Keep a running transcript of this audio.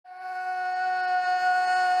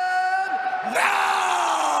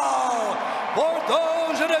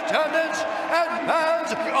in attendance, and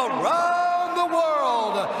fans around the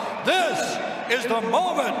world. This is the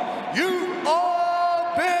moment you've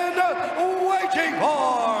all been waiting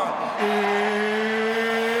for.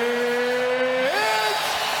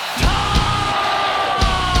 It's time!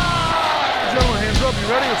 Gentlemen, hands up. You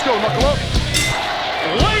ready? Let's go. Knuckle up.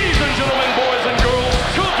 Ladies and gentlemen, boys and girls,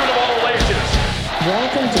 children of all ages.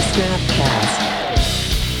 Welcome to Scrapcast.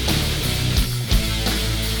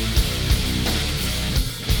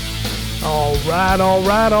 All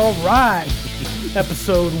right.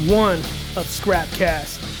 Episode 1 of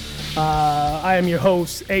Scrapcast. I am your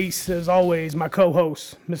host, Ace, as always, my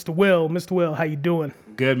co-host, Mr. Will. Mr. Will, how you doing?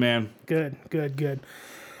 Good, man. Good.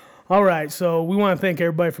 All right, so we want to thank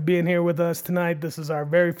everybody for being here with us tonight. This is our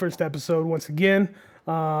very first episode once again.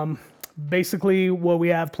 Basically, what we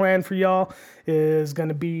have planned for y'all is going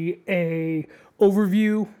to be a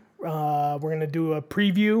overview. We're going to do a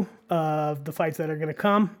preview of the fights that are going to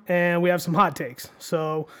come, and we have some hot takes.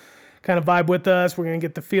 So kind of vibe with us. We're going to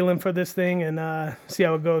get the feeling for this thing and see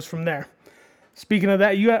how it goes from there. Speaking of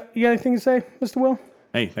that, you got anything to say, Mr. Will?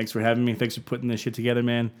 Hey, thanks for having me. Thanks for putting this shit together,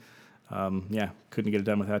 man. Couldn't get it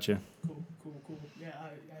done without you. Cool. Yeah,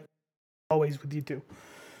 I always with you too.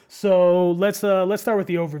 So let's start with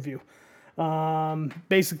the overview.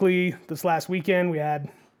 Basically, this last weekend we had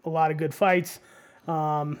a lot of good fights.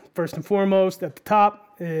 First and foremost, at the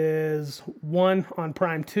top is one on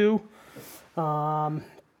Prime 2.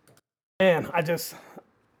 And I just,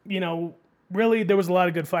 really there was a lot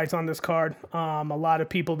of good fights on this card. A lot of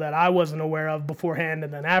people that I wasn't aware of beforehand,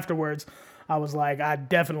 and then afterwards, I was like, I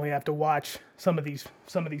definitely have to watch some of these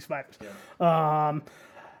fighters. Yeah.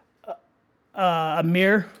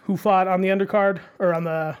 Amir, who fought on the undercard or on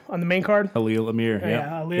the main card. Khalil Amir.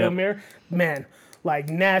 Amir. Man, like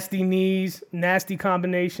nasty knees, nasty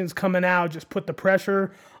combinations coming out, just put the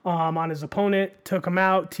pressure on his opponent, took him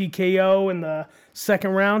out, TKO in the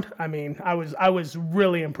second round. I mean, I was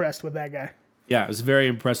really impressed with that guy. Yeah, it was a very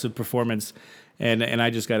impressive performance, and I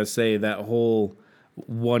just got to say that whole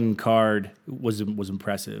one card was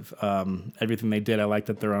impressive. Everything they did, I like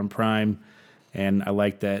that they're on Prime, and I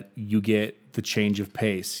like that you get the change of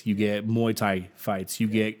pace. You get Muay Thai fights, you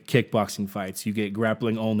get kickboxing fights, you get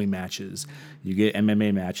grappling only matches, you get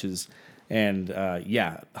MMA matches, and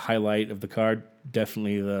the highlight of the card,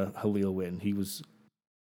 definitely the Khalil win. He was.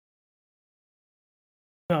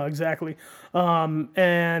 No, exactly.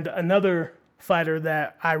 And another fighter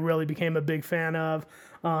that I really became a big fan of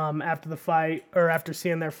after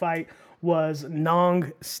seeing their fight was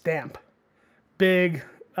Nong Stamp. Big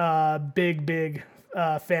fan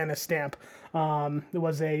of Stamp. It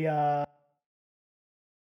was a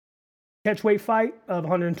catchweight fight of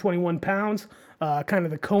 121 pounds, kind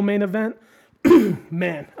of the co-main event.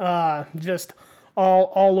 Man, just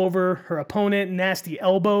all over her opponent, nasty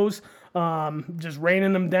elbows, just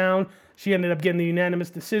raining them down. She ended up getting the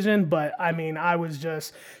unanimous decision, but I mean,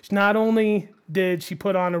 not only did she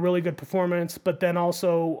put on a really good performance, but then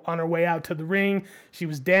also on her way out to the ring, she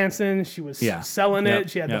was dancing, she was selling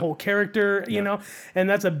it, she had the whole character, and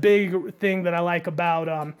that's a big thing that I like about,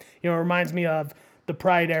 it reminds me of the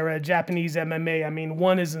Pride era, Japanese MMA. I mean,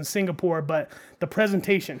 one is in Singapore, but the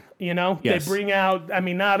presentation, they bring out, I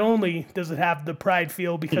mean, not only does it have the Pride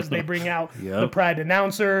feel because they bring out the Pride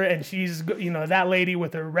announcer, and she's, that lady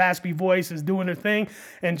with her raspy voice is doing her thing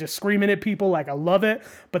and just screaming at people like, I love it.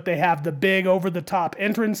 But they have the big over-the-top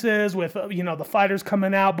entrances with, the fighters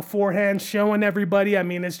coming out beforehand, showing everybody. I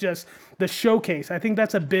mean, it's just the showcase. I think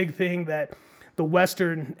that's a big thing that the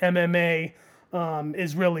Western MMA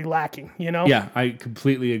is really lacking, Yeah, I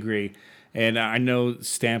completely agree. And I know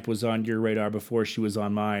Stamp was on your radar before she was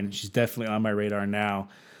on mine. She's definitely on my radar now.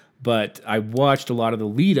 But I watched a lot of the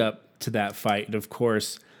lead up to that fight. And of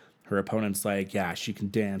course, her opponent's like, yeah, she can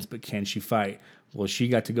dance, but can she fight? Well, she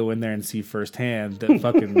got to go in there and see firsthand that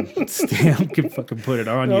fucking Stamp can fucking put it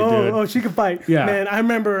on you, dude. Oh, she can fight. Yeah. Man, I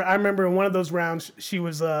remember in one of those rounds, she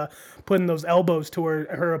was putting those elbows to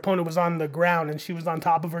her opponent was on the ground, and she was on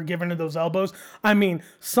top of her, giving her those elbows. I mean,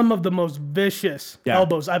 some of the most vicious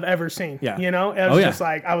elbows I've ever seen. Yeah.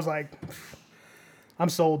 I was like, I'm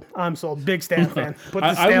sold. Big Stamp fan. Put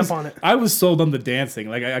the stamp on it. I was sold on the dancing.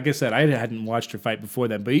 Like I said, I hadn't watched her fight before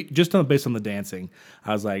then, but just based on the dancing,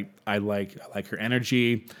 I was like, I like her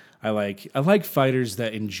energy. I like fighters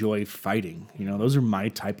that enjoy fighting. Those are my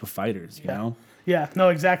type of fighters. You know. Yeah. No.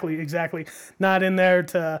 Exactly. Not in there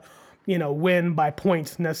to, win by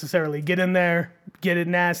points necessarily. Get in there, get it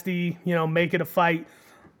nasty. Make it a fight.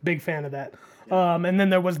 Big fan of that. And then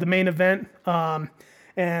there was the main event.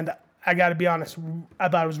 And I got to be honest, I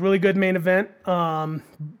thought it was a really good main event,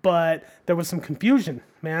 but there was some confusion,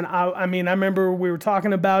 man. I mean, I remember we were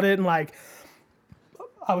talking about it, and like,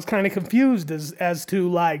 I was kind of confused as to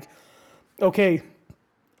like, okay,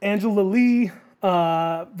 Angela Lee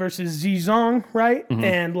versus Ji Zhang, right?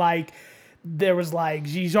 And like, there was like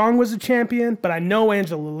Ji Zhang was a champion, but I know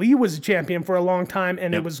Angela Lee was a champion for a long time,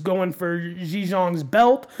 and it was going for Ji Zhang's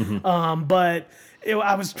belt, but.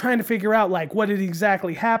 I was trying to figure out like what did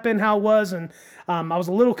exactly happen, how it was, and I was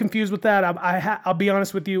a little confused with that. I'll be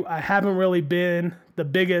honest with you, I haven't really been the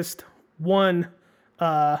biggest watcher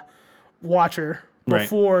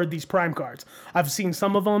before these prime cards. I've seen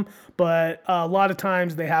some of them, but a lot of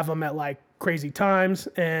times they have them at like crazy times,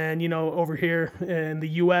 and over here in the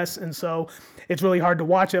US, and so it's really hard to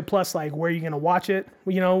watch it. Plus, like, where are you gonna watch it?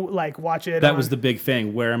 Like watch it. That was the big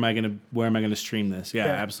thing. Where am I gonna stream this? Yeah,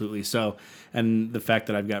 absolutely. So, and the fact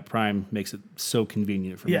that I've got Prime makes it so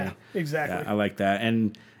convenient for me. Yeah, exactly. Yeah, I like that,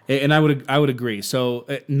 and I would agree. So,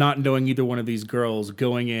 not knowing either one of these girls,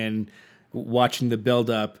 going in, watching the build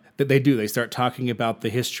up that they start talking about the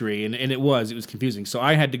history, and it was confusing. So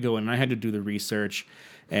I had to go in and I had to do the research.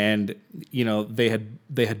 And they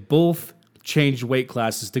had both changed weight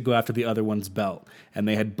classes to go after the other one's belt, and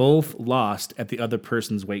they had both lost at the other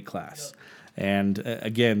person's weight class. Yep. And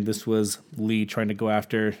again, this was Lee trying to go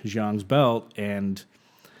after Zhang's belt, and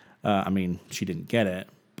I mean, she didn't get it,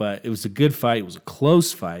 but it was a good fight. It was a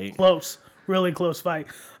close fight. Really close fight.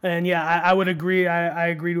 And yeah, I would agree. I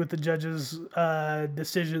agreed with the judges'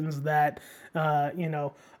 decisions that that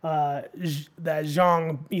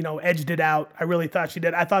Zhang, edged it out. I really thought she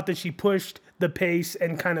did. I thought that she pushed the pace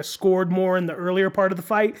and kind of scored more in the earlier part of the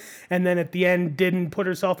fight, and then at the end didn't put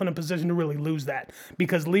herself in a position to really lose that,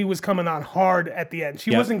 because Lee was coming on hard at the end.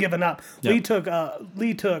 She wasn't giving up. Lee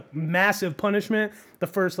took massive punishment the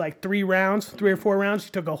first like 3 or 4 rounds. She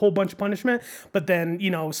took a whole bunch of punishment, but then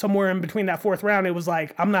somewhere in between that 4th round, it was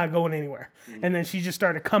like, I'm not going anywhere. And then she just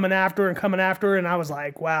started coming after her, and I was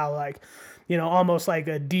like, wow, like, almost like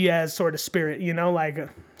a Diaz sort of spirit,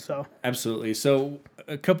 so. Absolutely. So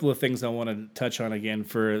a couple of things I want to touch on again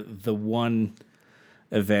for the one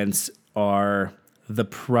events are the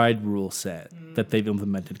Pride rule set that they've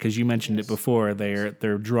implemented, because you mentioned it before.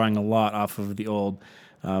 They're drawing a lot off of the old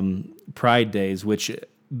Pride days, which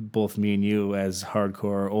both me and you as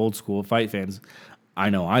hardcore old school fight fans, I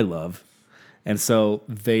know I love. And so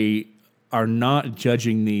they are not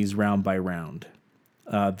judging these round by round.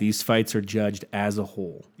 These fights are judged as a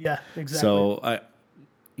whole. Yeah, exactly. So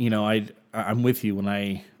I'm with you when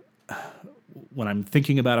I'm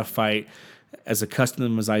thinking about a fight, as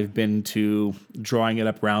accustomed as I've been to drawing it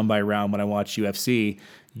up round by round when I watch UFC.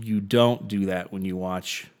 You don't do that when you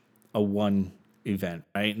watch a one event,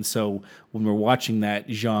 right? And so when we're watching that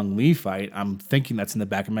Zhang Li fight, I'm thinking that's in the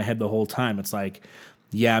back of my head the whole time. It's like,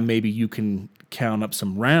 yeah, maybe you can count up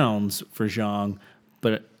some rounds for Zhang,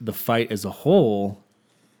 but the fight as a whole,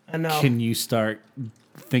 I know. Can you start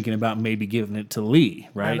thinking about maybe giving it to Lee,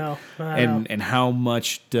 right? I know. And how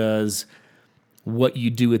much does what you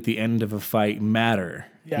do at the end of a fight matter?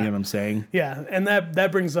 Yeah. You know what I'm saying? Yeah, and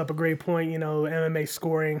that brings up a great point. MMA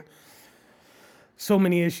scoring. So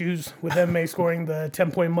many issues with MMA scoring, the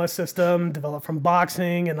 10-point must system developed from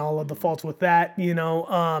boxing and all of the faults with that.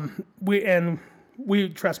 We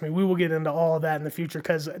trust me, we will get into all of that in the future,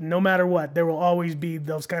 because no matter what, there will always be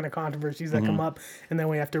those kind of controversies that come up, and then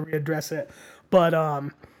we have to readdress it. But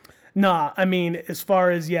I mean, as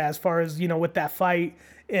far as with that fight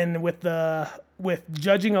and with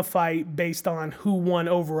judging a fight based on who won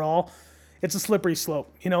overall, it's a slippery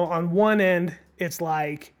slope. On one end, it's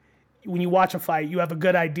like, when you watch a fight, you have a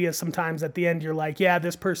good idea sometimes at the end. You're like, yeah,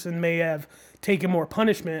 this person may have taken more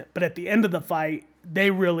punishment, but at the end of the fight, they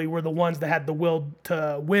really were the ones that had the will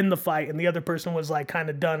to win the fight, and the other person was like kind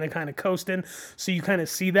of done and kind of coasting. So you kind of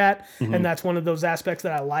see that, and that's one of those aspects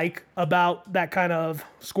that I like about that kind of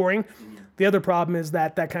scoring. The other problem is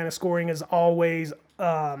that kind of scoring is always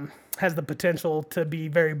has the potential to be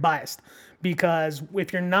very biased, because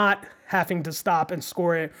if you're not having to stop and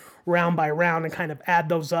score it round by round and kind of add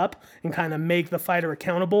those up and kind of make the fighter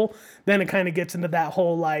accountable, then it kind of gets into that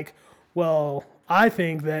whole like, well, I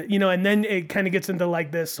think that, and then it kind of gets into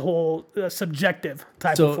like this whole subjective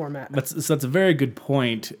type of format. That's a very good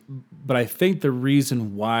point. But I think the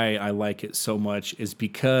reason why I like it so much is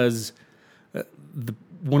because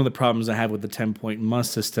one of the problems I have with the 10-point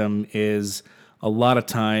must system is a lot of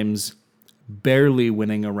times barely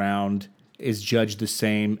winning a round is judged the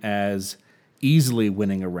same as easily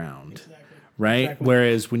winning a round. Exactly. Right? Exactly.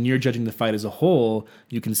 Whereas when you're judging the fight as a whole,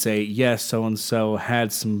 you can say, yes, so-and-so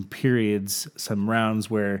had some periods, some rounds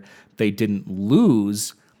where they didn't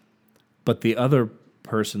lose, But the other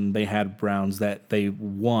person, they had rounds that they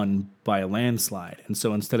won by a landslide. And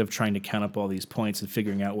so instead of trying to count up all these points and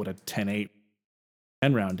figuring out what a 10-8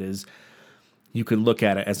 round is, you can look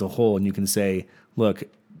at it as a whole and you can say, look,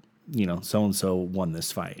 so-and-so won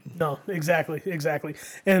this fight. No, exactly.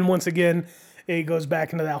 And once again, it goes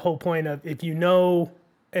back into that whole point of if you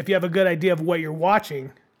have a good idea of what you're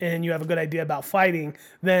watching and you have a good idea about fighting,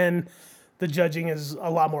 then the judging is a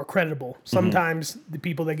lot more credible. Sometimes the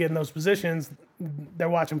people that get in those positions, they're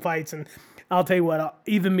watching fights, and I'll tell you what,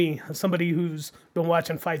 even me, somebody who's been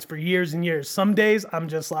watching fights for years and years, some days I'm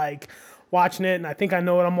just like watching it and I think I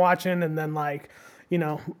know what I'm watching, and then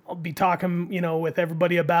I'll be talking, with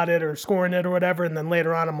everybody about it or scoring it or whatever, and then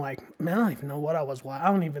later on I'm like, man, I don't even know what I was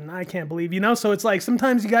watching. I can't believe, so it's like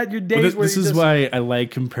sometimes you got your days where this is why I like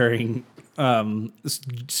comparing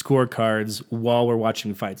scorecards while we're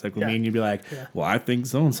watching fights. Like with me and you'd be like, well, I think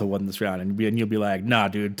so-and-so won this round. And you'll be like, nah,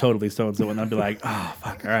 dude, totally so-and-so. And I'd be like, oh,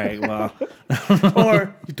 fuck, all right, well.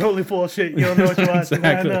 Or you're totally full of shit. You don't know what you're watching.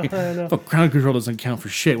 Exactly. I know. Fuck, ground control doesn't count for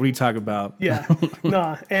shit. What are you talking about? Yeah.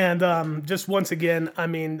 No. And just once again, I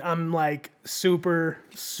mean, I'm like super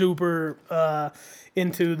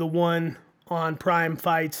into the one on Prime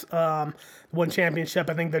fights, one championship.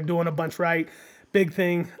 I think they're doing a bunch right. Big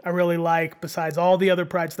thing I really like, besides all the other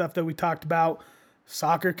Pride stuff that we talked about,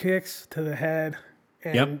 soccer kicks to the head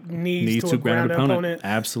and knees to a ground opponent.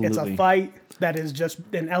 Absolutely. It's a fight that is just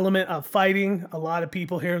an element of fighting. A lot of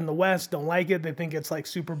people here in the West don't like it. They think it's like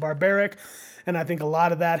super barbaric. And I think a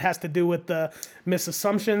lot of that has to do with the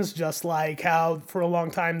misassumptions, just like how for a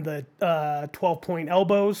long time the 12-point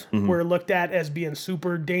elbows were looked at as being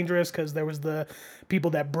super dangerous because there was the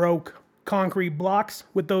people that broke concrete blocks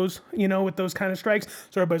with those, with those kind of strikes.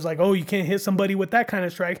 So everybody's like, oh, you can't hit somebody with that kind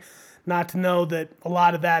of strike. Not to know that a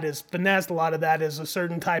lot of that is finesse. A lot of that is a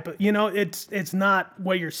certain type of, it's not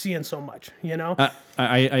what you're seeing so much,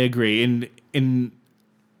 I agree. In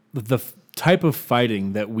the type of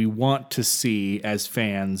fighting that we want to see as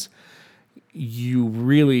fans, you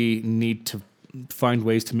really need to find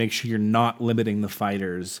ways to make sure you're not limiting the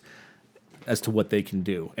fighters as to what they can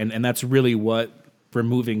do. And that's really what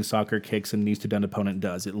removing soccer kicks and knees to down opponent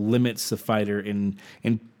does. It limits the fighter in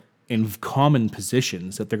common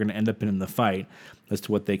positions that they're going to end up in the fight as to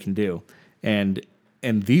what they can do. And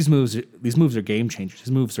these moves are game changers.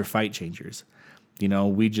 These moves are fight changers.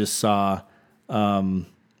 We just saw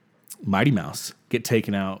Mighty Mouse get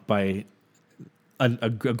taken out by a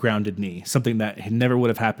grounded knee, something that never would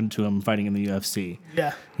have happened to him fighting in the UFC.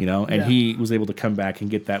 Yeah. He was able to come back and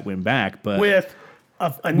get that win back, but with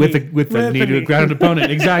a knee to a grounded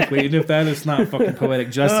opponent. Exactly. And if that is not fucking poetic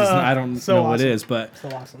justice, I don't know what is. But so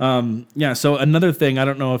awesome. So another thing, I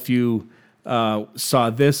don't know if you saw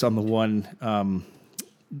this on the one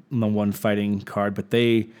fighting card, but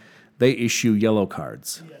they issue yellow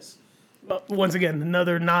cards. Yes. Once again,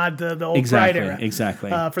 another nod to the old Pride era. Exactly.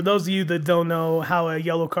 For those of you that don't know how a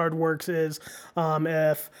yellow card works is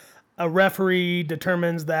if a referee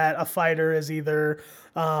determines that a fighter is either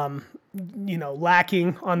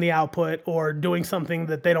lacking on the output or doing something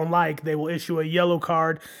that they don't like, they will issue a yellow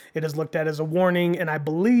card. It is looked at as a warning, and I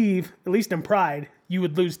believe, at least in Pride, you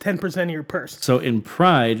would lose 10% of your purse. So in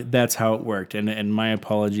Pride, that's how it worked. And my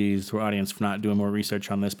apologies to our audience for not doing more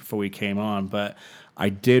research on this before we came on, but I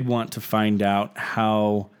did want to find out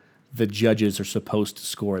how the judges are supposed to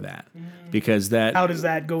score that, because how does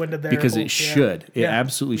that go into their? Because it should, it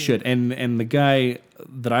absolutely should. And the guy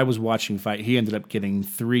that I was watching fight, he ended up getting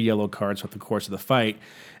 3 yellow cards with the course of the fight,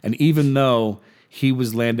 and even though he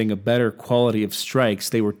was landing a better quality of strikes,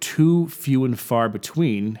 they were too few and far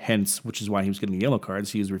between. Hence, which is why he was getting the yellow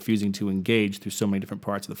cards. He was refusing to engage through so many different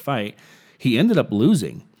parts of the fight. He ended up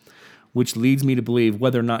losing, which leads me to believe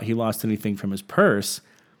whether or not he lost anything from his purse,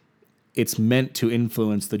 it's meant to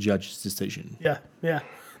influence the judge's decision. Yeah.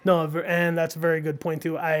 No, and that's a very good point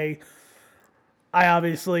too. I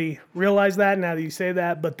obviously realize that now that you say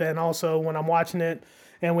that, but then also when I'm watching it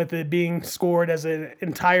and with it being scored as an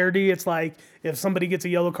entirety, it's like if somebody gets a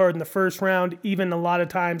yellow card in the first round, even a lot of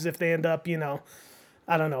times if they end up,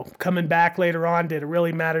 I don't know, coming back later on, did it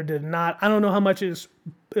really matter? Did it not? I don't know how much is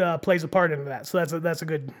plays a part into that. So that's a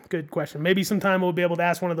good question. Maybe sometime we'll be able to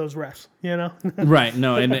ask one of those refs, Right.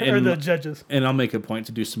 No, and or the judges. And I'll make a point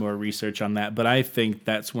to do some more research on that. But I think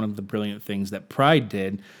that's one of the brilliant things that Pride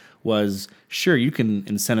did was, sure, you can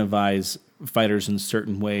incentivize fighters in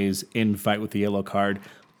certain ways in fight with the yellow card,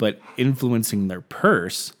 but influencing their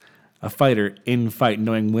purse, a fighter in fight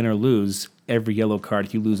knowing win or lose, every yellow card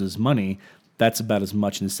he loses money, that's about as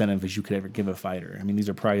much incentive as you could ever give a fighter. I mean, these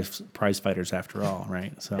are prize fighters after all,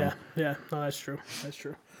 right? So yeah, no, that's true.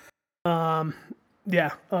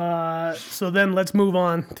 Yeah. So then let's move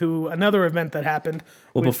on to another event that happened.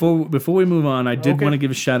 Well, before we move on, I did Okay. want to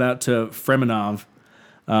give a shout out to Fremenov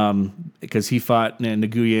because he fought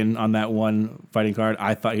Nguyen on that one fighting card.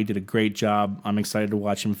 I thought he did a great job. I'm excited to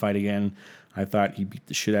watch him fight again. I thought he beat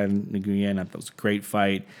the shit out of Nguyen. I thought it was a great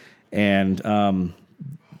fight. And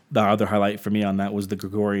the other highlight for me on that was the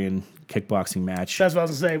Gregorian kickboxing match. That's what I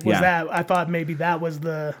was going to say. I thought maybe that was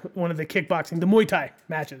one of the kickboxing, the Muay Thai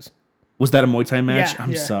matches. Was that a Muay Thai match? Yeah,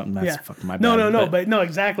 That's fucking my bad. No,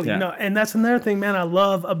 exactly. Yeah. No, and that's another thing, man, I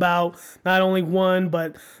love about not only one,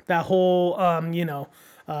 but that whole,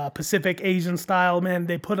 Pacific Asian style, man.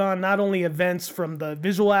 They put on not only events from the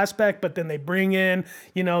visual aspect, but then they bring in,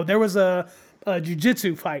 there was a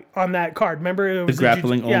jiu-jitsu fight on that card. Remember, it was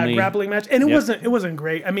grappling only. grappling match, and it wasn't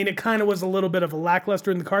great. I mean, it kind of was a little bit of a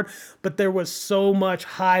lackluster in the card, but there was so much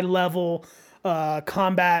high level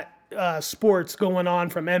combat sports going on,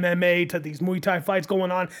 from MMA to these Muay Thai fights going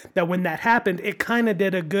on, that when that happened, it kind of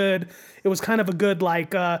did it was kind of a good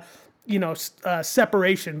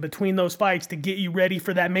separation between those fights to get you ready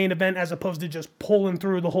for that main event, as opposed to just pulling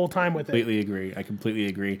through the whole time with it. I completely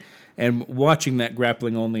agree. And watching that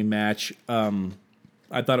grappling only match,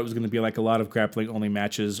 I thought it was going to be like a lot of grappling only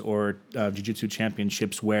matches or jiu-jitsu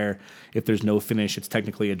championships where if there's no finish, it's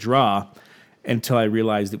technically a draw, until I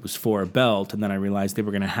realized it was for a belt, and then I realized they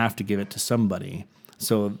were going to have to give it to somebody.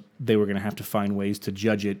 So they were going to have to find ways to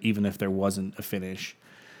judge it even if there wasn't a finish.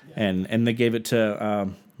 Yeah. And they gave it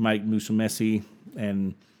to Mike Musumeci,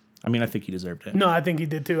 and I mean, I think he deserved it. No, I think he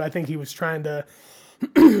did too. I think he was trying to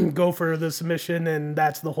go for the submission, and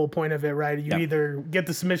that's the whole point of it, right? You either get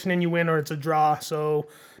the submission and you win, or it's a draw. So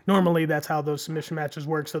normally that's how those submission matches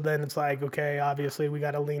work. So then it's like, okay, obviously we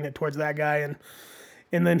got to lean it towards that guy.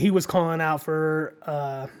 And then he was calling out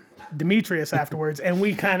for Demetrius afterwards, and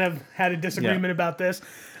we kind of had a disagreement about this.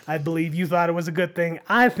 I believe you thought it was a good thing.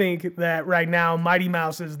 I think that right now, Mighty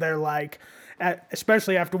Mouse is there,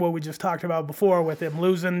 especially after what we just talked about before, with him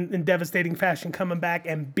losing in devastating fashion, coming back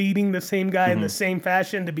and beating the same guy in the same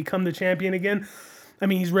fashion to become the champion again. I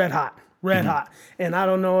mean, he's red hot. And I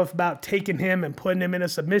don't know if about taking him and putting him in a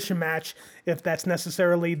submission match, if that's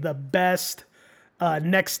necessarily the best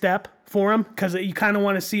next step for him, because you kind of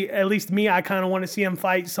want to see, at least me, I kind of want to see him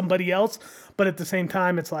fight somebody else. But at the same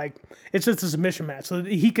time, it's like, it's just a submission match. So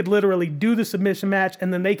he could literally do the submission match,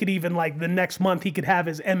 and then they could even, the next month, he could have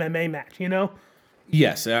his MMA match,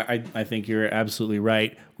 Yes, I think you're absolutely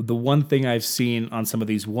right. The one thing I've seen on some of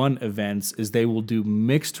these one events is they will do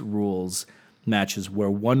mixed rules matches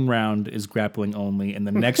where one round is grappling only and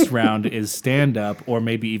the next round is stand-up or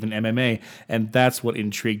maybe even MMA, and that's what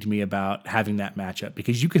intrigued me about having that matchup,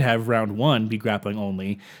 because you could have round one be grappling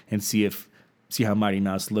only and see how Mighty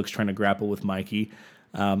Mouse looks trying to grapple with Mikey,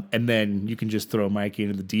 and then you can just throw Mikey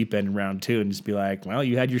into the deep end in round two and just be like, well,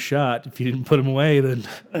 you had your shot. If you didn't put him away, then...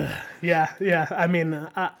 Yeah. I mean,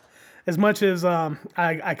 as much as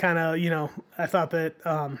I kind of, I thought that,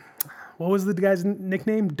 what was the guy's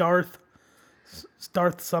nickname? Darth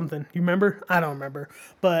something. You remember? I don't remember.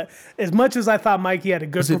 But as much as I thought Mikey had a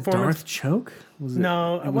good performance. Was it Darth Choke?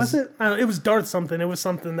 No, it wasn't. It was Darth something. It was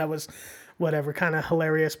something that was whatever, kind of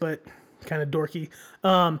hilarious, but kind of dorky.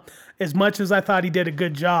 As much as I thought he did a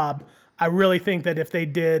good job, I really think that if they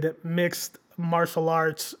did mixed martial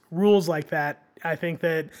arts rules like that, I think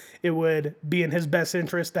that it would be in his best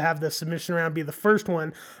interest to have the submission round be the first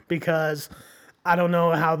one, because I don't know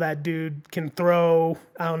how that dude can throw.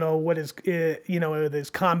 I don't know what his, his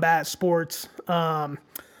combat sports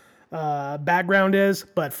background is,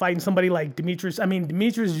 but fighting somebody like Demetrius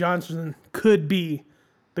Johnson could be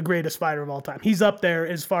the greatest fighter of all time. He's up there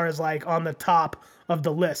as far as on the top of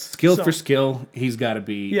the list. Skill for skill, he's got to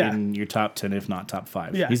be in your top 10, if not top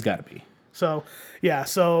 5. Yeah. He's got to be. So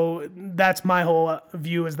that's my whole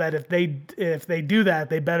view, is that if they do that,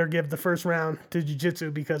 they better give the first round to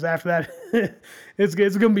jiu-jitsu, because after that, it's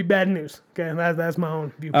going to be bad news. Okay, that's my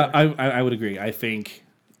own viewpoint. I would agree. I think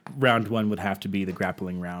round one would have to be the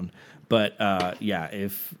grappling round. But,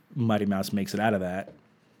 if Mighty Mouse makes it out of that,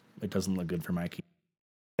 it doesn't look good for Mikey.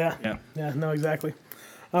 Yeah, no, exactly.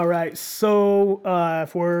 All right, so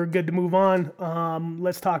if we're good to move on,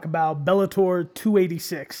 let's talk about Bellator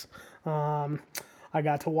 286. I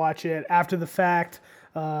got to watch it after the fact.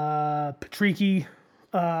 Patricio,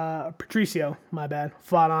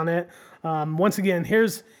 fought on it. Once again,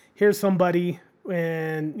 here's somebody,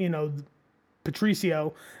 and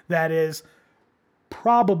Patricio, that is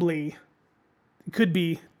probably could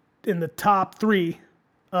be in the top 3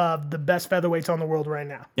 of the best featherweights on the world right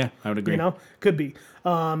now. Yeah, I would agree. Could be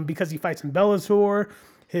because he fights in Bellator.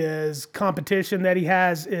 His competition that he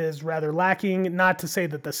has is rather lacking. Not to say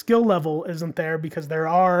that the skill level isn't there, because there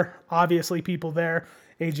are obviously people there,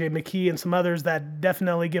 AJ McKee and some others, that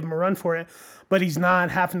definitely give him a run for it. But he's not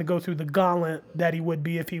having to go through the gauntlet that he would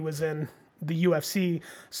be if he was in the UFC.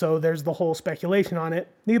 So there's the whole speculation on it.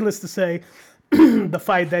 Needless to say, the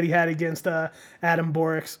fight that he had against Adam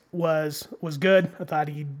Borics was good. I thought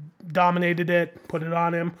he dominated it, put it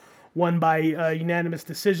on him, won by unanimous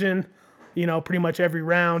decision, pretty much every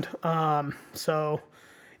round. Did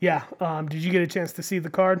you get a chance to see the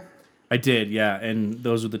card? I did, yeah, and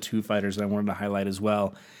those were the two fighters I wanted to highlight as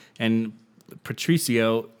well. And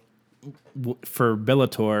Patricio, for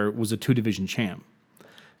Bellator, was a 2-division champ.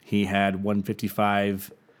 He had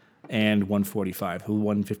 155 and 145, who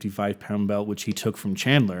 155-pound belt, which he took from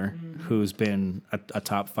Chandler, who's been a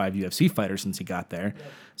top 5 UFC fighter since he got there. Yep.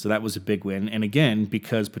 So that was a big win. And again,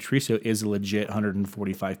 because Patricio is a legit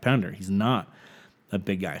 145-pounder, he's not a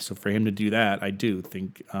big guy. So for him to do that, I do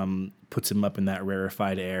think puts him up in that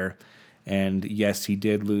rarefied air. And yes, he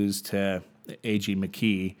did lose to AJ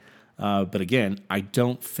McKee. But again, I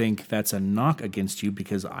don't think that's a knock against you,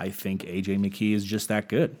 because I think AJ McKee is just that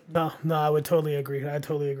good. No, I would totally agree.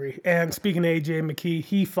 And speaking of AJ McKee,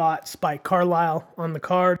 he fought Spike Carlisle on the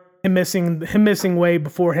card. Him missing way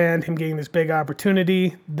beforehand, him getting this big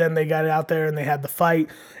opportunity. Then they got out there and they had the fight.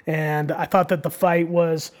 And I thought that the fight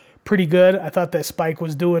was pretty good. I thought that Spike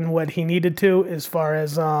was doing what he needed to, as far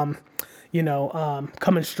as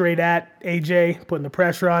coming straight at AJ, putting the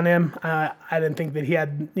pressure on him. I didn't think that he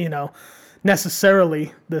had,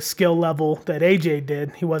 necessarily the skill level that AJ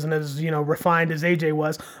did. He wasn't as, refined as AJ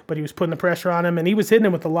was, but he was putting the pressure on him, and he was hitting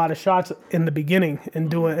him with a lot of shots in the beginning and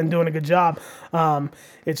doing a good job.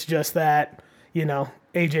 It's just that,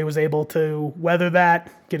 AJ was able to weather that,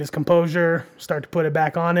 get his composure, start to put it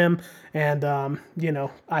back on him, and,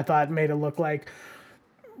 I thought it made it look like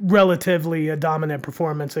relatively a dominant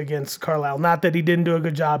performance against Carlisle. Not that he didn't do a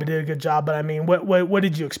good job; he did a good job. But I mean, what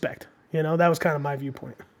did you expect? That was kind of my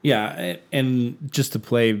viewpoint. Yeah, and just to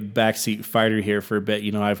play backseat fighter here for a bit,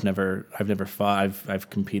 I've never fought. I've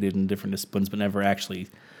competed in different disciplines, but never actually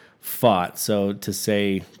fought. So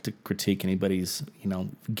to critique anybody's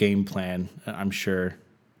game plan, I'm sure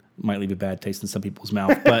might leave a bad taste in some people's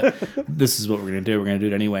mouth. But this is what we're gonna do. We're gonna do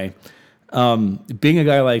it anyway. Being a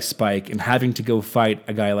guy like Spike and having to go fight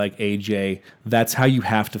a guy like AJ, that's how you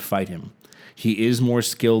have to fight him. He is more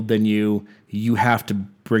skilled than you. You have to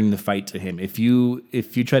bring the fight to him. If you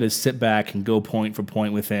try to sit back and go point for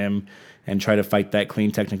point with him and try to fight that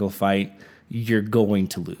clean technical fight, you're going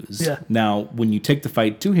to lose. Yeah. Now, when you take the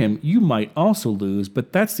fight to him, you might also lose,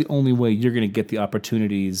 but that's the only way you're going to get the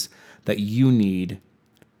opportunities that you need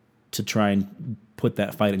to try and put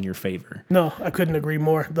that fight in your favor. No, I couldn't agree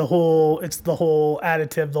more. It's the whole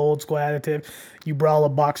additive, the old school additive. You brawl a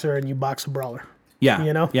boxer and you box a brawler.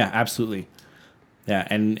 Yeah. Yeah, absolutely. Yeah,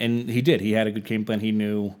 and he did. He had a good game plan. He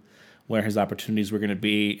knew where his opportunities were going to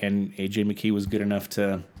be, and AJ McKee was good enough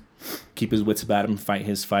to keep his wits about him, fight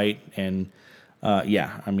his fight. And I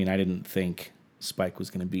didn't think Spike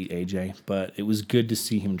was going to beat AJ, but it was good to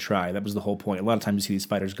see him try. That was the whole point. A lot of times you see these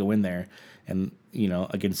fighters go in there and,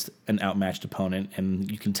 against an outmatched opponent,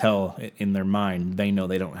 and you can tell in their mind they know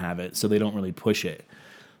they don't have it, so they don't really push it.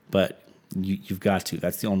 But you've got to.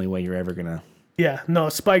 That's the only way you're ever going to. Yeah, no,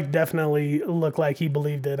 Spike definitely looked like he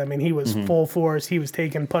believed it. I mean, he was full force. He was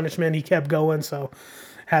taking punishment. He kept going, so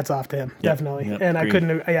hats off to him, definitely. Yep, and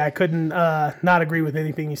agreed. I couldn't not agree with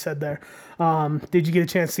anything you said there. Did you get a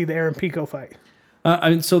chance to see the Aaron Pico fight?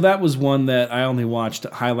 So that was one that I only watched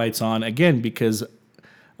highlights on, again, because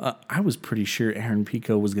I was pretty sure Aaron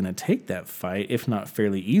Pico was going to take that fight, if not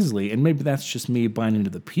fairly easily. And maybe that's just me buying into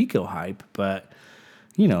the Pico hype, but,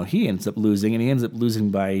 he ends up losing, and he ends up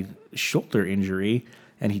losing by shoulder injury,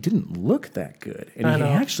 and he didn't look that good. And he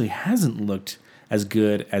actually hasn't looked as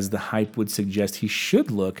good as the hype would suggest he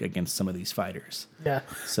should look against some of these fighters. Yeah.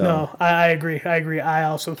 So no, I agree. I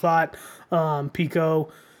also thought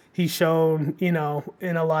Pico, he's shown, in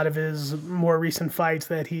a lot of his more recent fights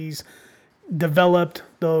that he's developed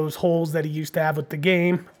those holes that he used to have with the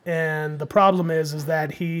game. And the problem is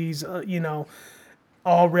that he's,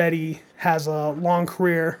 already has a long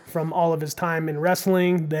career from all of his time in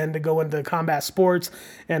wrestling, then to go into combat sports.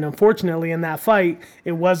 And unfortunately in that fight,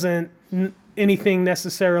 it wasn't anything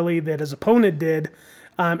necessarily that his opponent did.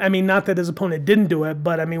 Not that his opponent didn't do it,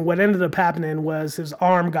 but what ended up happening was his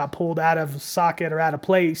arm got pulled out of socket or out of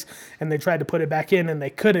place, and they tried to put it back in and they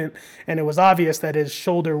couldn't. And it was obvious that his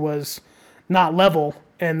shoulder was not level,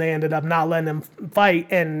 and they ended up not letting him fight.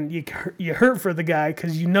 And you hurt for the guy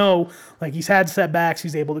because like he's had setbacks.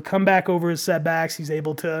 He's able to come back over his setbacks. He's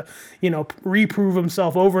able to, reprove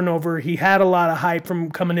himself over and over. He had a lot of hype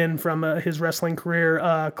from coming in from his wrestling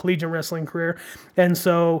career, collegiate wrestling career. And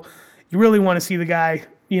so you really want to see the guy,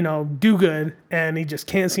 do good, and he just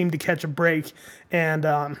can't seem to catch a break. And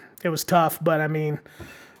it was tough, but I mean,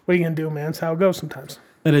 what are you going to do, man? It's how it goes sometimes.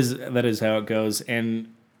 That is how it goes.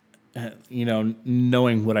 And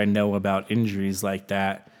knowing what I know about injuries like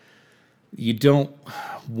that, you don't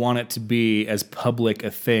want it to be as public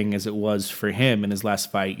a thing as it was for him in his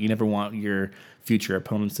last fight. You never want your future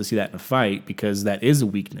opponents to see that in a fight because that is a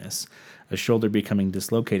weakness. A shoulder becoming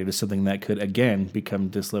dislocated is something that could, again, become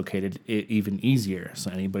dislocated even easier. So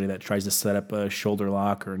anybody that tries to set up a shoulder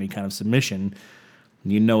lock or any kind of submission,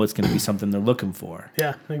 it's going to be something they're looking for.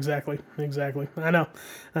 Yeah, exactly. I know.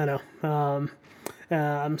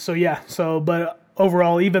 But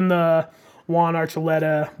overall, even the Juan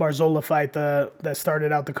Archuleta Barzola fight that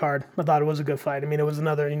started out the card, I thought it was a good fight. I mean, it was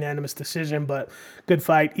another unanimous decision, but good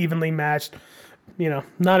fight, evenly matched.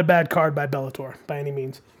 Not a bad card by Bellator by any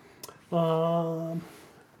means. Then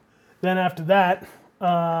after that,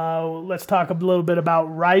 let's talk a little bit about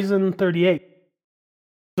Rizin 38.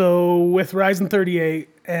 So with Rizin 38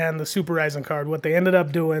 and the Super Rizin card, what they ended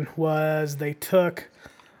up doing was they took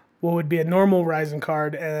what would be a normal Rizin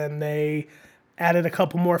card and they added a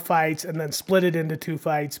couple more fights and then split it into 2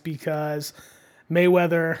 fights because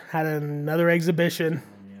Mayweather had another exhibition.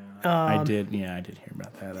 I did hear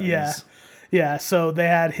about that. Yeah. So they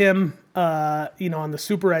had him, on the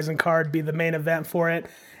Super Rizin card be the main event for it.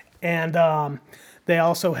 And they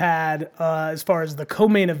also had, as far as the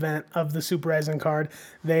co-main event of the Super Rizin card,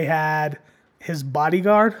 they had his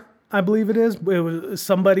bodyguard, I believe it is. It was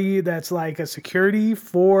somebody that's like a security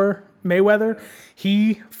for Mayweather.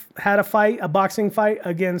 He had a boxing fight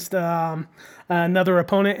against another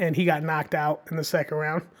opponent, and he got knocked out in the second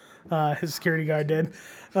round. His security guard did,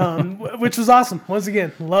 which was awesome. Once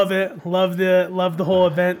again, love it. Loved the whole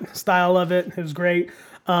event style of it. It was great.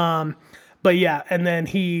 But yeah, and then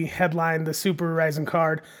he headlined the Super Rizin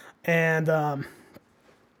card, and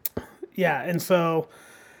and so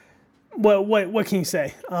what can you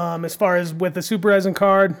say? As far as with the Super Rizin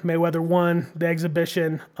card, Mayweather won the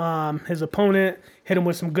exhibition. His opponent hit him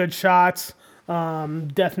with some good shots,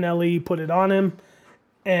 definitely put it on him,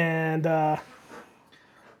 and so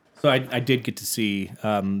I did get to see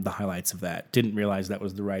the highlights of that. Didn't realize that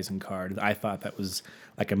was the Rizin card. I thought that was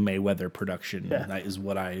like a Mayweather production. Yeah. That is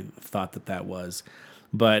what I thought that was.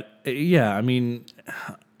 But yeah, I mean,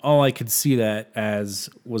 all I could see that as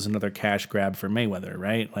was another cash grab for Mayweather,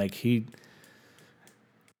 right? Like he's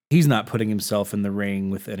not putting himself in the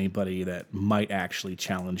ring with anybody that might actually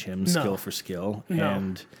challenge him skill for skill.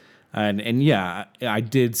 No. And yeah, I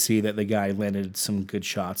did see that the guy landed some good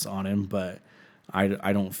shots on him, but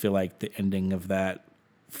I don't feel like the ending of that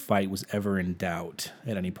fight was ever in doubt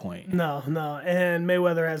at any point. No. And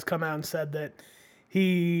Mayweather has come out and said that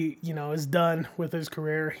he, is done with his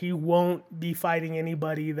career. He won't be fighting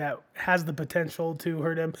anybody that has the potential to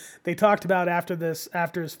hurt him. They talked about after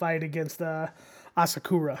his fight against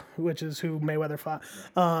Asakura, which is who Mayweather fought.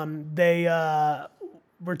 They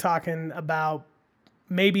were talking about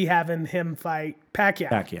maybe having him fight Pacquiao.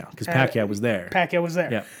 Because Pacquiao was there.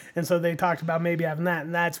 Yeah. And so they talked about maybe having that.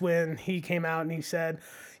 And that's when he came out and he said,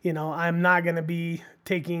 I'm not going to be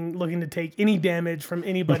looking to take any damage from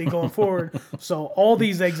anybody going forward. So all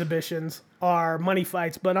these exhibitions are money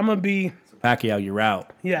fights, but I'm going to be Pacquiao, you're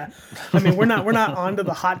out. Yeah. I mean, we're not on to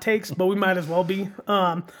the hot takes, but we might as well be.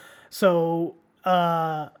 Let's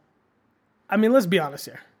be honest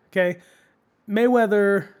here. Okay.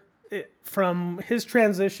 Mayweather, from his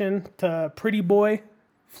transition to Pretty Boy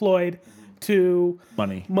Floyd to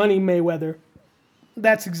Money Mayweather,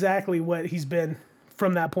 that's exactly what he's been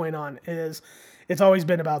from that point on. It's always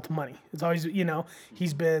been about the money. It's always,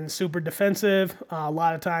 he's been super defensive. A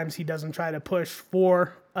lot of times he doesn't try to push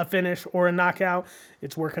for a finish or a knockout.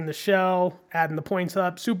 It's working the shell, adding the points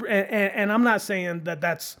up. And I'm not saying that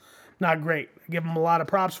that's not great. I give him a lot of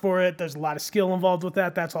props for it. There's a lot of skill involved with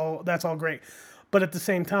that. That's all great. But at the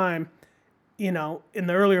same time, in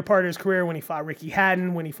the earlier part of his career, when he fought Ricky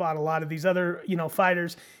Hatton, when he fought a lot of these other,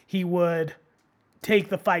 fighters, he would take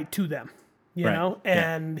the fight to them,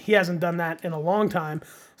 and he hasn't done that in a long time.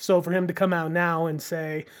 So for him to come out now and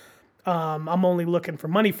say, I'm only looking for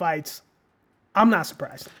money fights, I'm not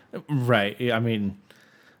surprised. Right. I mean,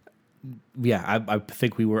 yeah, I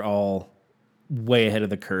think we were all way ahead of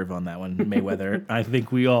the curve on that one, Mayweather. I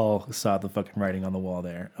think we all saw the fucking writing on the wall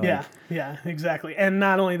there. Yeah, exactly. And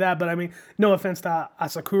not only that, but I mean, no offense to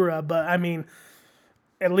Asakura, but I mean,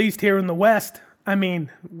 at least here in the West, I mean,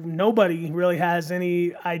 nobody really has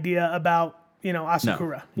any idea about,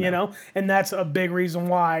 Asakura, and that's a big reason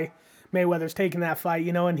why Mayweather's taking that fight,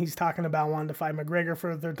 and he's talking about wanting to fight McGregor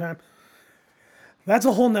for the third time. That's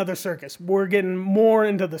a whole nother circus. We're getting more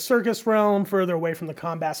into the circus realm, further away from the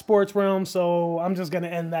combat sports realm. So I'm just going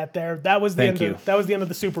to end that there. That was the end of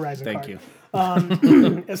the Super Rizin card.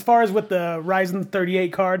 Thank you. As far as with the Rizin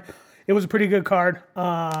 38 card, it was a pretty good card.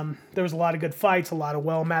 There was a lot of good fights, a lot of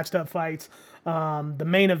well matched up fights. The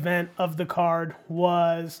main event of the card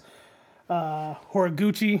was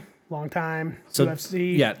Horiguchi. Long time,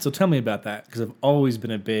 UFC. Yeah, so tell me about that, because I've always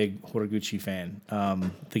been a big Horiguchi fan. I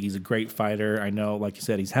think he's a great fighter. I know, like you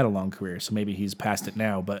said, he's had a long career, so maybe he's past it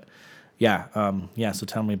now. But yeah, so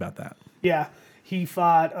tell me about that. Yeah, he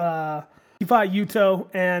fought Yuto,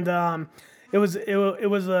 and it was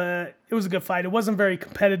a good fight. It wasn't very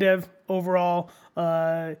competitive overall.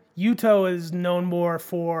 Yuto is known more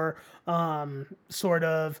for sort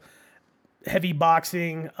of heavy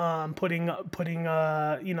boxing, putting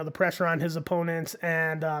the pressure on his opponents,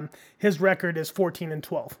 and his record is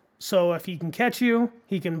 14-12. So if he can catch you,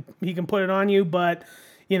 he can put it on you, but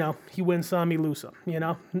he wins some, he loses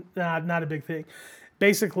some. Not a big thing.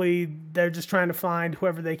 Basically, they're just trying to find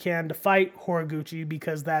whoever they can to fight Horiguchi,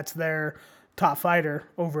 because that's their top fighter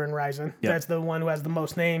over in Rizin. Yep. That's the one who has the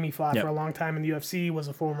most name. He fought for a long time in the UFC, was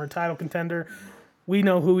a former title contender. We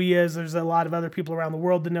know who he is. There's a lot of other people around the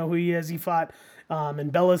world that know who he is. He fought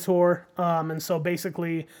in Bellator. And so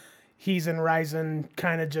basically he's in Rizin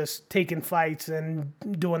kind of just taking fights and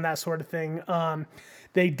doing that sort of thing.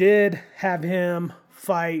 They did have him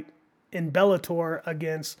fight in Bellator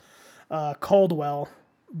against Caldwell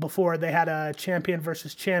before they had a champion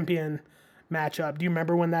versus champion matchup. Do you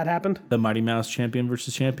remember when that happened? The Mighty Mouse champion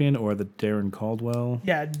versus champion, or the Darren Caldwell?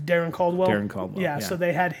 Yeah, Darren Caldwell. Yeah, so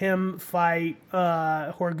they had him fight,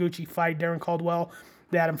 Horiguchi fight Darren Caldwell.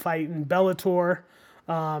 They had him fight in Bellator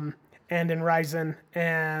and in Rizin.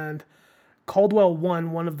 And Caldwell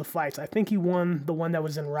won one of the fights. I think he won the one that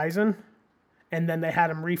was in Rizin. And then they had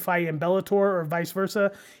him refight in Bellator, or vice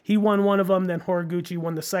versa. He won one of them, then Horiguchi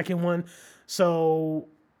won the second one. So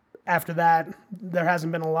after that, there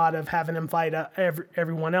hasn't been a lot of having him fight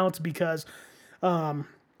everyone else, because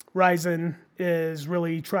Rizin is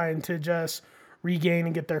really trying to just regain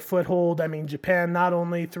and get their foothold. I mean, Japan, not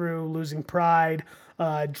only through losing Pride,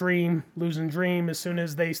 losing Dream as soon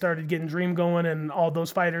as they started getting Dream going, and all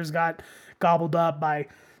those fighters got gobbled up by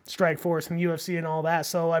Strikeforce and UFC and all that.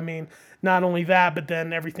 So, I mean, not only that, but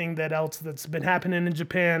then everything else that's been happening in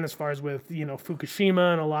Japan, as far as with,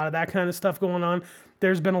 Fukushima and a lot of that kind of stuff going on.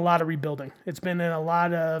 There's been a lot of rebuilding. It's been in a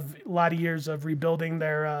lot of years of rebuilding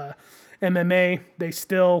their MMA. They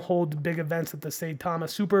still hold big events at the Saitama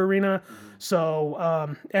Super Arena.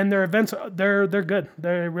 So, and their events, they're good.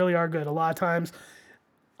 They really are good. A lot of times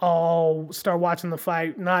I'll start watching the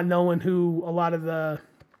fight not knowing who a lot of the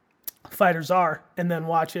fighters are, and then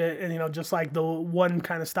watch it, and just like the one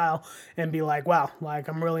kind of style, and be like, wow, like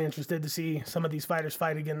I'm really interested to see some of these fighters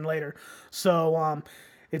fight again later. So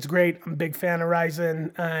it's great. I'm a big fan of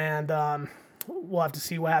Rizin, and we'll have to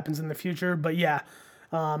see what happens in the future. But yeah,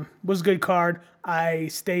 was a good card. I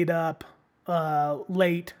stayed up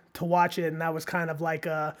late to watch it, and that was kind of like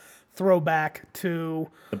a throwback to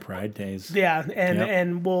the Pride days. Yeah,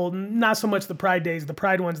 and well, not so much the Pride days. The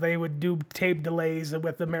Pride ones, they would do tape delays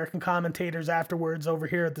with American commentators afterwards over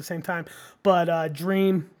here at the same time. But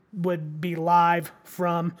Dream would be live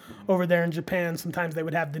from over there in Japan. Sometimes they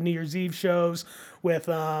would have the New Year's Eve shows with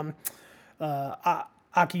Aki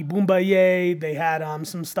Bumbaye. They had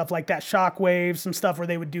some stuff like that, Shockwave, some stuff where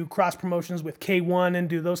they would do cross promotions with K1 and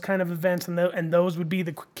do those kind of events, and those would be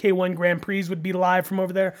the K1 Grand Prix would be live from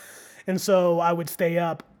over there. And so I would stay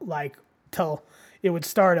up like till it would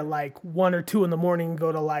start at like 1 or 2 in the morning and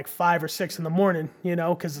go to like 5 or 6 in the morning,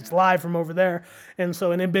 because it's live from over there. And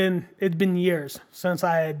so, and it'd been years since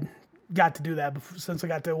I had got to do that, since I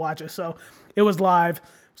got to watch it. So it was live.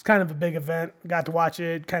 It was kind of a big event. Got to watch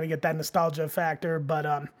it, kind of get that nostalgia factor.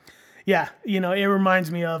 But yeah, it reminds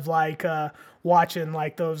me of like watching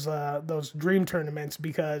like those Dream tournaments,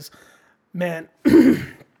 because man,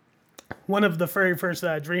 one of the very first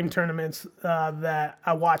Dream tournaments that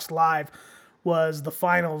I watched live was the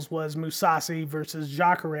finals was Musashi versus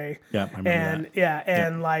Jacare. Yeah, I remember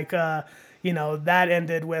that. That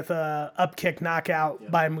ended with a up kick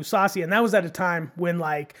knockout by Musashi, and that was at a time when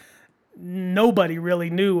like nobody really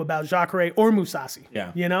knew about Jacare or Musashi.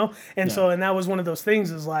 Yeah. And that was one of those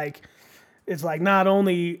things, is like it's like not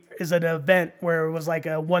only is it an event where it was like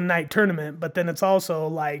a one-night tournament, but then it's also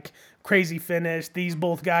like crazy finish. These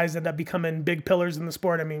both guys end up becoming big pillars in the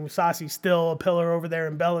sport. I mean, Musasi's still a pillar over there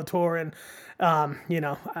in Bellator, and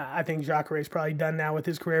I think Jacare's probably done now with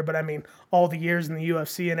his career, but I mean, all the years in the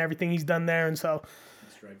UFC and everything he's done there, and so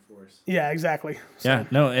Strike Force. Yeah, exactly. So, yeah,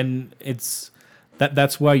 no, and it's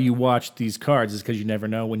that's why you watch these cards, is because you never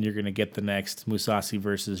know when you're going to get the next Musasi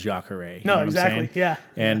versus Jacare. You know what exactly. I'm saying?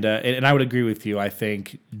 Yeah. And I would agree with you. I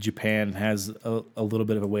think Japan has a little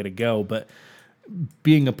bit of a way to go, but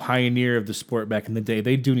being a pioneer of the sport back in the day,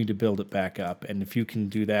 they do need to build it back up. And if you can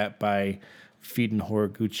do that by feeding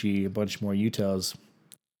Horiguchi a bunch more Utahs,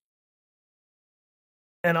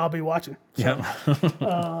 and I'll be watching. So,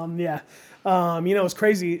 yeah. What's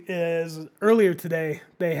crazy is earlier today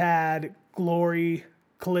they had Glory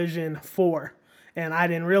Collision 4, and I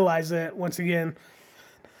didn't realize it. Once again,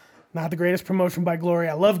 not the greatest promotion by Glory.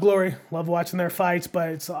 I love Glory, love watching their fights, but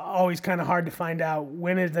it's always kind of hard to find out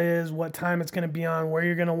when it is, what time it's going to be on, where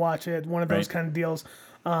you're going to watch it, one of those kind of deals.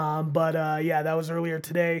 That was earlier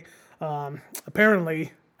today.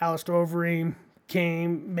 Apparently, Alistair Overeem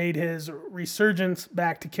made his resurgence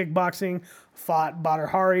back to kickboxing, fought Badr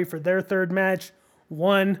Hari for their third match,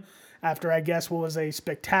 won after, I guess, what was a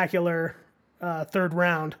spectacular third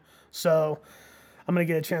round. So I'm going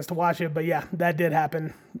to get a chance to watch it. But, yeah, that did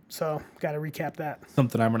happen. So got to recap that.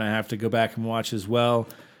 Something I'm going to have to go back and watch as well.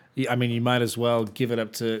 I mean, you might as well give it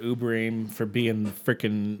up to Overeem for being the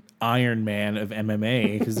freaking Iron Man of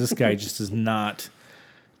MMA, because this guy just does not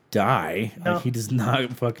die. No. Like, he does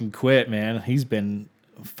not fucking quit, man. He's been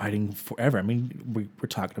fighting forever. I mean, we're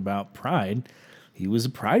talking about Pride. He was a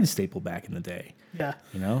Pride staple back in the day. Yeah.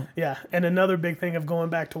 You know? Yeah. And another big thing of going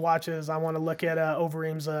back to watch is I want to look at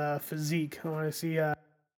Overeem's physique. I want to see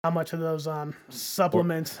how much of those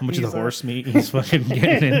supplements. How much of the horse meat he's fucking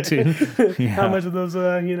getting into. Yeah. How much of those,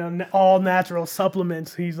 all natural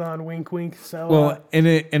supplements he's on, wink, wink. So, well,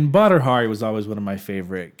 and Badr Hari was always one of my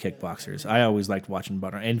favorite kickboxers. I always liked watching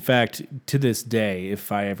Badr. In fact, to this day,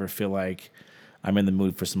 if I ever feel like I'm in the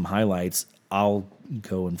mood for some highlights, I'll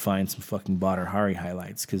go and find some fucking Badr Hari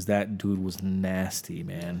highlights, because that dude was nasty,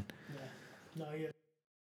 man.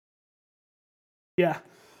 Yeah.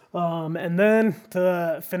 And then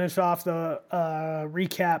to finish off the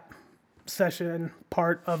recap session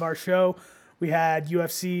part of our show, we had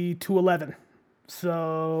UFC 211.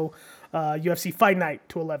 So UFC Fight Night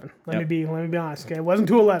 211. Let me be honest. Okay, it wasn't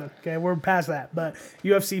 211. Okay, we're past that. But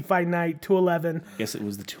UFC Fight Night 211. I guess it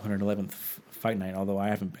was the 211th Fight Night, although I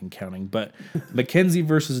haven't been counting. But McKenzie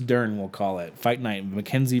versus Dern, we'll call it. Fight Night,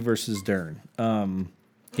 McKenzie versus Dern.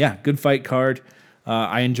 Good fight card.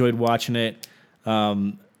 I enjoyed watching it.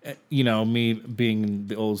 Me being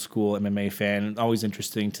the old school MMA fan, always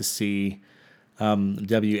interesting to see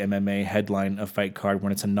WMMA headline a fight card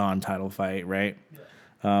when it's a non-title fight, right?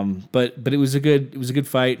 Yeah. But it was a good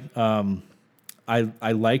fight.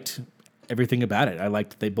 I liked everything about it. I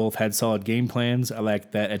liked that they both had solid game plans. I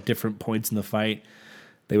liked that at different points in the fight,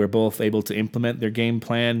 they were both able to implement their game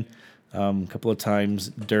plan. A couple of times,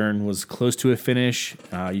 Dern was close to a finish.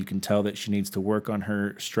 You can tell that she needs to work on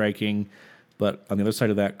her striking. But on the other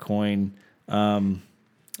side of that coin, Jan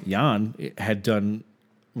had done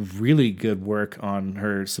really good work on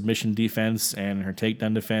her submission defense and her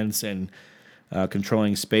takedown defense and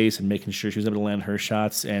controlling space and making sure she was able to land her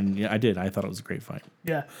shots. And yeah, I thought it was a great fight.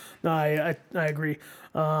 Yeah, no, I agree.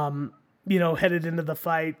 Headed into the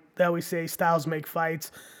fight, they always say styles make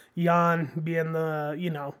fights. Jan being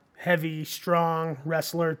the, heavy, strong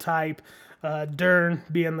wrestler type. Dern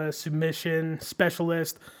being the submission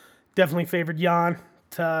specialist. Definitely favored Jan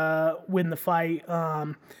to win the fight.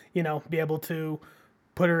 Be able to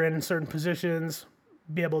put her in certain positions,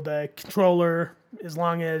 be able to control her as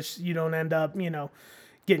long as you don't end up,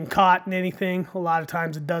 getting caught in anything. A lot of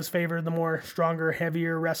times it does favor the more stronger,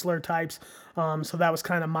 heavier wrestler types. So that was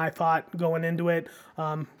kind of my thought going into it.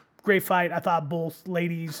 Great fight. I thought both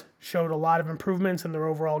ladies showed a lot of improvements in their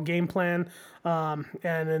overall game plan and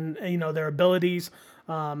in, their abilities.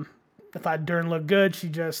 I thought Dern looked good. She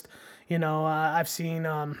just, I've seen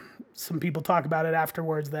some people talk about it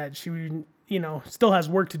afterwards that she, still has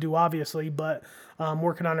work to do, obviously, but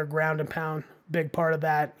working on her ground and pound, big part of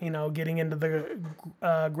that, getting into the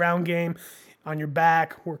ground game on your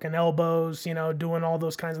back, working elbows, doing all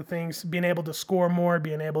those kinds of things, being able to score more,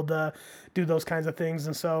 being able to do those kinds of things.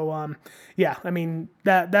 And so,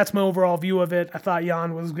 that's my overall view of it. I thought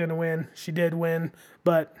Jan was going to win. She did win,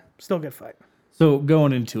 but still good fight. So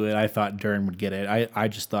going into it, I thought Dern would get it. I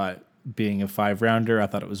just thought, being a 5-rounder, I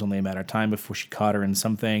thought it was only a matter of time before she caught her in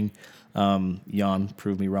something. Jan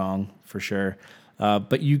proved me wrong for sure.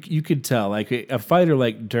 But you could tell, like a fighter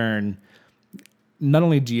like Dern, not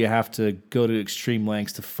only do you have to go to extreme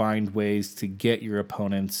lengths to find ways to get your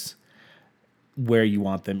opponents where you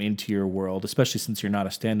want them into your world, especially since you're not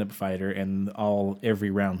a stand-up fighter and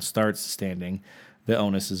every round starts standing. The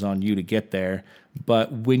onus is on you to get there.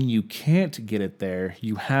 But when you can't get it there,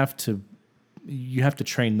 you have to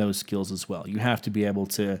train those skills as well. You have to be able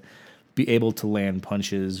to land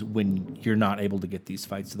punches when you're not able to get these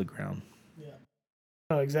fights to the ground.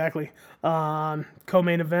 Oh, exactly.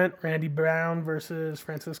 Co-main event: Randy Brown versus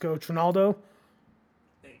Francisco Trinaldo.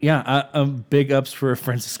 Yeah, big ups for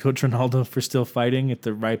Francisco Trinaldo for still fighting at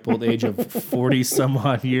the ripe old age of 40 some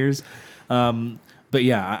odd years. But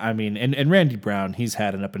yeah, I mean, and Randy Brown, he's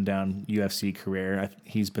had an up and down UFC career.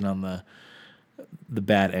 He's been on the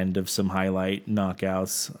bad end of some highlight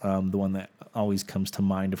knockouts. The one that always comes to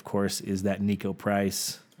mind, of course, is that Nico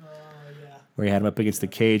Price, where he had him up against the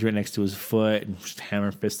cage right next to his foot and just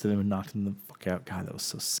hammer fisted him and knocked him the fuck out. God, that was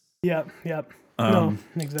so sick. Yep. No,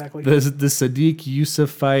 exactly. The Sadiq Youssef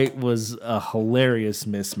fight was a hilarious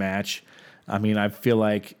mismatch. I mean, I feel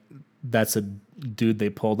like that's a dude they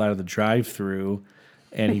pulled out of the drive-thru,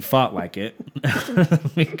 and he fought like it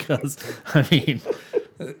because, I mean,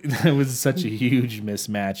 it was such a huge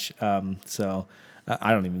mismatch. So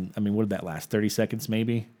I don't even. I mean, what did that last? 30 seconds,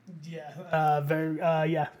 maybe. Yeah.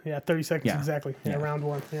 30 seconds exactly. Yeah, round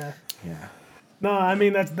one. Yeah. Yeah. No, I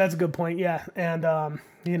mean that's a good point. Yeah, and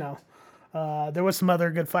there was some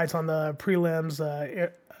other good fights on the prelims.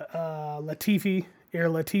 Latifi,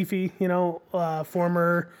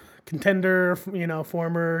 former contender,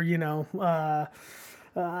 former,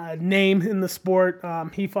 name in the sport.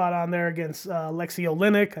 He fought on there against Alexei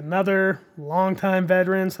Oleinik, another longtime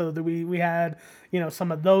veteran. So that we had,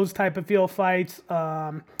 some of those type of field fights.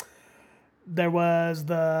 There was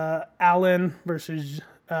the Allen versus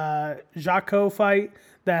Jaco fight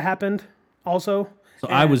that happened also. So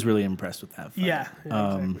I was really impressed with that fight. Yeah,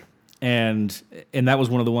 exactly. And that was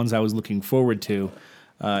one of the ones I was looking forward to.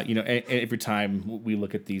 Every time we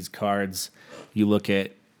look at these cards, you look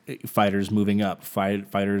at fighters moving up,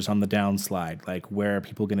 fighters on the downslide. Like, where are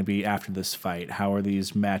people going to be after this fight? How are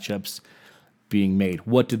these matchups being made?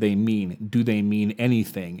 What do they mean? Do they mean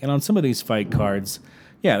anything? And on some of these fight cards,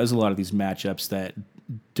 yeah, there's a lot of these matchups that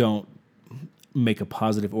don't make a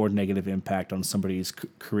positive or negative impact on somebody's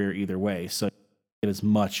career either way. So get as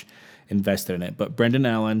much invested in it. But Brendon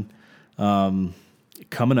Allen,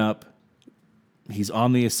 coming up, he's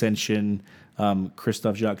on the ascension.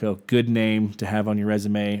 Christophe Jotko, good name to have on your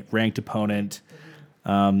resume, ranked opponent,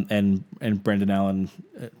 and Brendon Allen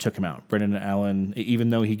took him out. Brendon Allen,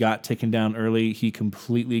 even though he got taken down early, he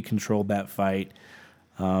completely controlled that fight.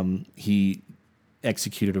 He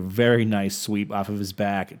executed a very nice sweep off of his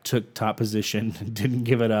back, took top position, didn't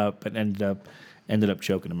give it up, and ended up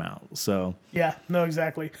choking him out. So yeah, no,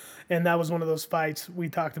 exactly. And that was one of those fights, we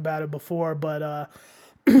talked about it before, but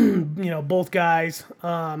both guys,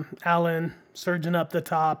 Allen surging up the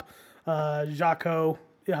top, Jaco,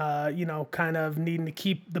 kind of needing to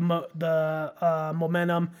keep the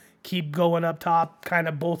momentum, keep going up top, kind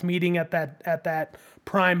of both meeting at that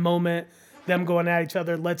prime moment, them going at each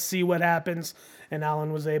other. Let's see what happens. And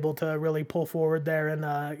Allen was able to really pull forward there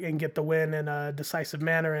and get the win in a decisive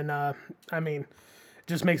manner. And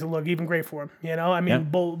just makes it look even great for him.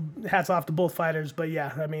 Both hats off to both fighters. But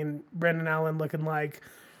yeah, Brendon Allen looking like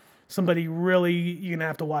somebody really you're gonna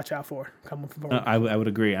have to watch out for coming forward. I would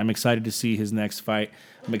agree. I'm excited to see his next fight.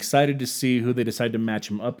 I'm excited to see who they decide to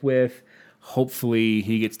match him up with. Hopefully,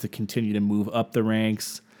 he gets to continue to move up the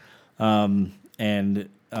ranks. And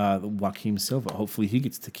Joaquim Silva, hopefully he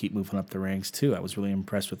gets to keep moving up the ranks too. I was really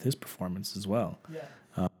impressed with his performance as well. Yeah.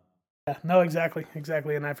 No, exactly.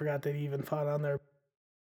 And I forgot that he even fought on there.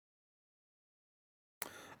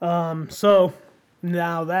 So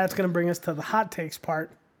now that's going to bring us to the hot takes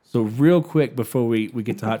part. So real quick before we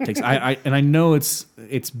get to hot takes, I know it's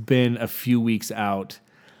been a few weeks out,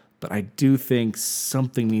 but I do think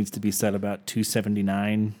something needs to be said about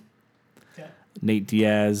 279. Okay. Nate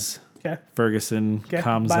Diaz. Okay. Ferguson, okay.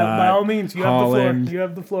 Khamzat, by all means, you Holland.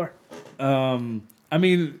 have the floor.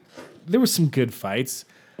 There were some good fights,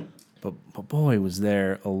 but boy, was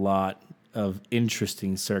there a lot of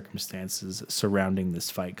interesting circumstances surrounding this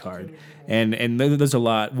fight card, and there's a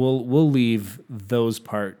lot. We'll leave those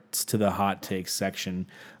parts to the hot takes section,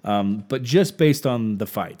 but just based on the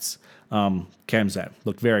fights, Khamzat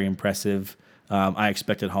looked very impressive. I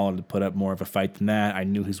expected Holland to put up more of a fight than that. I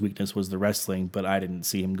knew his weakness was the wrestling, but I didn't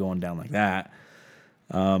see him going down like that.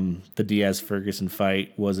 The Diaz-Ferguson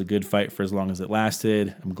fight was a good fight for as long as it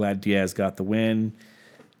lasted. I'm glad Diaz got the win.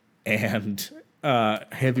 And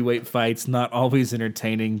heavyweight fights, not always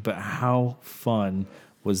entertaining, but how fun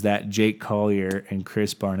was that Jake Collier and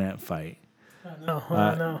Chris Barnett fight? I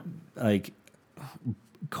know. Like,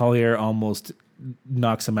 Collier almost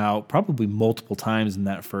knocks him out probably multiple times in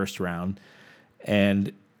that first round.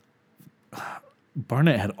 And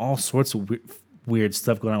Barnett had all sorts of weird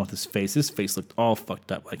stuff going on with his face. His face looked all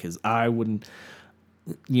fucked up. Like, his eye wouldn't,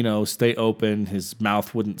 stay open. His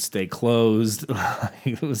mouth wouldn't stay closed.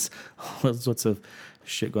 It was all sorts of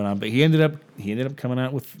shit going on. But he ended up coming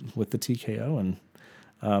out with the TKO, and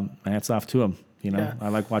hats off to him. I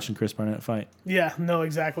like watching Chris Barnett fight. Yeah, no,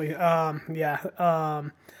 exactly. I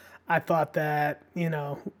thought that,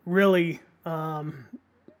 really,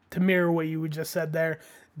 to mirror what you just said there,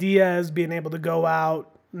 Diaz being able to go out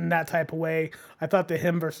in that type of way, I thought that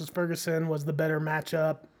him versus Ferguson was the better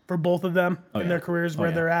matchup for both of them in their careers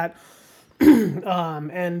where they're at.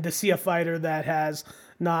 And to see a fighter that has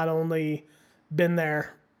not only been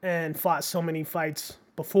there and fought so many fights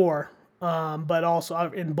before, but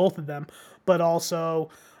also in both of them, but also,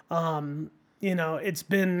 it's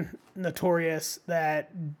been notorious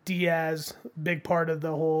that Diaz, big part of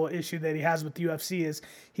the whole issue that he has with the UFC is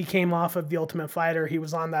he came off of the Ultimate Fighter. He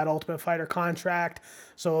was on that Ultimate Fighter contract.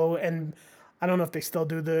 So, and I don't know if they still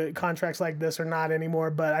do the contracts like this or not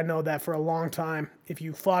anymore, but I know that for a long time, if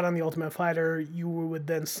you fought on the Ultimate Fighter, you would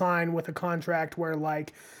then sign with a contract where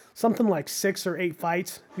something like 6 or 8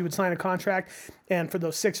 fights, you would sign a contract. And for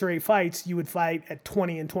those 6 or 8 fights, you would fight at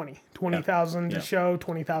 20 and 20, 20,000 to show,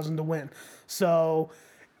 20,000 to win. So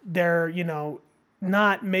they're,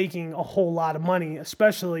 not making a whole lot of money,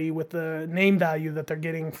 especially with the name value that they're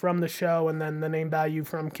getting from the show and then the name value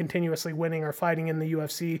from continuously winning or fighting in the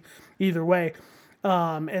UFC, either way.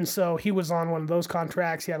 And so he was on one of those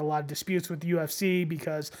contracts. He had a lot of disputes with the UFC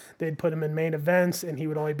because they'd put him in main events and he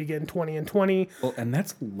would only be getting 20 and 20. Well, and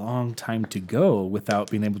that's a long time to go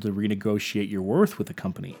without being able to renegotiate your worth with a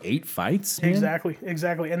company. 8 fights? Man?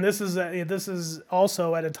 Exactly. And this is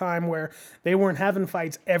also at a time where they weren't having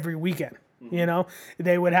fights every weekend.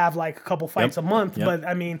 They would have a couple fights a month, but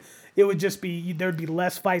I mean, it would just be, there'd be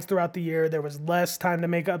less fights throughout the year. There was less time to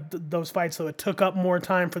make up those fights. So it took up more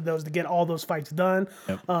time for those to get all those fights done.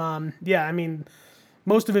 I mean,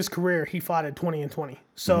 most of his career, he fought at 20 and 20.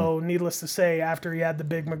 So needless to say, after he had the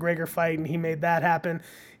big McGregor fight and he made that happen,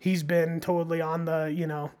 he's been totally on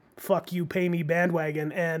the, fuck you, pay me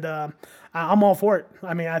bandwagon. And I'm all for it.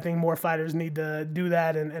 I mean, I think more fighters need to do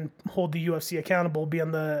that and hold the UFC accountable, be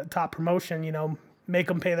on the top promotion, make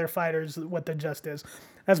them pay their fighters what the just is.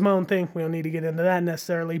 That's my own thing. We don't need to get into that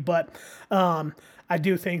necessarily. But I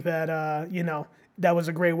do think that, that was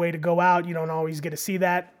a great way to go out. You don't always get to see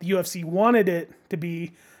that. The UFC wanted it to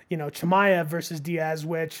be, Chimaev versus Diaz,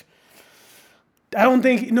 which I don't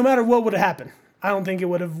think, no matter what would have happened, I don't think it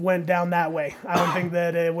would have went down that way. I don't think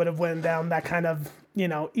that it would have went down that kind of,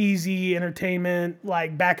 easy entertainment,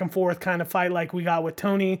 back and forth kind of fight like we got with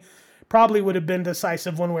Tony. Probably would have been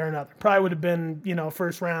decisive one way or another. Probably would have been,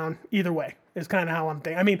 first round either way is kind of how I'm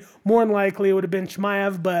thinking. I mean, more than likely it would have been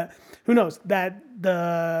Chimaev, but who knows? That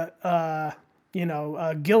the,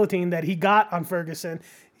 guillotine that he got on Ferguson,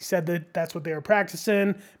 he said that that's what they were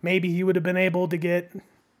practicing. Maybe he would have been able to get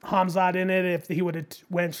Hamzat in it if he would have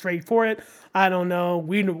went straight for it. I don't know.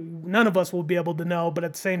 None of us will be able to know, but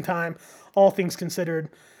at the same time, all things considered,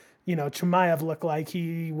 Chimaev looked like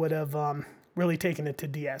he would have really taken it to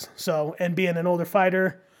Diaz. So, and being an older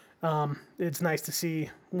fighter, it's nice to see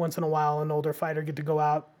once in a while an older fighter get to go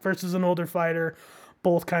out versus an older fighter.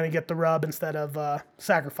 Both kind of get the rub instead of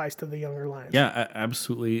sacrifice to the younger lions. Yeah, I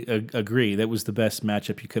absolutely agree. That was the best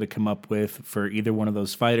matchup you could have come up with for either one of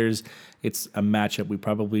those fighters. It's a matchup we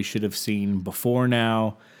probably should have seen before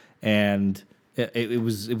now, and it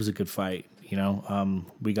was a good fight.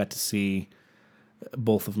 We got to see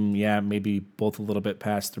both of them. Yeah, maybe both a little bit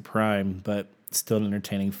past their prime, but still an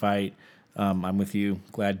entertaining fight. I'm with you.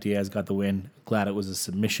 Glad Diaz got the win. Glad it was a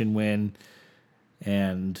submission win,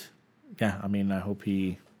 and yeah, I mean, I hope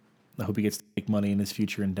he gets to make money in his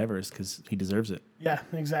future endeavors because he deserves it. Yeah,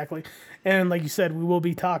 exactly. And like you said, we will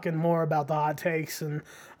be talking more about the hot takes and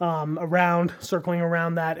circling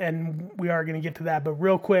around that, and we are going to get to that. But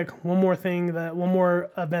real quick, one more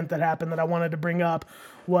event that happened that I wanted to bring up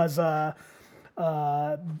was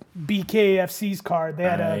BKFC's card. They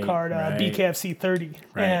had a card, BKFC 30.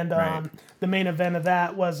 The main event of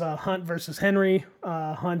that was Hunt versus Henry.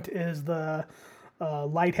 Hunt is the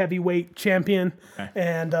light heavyweight champion,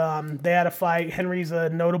 and they had a fight. Henry's a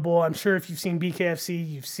notable, I'm sure if you've seen BKFC,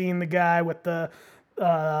 you've seen the guy with the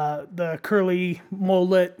the curly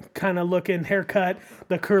mullet kind of looking haircut,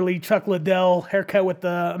 the curly Chuck Liddell haircut with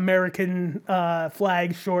the American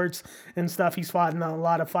flag shorts and stuff. He's fought in a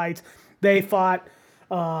lot of fights. They fought.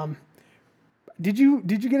 Did you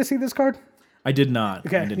get to see this card? I did not.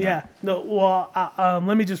 Okay, yeah. No, well,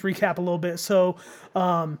 let me just recap a little bit. So,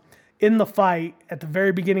 in the fight, at the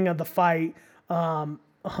very beginning of the fight,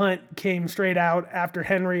 Hunt came straight out after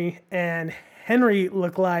Henry, and Henry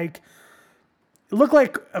looked like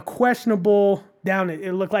a questionable down.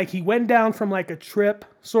 It looked like he went down from like a trip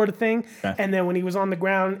sort of thing, and then when he was on the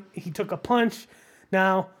ground, he took a punch.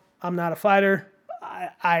 Now, I'm not a fighter.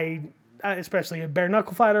 I especially a bare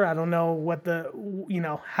knuckle fighter. I don't know what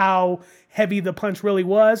how heavy the punch really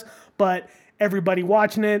was, but everybody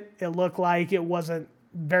watching it looked like it wasn't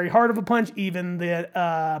very hard of a punch. Even the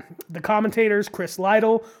commentators, Chris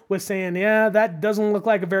Lytle, was saying, yeah, that doesn't look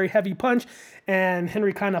like a very heavy punch. And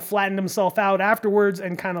Henry kind of flattened himself out afterwards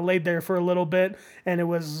and kind of laid there for a little bit. And it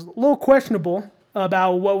was a little questionable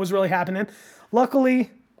about what was really happening.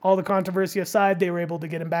 Luckily, all the controversy aside, they were able to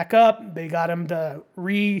get him back up. They got him to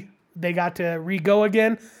re-go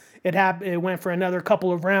again. It went for another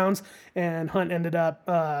couple of rounds, and Hunt ended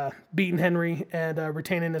up beating Henry and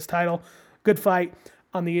retaining his title. Good fight.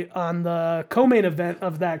 On the co-main event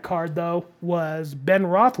of that card, though, was Ben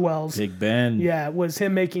Rothwell's. Big Ben. Yeah, it was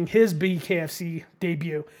him making his BKFC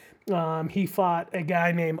debut. He fought a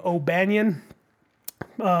guy named O'Banion.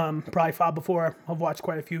 Probably fought before. I've watched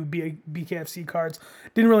quite a few BKFC cards.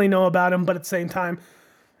 Didn't really know about him, but at the same time,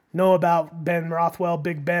 know about Ben Rothwell,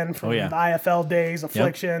 Big Ben from the IFL days,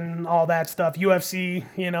 Affliction, all that stuff, UFC,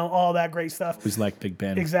 all that great stuff. Who's like Big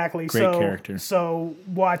Ben. Exactly. Great character. So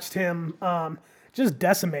watched him just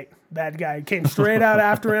decimate that guy. Came straight out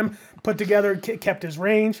after him, kept his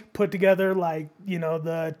range, put together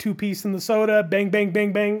the two-piece in the soda, bang, bang,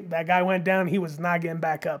 bang, bang. That guy went down. He was not getting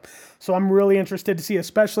back up. So I'm really interested to see,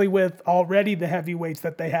 especially with already the heavyweights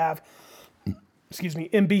that they have,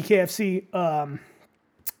 in BKFC,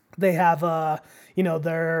 they have,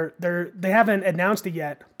 they haven't announced it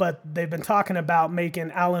yet, but they've been talking about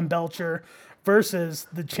making Alan Belcher versus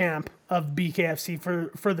the champ of BKFC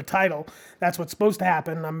for the title. That's what's supposed to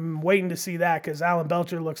happen. I'm waiting to see that because Alan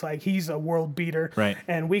Belcher looks like he's a world beater. Right.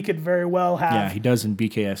 And we could very well have... Yeah, he does in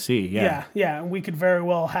BKFC, yeah. Yeah, and we could very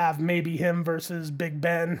well have maybe him versus Big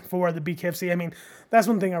Ben for the BKFC. I mean, that's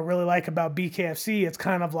one thing I really like about BKFC. It's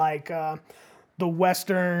kind of like the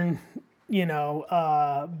Western...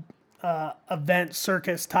 event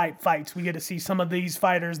circus type fights. We get to see some of these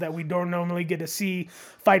fighters that we don't normally get to see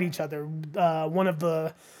fight each other. One of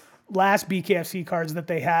the last BKFC cards that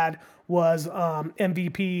they had was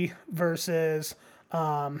MVP versus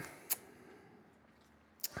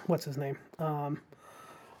what's his name?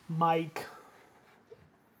 Mike,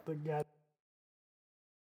 the guy.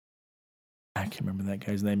 I can't remember that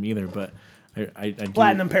guy's name either, but I do.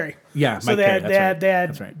 Platinum Perry. Yeah, so they had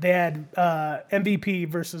MVP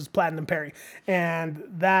versus Platinum Perry, and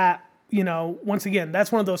that once again,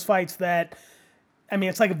 that's one of those fights that, I mean,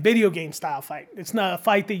 it's like a video game style fight. It's not a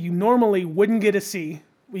fight that you normally wouldn't get to see.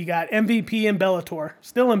 We got MVP in Bellator,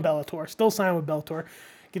 still signed with Bellator,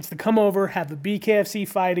 gets to come over, have the BKFC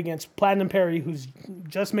fight against Platinum Perry, who's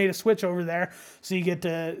just made a switch over there. So you get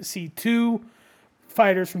to see two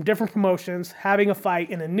fighters from different promotions having a fight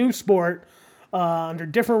in a new sport under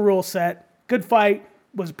different rule set. Good fight,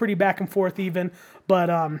 was pretty back and forth even,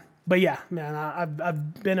 but yeah, man,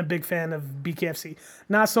 I've been a big fan of BKFC.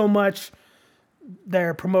 Not so much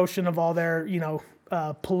their promotion of all their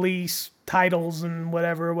police titles and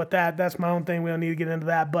whatever with that. That's my own thing. We don't need to get into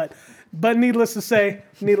that, but needless to say,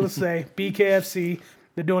 BKFC,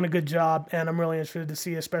 they're doing a good job, and I'm really interested to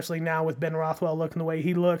see, especially now with Ben Rothwell looking the way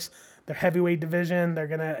he looks. Their heavyweight division, they're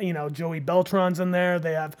gonna, Joey Beltran's in there.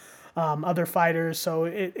 They have other fighters, so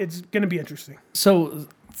it's gonna be interesting. So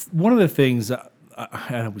one of the things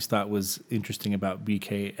I always thought was interesting about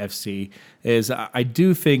BKFC is I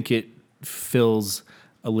do think it fills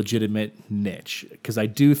a legitimate niche, because I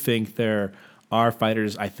do think there are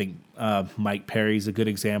fighters. I think Mike Perry's a good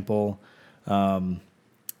example of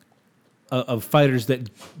fighters that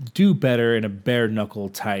do better in a bare knuckle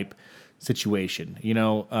type situation.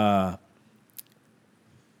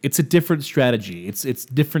 It's a different strategy. It's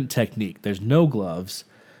different technique. There's no gloves.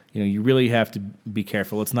 You really have to be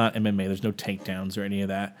careful. It's not MMA. There's no takedowns or any of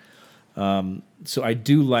that. So I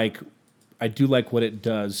do like what it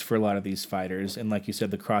does for a lot of these fighters, and like you said,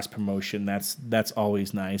 the cross promotion. That's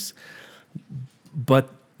always nice. But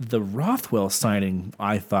the Rothwell signing,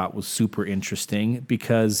 I thought, was super interesting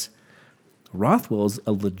because Rothwell's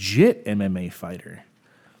a legit MMA fighter.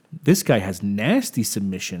 This guy has nasty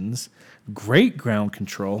submissions, great ground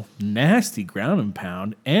control, nasty ground and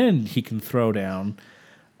pound, and he can throw down.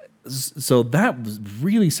 So that was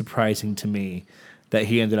really surprising to me that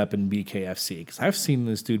he ended up in BKFC, because I've seen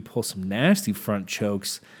this dude pull some nasty front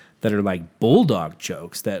chokes that are like bulldog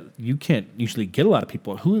chokes that you can't usually get a lot of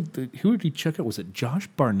people. Who did he choke out? Was it Josh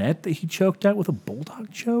Barnett that he choked out with a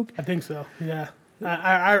bulldog choke? I think so, yeah.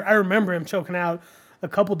 I remember him choking out a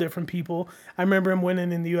couple different people. I remember him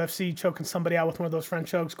winning in the UFC, choking somebody out with one of those front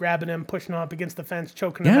chokes, grabbing him, pushing him up against the fence,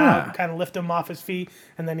 choking him out, kind of lifting him off his feet,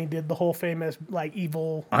 and then he did the whole famous like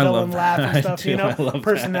evil villain laugh and stuff, you know,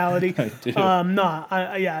 personality.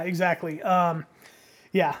 Yeah, exactly.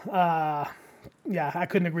 Yeah, I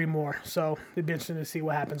couldn't agree more. So it'd be interesting to see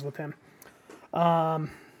what happens with him. Do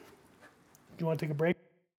you want to take a break?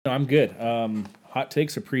 No, I'm good. Hot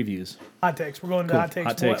takes or previews? Hot takes. We're going to hot takes.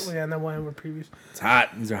 Hot takes. And then we'll have previews. It's hot.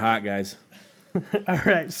 These are hot, guys. All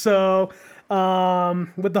right. So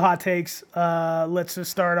with the hot takes, let's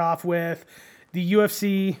just start off with the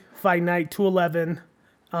UFC Fight Night 211.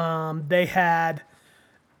 They had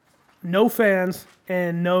no fans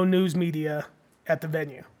and no news media at the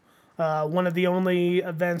venue. One of the only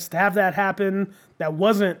events to have that happen that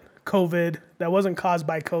wasn't COVID, that wasn't caused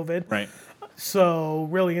by COVID. Right. So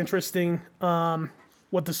really interesting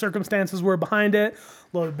what the circumstances were behind it.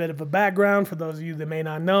 A little bit of a background for those of you that may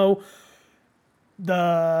not know.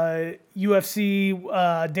 The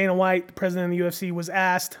UFC, Dana White, the president of the UFC, was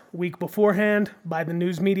asked a week beforehand by the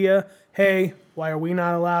news media, hey, why are we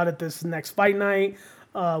not allowed at this next fight night?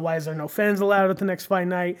 Why is there no fans allowed at the next fight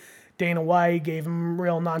night? Dana White gave him a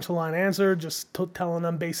real nonchalant answer, just telling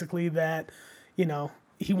them basically that, you know,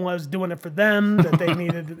 he was doing it for them, that they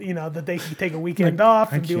needed, you know, that they could take a weekend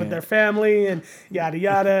off and be with their family and yada,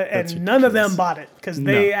 yada. And none of them bought it because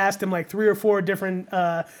they asked him like 3 or 4 different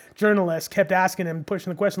journalists kept asking him,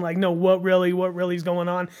 pushing the question like, no, what really is going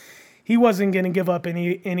on? He wasn't going to give up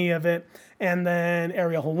any of it. And then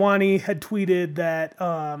Ariel Helwani had tweeted that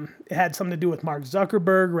it had something to do with Mark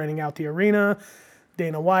Zuckerberg renting out the arena.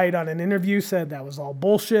 Dana White on an interview said that was all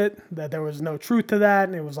bullshit, that there was no truth to that,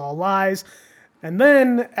 and it was all lies. And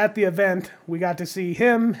then at the event, we got to see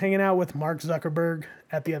him hanging out with Mark Zuckerberg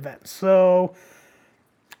at the event. So,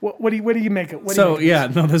 what do you make it?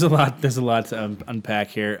 There's a lot to unpack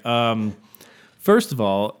here. First of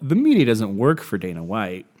all, the media doesn't work for Dana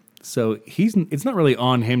White, so it's not really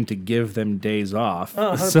on him to give them days off.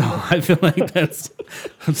 So I feel like it's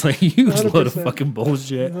like a huge 100%. Load of fucking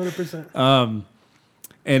bullshit. 100%.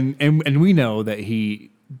 And we know that he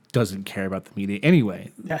doesn't care about the media anyway,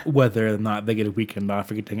 whether or not they get a weekend off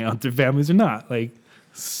or get to hang out with their families or not. Like,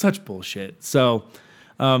 such bullshit. So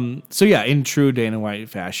in true Dana White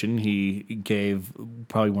fashion, he gave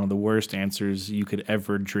probably one of the worst answers you could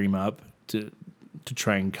ever dream up to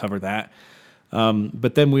try and cover that.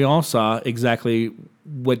 But then we all saw exactly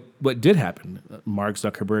what did happen. Mark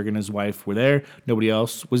Zuckerberg and his wife were there. Nobody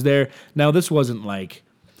else was there. Now, this wasn't like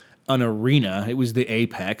an arena. It was the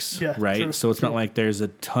Apex, right? True, so it's not like there's a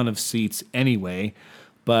ton of seats anyway.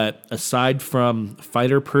 But aside from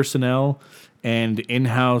fighter personnel and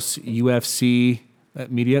in-house UFC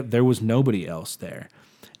media, there was nobody else there.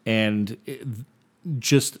 And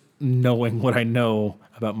just knowing what I know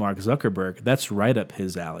about Mark Zuckerberg, that's right up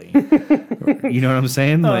his alley. You know what I'm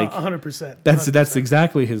saying? Like 100%. That's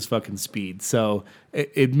exactly his fucking speed. So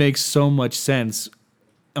it makes so much sense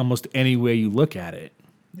almost any way you look at it.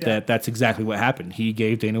 That's exactly what happened. He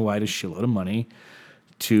gave Dana White a shitload of money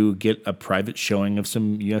to get a private showing of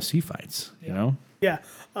some UFC fights, you know? Yeah.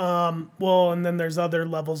 Well, and then there's other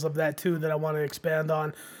levels of that, too, that I want to expand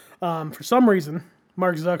on. For some reason,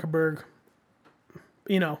 Mark Zuckerberg,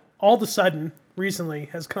 you know, all of a sudden, recently,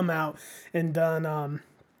 has come out and done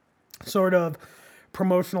sort of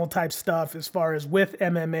promotional type stuff as far as with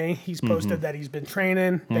MMA. He's posted that he's been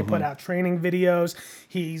training. They put out training videos.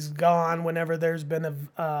 He's gone whenever there's been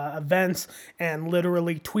events and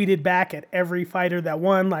literally tweeted back at every fighter that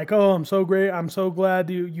won, like, oh, I'm so great. I'm so glad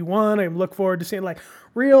you won. I look forward to seeing, like,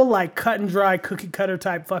 real, like, cut and dry, cookie cutter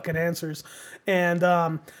type fucking answers. And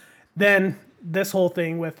then this whole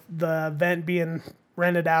thing with the event being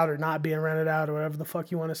rented out or not being rented out or whatever the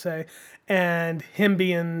fuck you want to say, and him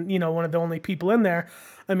being, you know, one of the only people in there.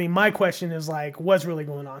 I mean, my question is, like, what's really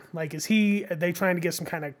going on? Like, are they trying to get some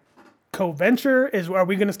kind of co-venture? Are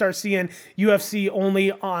we going to start seeing UFC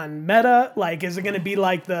only on Meta? Like, is it going to be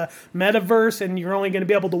like the metaverse and you're only going to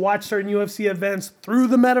be able to watch certain UFC events through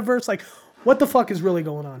the metaverse? Like, what the fuck is really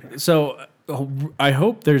going on here? So I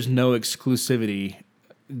hope there's no exclusivity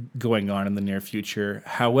going on in the near future.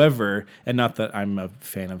 However, and not that I'm a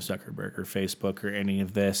fan of Zuckerberg or Facebook or any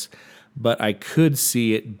of this, but I could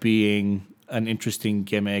see it being an interesting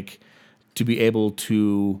gimmick to be able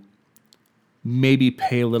to maybe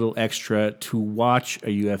pay a little extra to watch a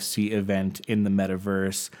UFC event in the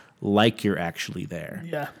metaverse like you're actually there.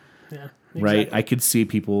 Yeah. Exactly. Right? I could see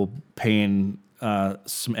people paying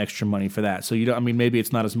some extra money for that. So maybe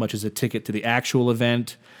it's not as much as a ticket to the actual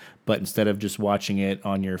event, but instead of just watching it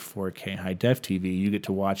on your 4K high def TV, you get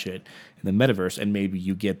to watch it in the metaverse, and maybe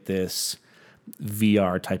you get this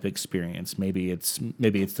VR type experience. Maybe it's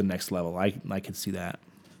the next level. I could see that.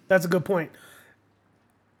 That's a good point.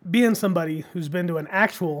 Being somebody who's been to an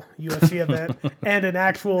actual UFC event and an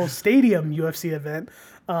actual stadium UFC event,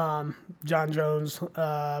 John Jones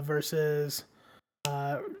versus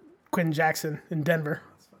Quentin Jackson in Denver.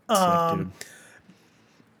 Sick, dude.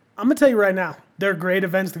 I'm going to tell you right now, they're great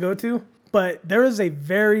events to go to, but there is a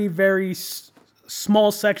very, very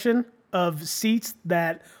small section of seats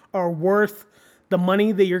that are worth the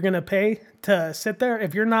money that you're going to pay to sit there.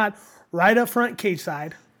 If you're not right up front cage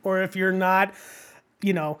side, or if you're not,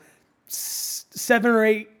 7 or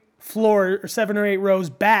 8 rows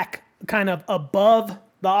back, kind of above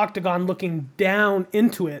the octagon looking down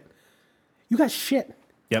into it, you got shit.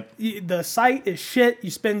 Yep. The site is shit. You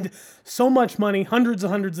spend so much money, hundreds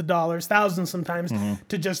of dollars, thousands sometimes,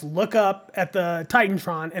 to just look up at the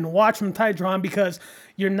Titantron and watch from Titantron, because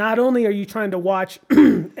you're not only are you trying to watch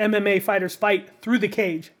MMA fighters fight through the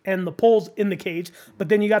cage and the poles in the cage, but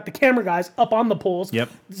then you got the camera guys up on the poles,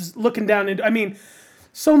 just looking down into.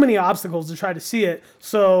 So many obstacles to try to see it.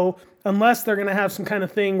 So unless they're gonna have some kind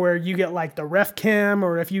of thing where you get like the ref cam,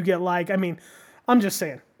 or if you get I'm just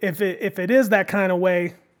saying, if it is that kind of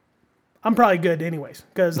way, I'm probably good anyways,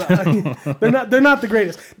 because they're not the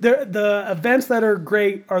greatest. The events that are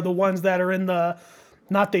great are the ones that are in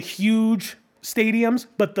not the huge stadiums,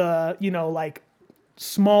 but the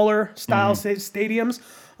smaller style stadiums.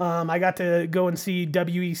 I got to go and see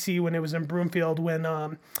WEC when it was in Broomfield when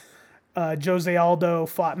Jose Aldo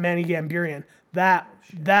fought Manny Gambirian.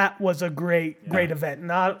 That was a great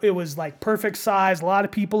event. It was like perfect size, a lot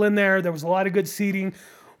of people in there. There was a lot of good seating.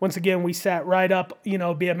 Once again, we sat right up,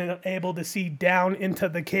 being able to see down into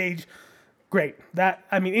the cage. Great.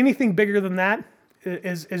 Anything bigger than that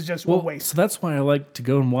is just a waste. So that's why I like to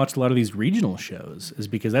go and watch a lot of these regional shows, is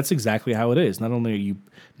because that's exactly how it is. Not only are you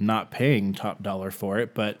not paying top dollar for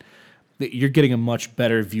it, but you're getting a much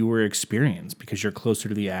better viewer experience because you're closer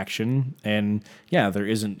to the action. And yeah, there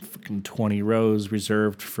isn't fucking 20 rows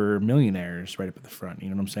reserved for millionaires right up at the front. You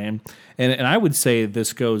know what I'm saying? And I would say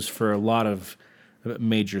this goes for a lot of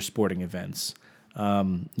major sporting events.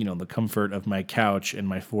 The comfort of my couch and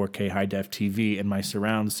my 4K high def TV and my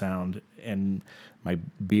surround sound and my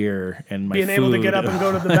beer and my being food. able to get up and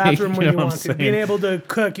go to the bathroom when you want to. Being able to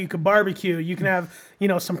cook, you could barbecue, you can have,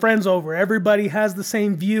 some friends over. Everybody has the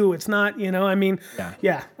same view. It's not,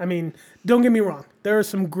 yeah. Don't get me wrong. There are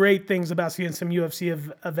some great things about seeing some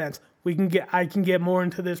UFC events. I can get more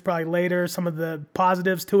into this probably later. Some of the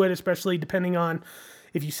positives to it, especially depending on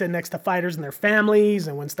if you sit next to fighters and their families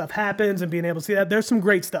and when stuff happens and being able to see that. There's some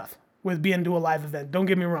great stuff with being to a live event. Don't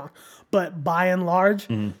get me wrong. But by and large,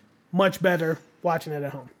 much better watching it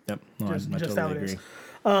at home. Yep. No, just totally how it agree. is.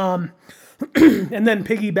 And then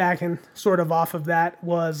piggybacking sort of off of that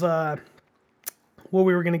was what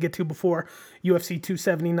we were going to get to before, UFC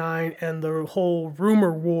 279 and the whole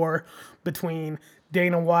rumor war between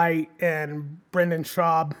Dana White and Brendan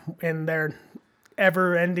Schaub and their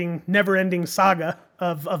never-ending saga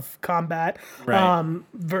of combat, right.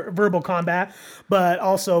 Verbal combat, but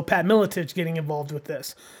also Pat Militich getting involved with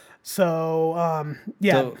this. So,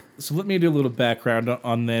 yeah. So let me do a little background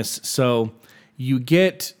on this. So you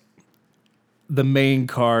get the main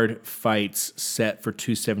card fights set for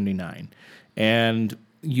 279, and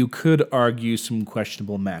you could argue some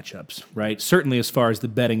questionable matchups, right? Certainly as far as the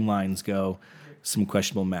betting lines go, some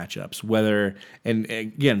questionable matchups. Whether, and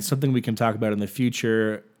again, something we can talk about in the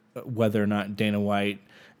future, whether or not Dana White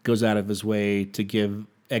goes out of his way to give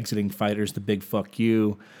exiting fighters the big fuck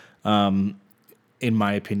you. In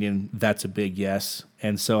my opinion, that's a big yes.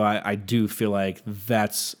 And so I do feel like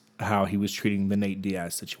that's how he was treating the Nate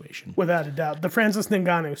Diaz situation. Without a doubt. The Francis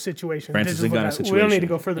Ngannou situation. situation. We don't need to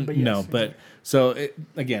go further, but yes. No, but so,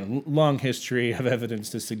 again, long history of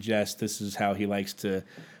evidence to suggest this is how he likes to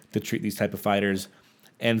treat these type of fighters.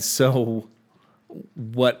 And so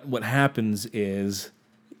what happens is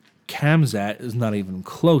Khamzat is not even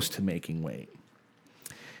close to making weight,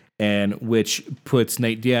 and which puts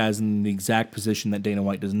Nate Diaz in the exact position that Dana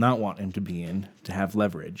White does not want him to be in, to have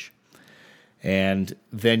leverage. And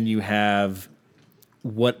then you have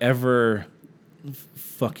whatever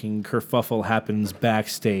fucking kerfuffle happens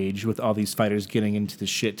backstage with all these fighters getting into the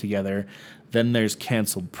shit together. Then there's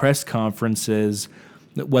canceled press conferences.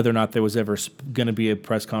 Whether or not there was ever going to be a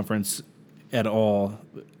press conference at all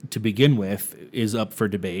to begin with is up for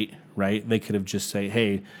debate, right? They could have just say,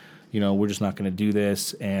 hey, we're just not going to do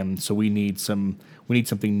this, and so we need something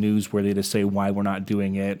newsworthy to say why we're not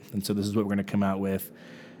doing it, and so this is what we're going to come out with.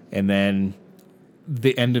 And then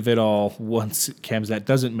the end of it all, once Khamzat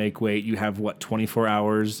doesn't make weight, you have 24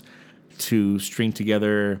 hours to string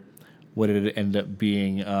together. What did it end up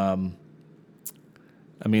being?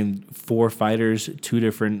 4 fighters, 2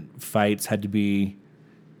 different fights had to be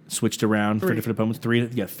switched around for different opponents.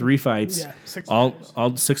 3 fights. Yeah, 6 all fighters.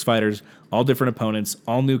 all 6 fighters, all different opponents,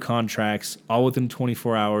 all new contracts, all within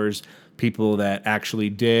 24 hours. People that actually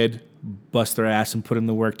did bust their ass and put in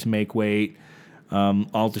the work to make weight,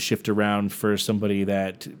 all to shift around for somebody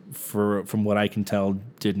that, from what I can tell,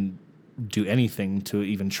 didn't do anything to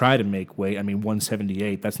even try to make weight.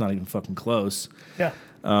 178. That's not even fucking close. Yeah.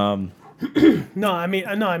 No, I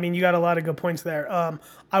mean, you got a lot of good points there.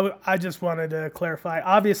 I just wanted to clarify.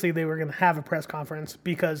 Obviously, they were going to have a press conference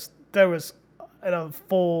because there was a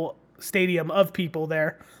full stadium of people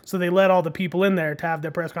there. So they let all the people in there to have their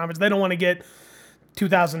press conference. They don't want to get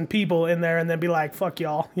 2,000 people in there and then be like, fuck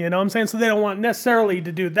y'all. You know what I'm saying? So they don't want necessarily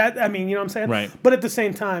to do that. You know what I'm saying? Right. But at the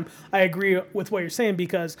same time, I agree with what you're saying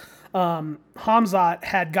because Khamzat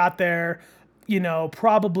had got there,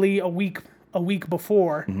 probably a week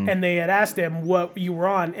before, and they had asked him what you were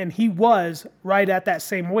on, and he was right at that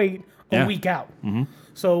same weight a week out.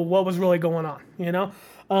 So what was really going on,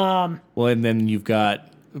 Well, and then you've got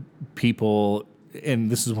people, and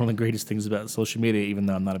this is one of the greatest things about social media, even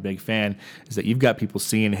though I'm not a big fan, is that you've got people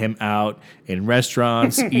seeing him out in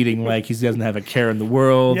restaurants, eating like he doesn't have a care in the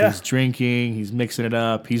world. Yeah. He's drinking, he's mixing it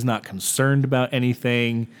up, he's not concerned about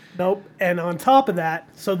anything. Nope. And on top of that,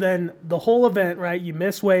 so then the whole event, right, you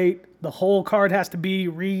miss weight, the whole card has to be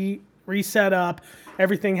reset up,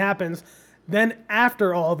 everything happens. Then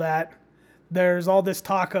after all that, there's all this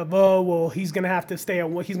talk of, he's going to have to he's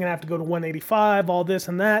going to have to go to 185, all this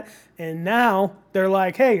and that. And now they're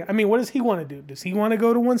like, hey, what does he want to do? Does he want to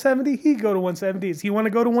go to 170? He go to 170. Does he want to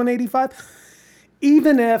go to 185?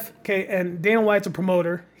 Even if, and Dana White's a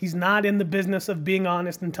promoter, he's not in the business of being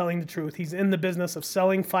honest and telling the truth. He's in the business of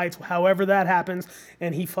selling fights, however that happens,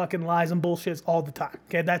 and he fucking lies and bullshits all the time.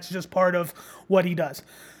 Okay, that's just part of what he does.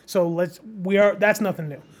 So that's nothing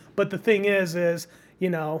new. But the thing is,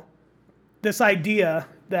 this idea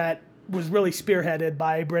that was really spearheaded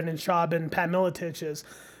by Brendan Schaub and Pat Militich is,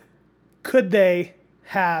 could they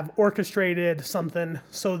have orchestrated something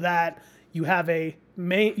so that you have a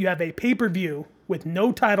pay-per-view with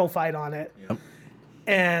no title fight on it,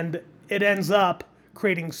 and it ends up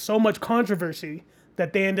creating so much controversy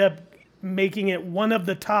that they end up making it one of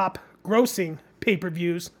the top grossing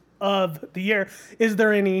pay-per-views of the year? Is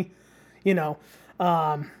there any, Is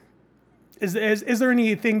there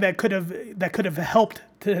anything that could have helped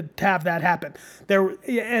to have that happen?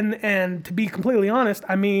 And to be completely honest,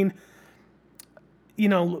 I think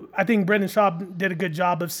Brendan Schaub did a good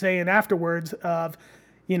job of saying afterwards of,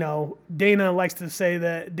 Dana likes to say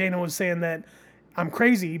that Dana was saying that I'm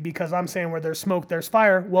crazy because I'm saying where there's smoke, there's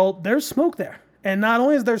fire. Well, there's smoke there. And not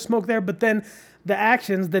only is there smoke there, but then the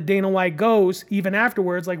actions that Dana White goes even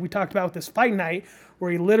afterwards, like we talked about with this fight night, where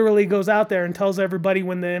he literally goes out there and tells everybody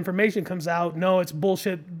when the information comes out, no, it's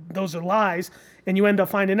bullshit, those are lies, and you end up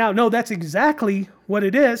finding out, no, that's exactly what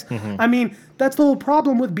it is. That's the whole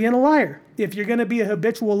problem with being a liar. If you're going to be a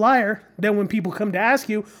habitual liar, then when people come to ask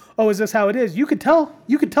you, is this how it is? You could tell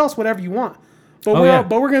us whatever you want. But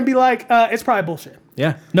we're going to be like, it's probably bullshit.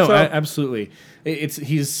 Yeah. No, absolutely.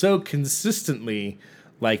 He's so consistently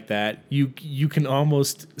like that. You can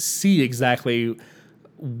almost see exactly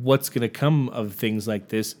what's going to come of things like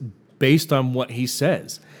this based on what he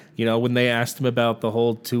says. When they asked him about the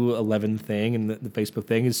whole 211 thing and the Facebook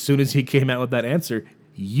thing, as soon as he came out with that answer,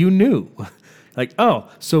 you knew. Like,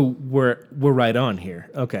 so we're right on here.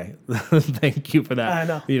 Okay. Thank you for that.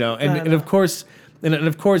 I know. And of course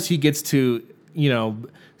he gets to,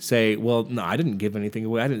 say, well, no, I didn't give anything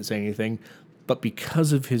away. I didn't say anything. But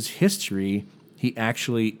because of his history, he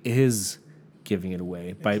actually is giving it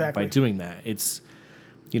away by doing that. It's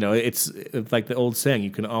like the old saying,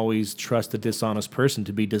 you can always trust a dishonest person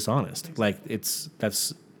to be dishonest. Exactly. Like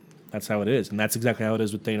that's how it is. And that's exactly how it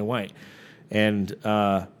is with Dana White. And,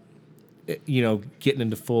 getting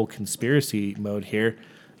into full conspiracy mode here.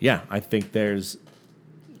 Yeah, I think there's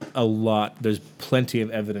plenty of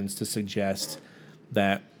evidence to suggest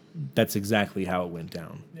that that's exactly how it went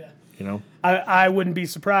down. Yeah. You know? I wouldn't be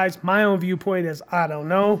surprised. My own viewpoint is I don't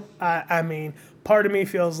know. I mean, part of me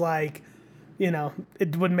feels like,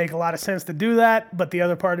 it wouldn't make a lot of sense to do that. But the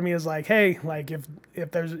other part of me is like, hey, like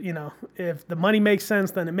if there's, if the money makes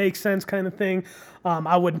sense, then it makes sense kind of thing.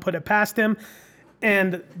 I wouldn't put it past him.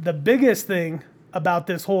 And the biggest thing about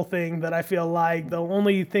this whole thing that I feel like the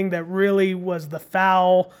only thing that really was the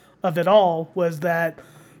foul of it all was that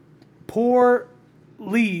poor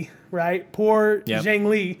Lee, right? Poor Zhang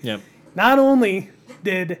Li. Yep. Not only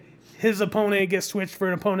did his opponent get switched for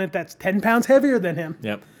an opponent that's 10 pounds heavier than him,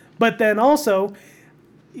 Yep. but then also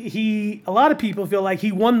a lot of people feel like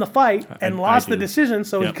he won the fight and lost the decision,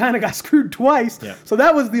 so he kind of got screwed twice. Yep. So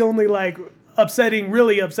that was the only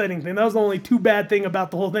really upsetting thing. That was the only too bad thing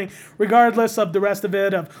about the whole thing, regardless of the rest of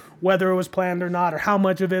it, of whether it was planned or not, or how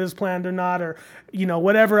much of it is planned or not, or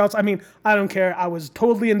whatever else. I mean, I don't care. I was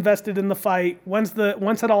totally invested in the fight. Once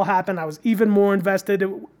it all happened, I was even more invested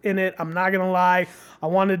in it. I'm not gonna lie. I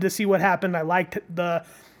wanted to see what happened. I liked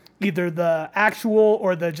either the actual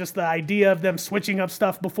or just the idea of them switching up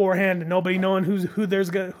stuff beforehand and nobody knowing who they're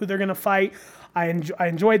gonna fight. I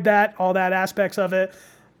enjoyed that, all that aspects of it.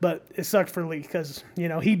 But it sucked for Lee because,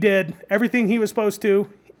 he did everything he was supposed to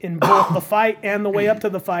in both the fight and the way up to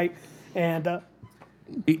the fight. And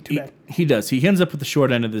he does. He ends up with the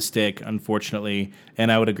short end of the stick, unfortunately.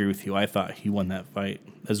 And I would agree with you. I thought he won that fight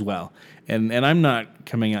as well. And I'm not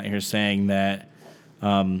coming out here saying that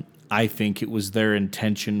I think it was their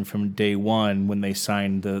intention from day one when they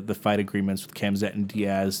signed the fight agreements with Khamzat and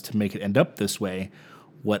Diaz to make it end up this way.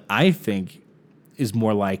 What I think is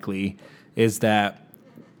more likely is that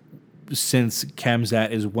since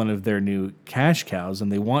Khamzat is one of their new cash cows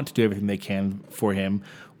and they want to do everything they can for him,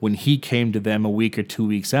 when he came to them a week or 2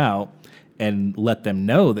 weeks out and let them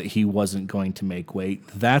know that he wasn't going to make weight,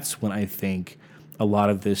 that's when I think a lot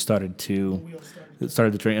of this started to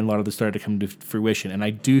train and a lot of this started to come to fruition. And I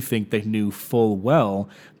do think they knew full well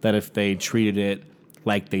that if they treated it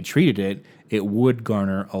like they treated it, it would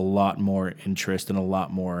garner a lot more interest and a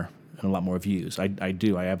lot more views. I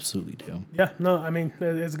absolutely do. Yeah, no, I mean,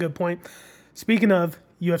 it's a good point. Speaking of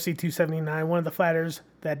UFC 279, one of the fighters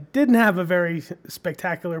that didn't have a very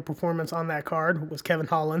spectacular performance on that card was Kevin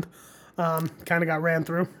Holland. Kind of got ran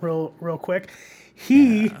through real quick.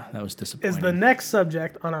 That was disappointing. Is the next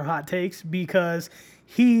subject on our hot takes because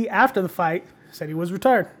he, after the fight, said he was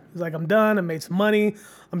retired. He's like, I'm done. I made some money.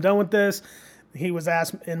 I'm done with this. He was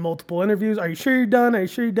asked in multiple interviews, are you sure you're done? Are you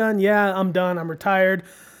sure you're done? Yeah, I'm done. I'm retired.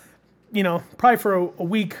 Probably for a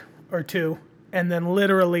week or two. And then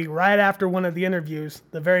literally right after one of the interviews,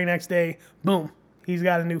 the very next day, boom, he's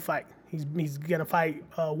got a new fight. He's going to fight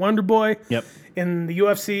Wonder Boy in the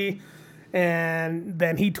UFC. And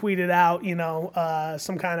then he tweeted out,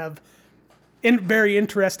 some kind of very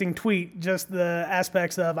interesting tweet, just the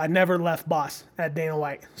aspects of I never left boss at Dana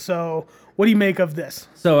White. So what do you make of this?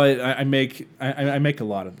 So I make a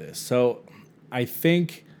lot of this. So I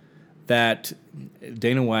think that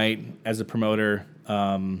Dana White, as a promoter,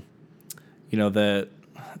 the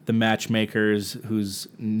matchmakers whose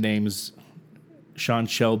names Sean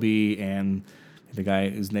Shelby and the guy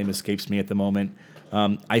whose name escapes me at the moment,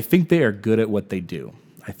 I think they are good at what they do.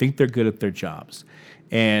 I think they're good at their jobs.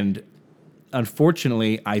 And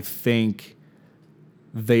unfortunately, I think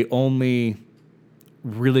they only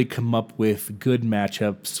really come up with good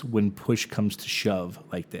matchups when push comes to shove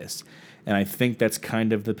like this. And I think that's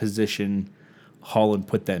kind of the position Holland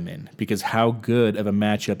put them in, because how good of a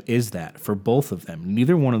matchup is that for both of them?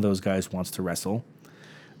 Neither one of those guys wants to wrestle.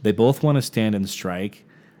 They both want to stand and strike,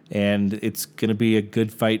 and it's going to be a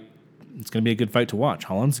good fight. It's going to be a good fight to watch.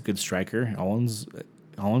 Holland's a good striker.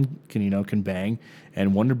 Holland can bang,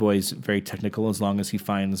 and Wonder Boy's very technical as long as he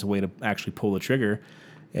finds a way to actually pull the trigger.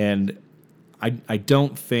 And I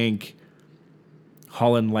don't think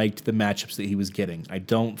Holland liked the matchups that he was getting. I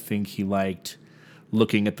don't think he liked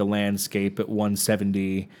looking at the landscape at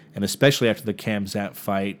 170, and especially after the Khamzat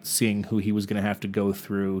fight, seeing who he was going to have to go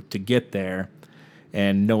through to get there,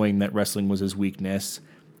 and knowing that wrestling was his weakness.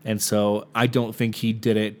 And so I don't think he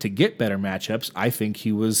did it to get better matchups. I think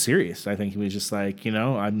he was serious. I think he was just like,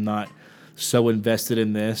 I'm not so invested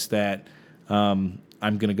in this that I'm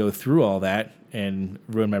going to go through all that and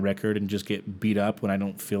ruin my record and just get beat up when I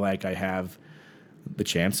don't feel like I have the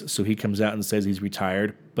chance. So he comes out and says he's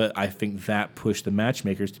retired. But I think that pushed the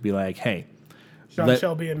matchmakers to be like, hey, Sean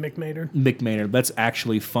Shelby and Mick Maynard, let's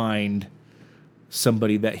actually find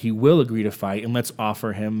somebody that he will agree to fight, and let's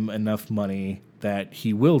offer him enough money that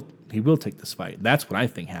he will take this fight. That's what I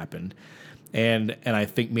think happened. And I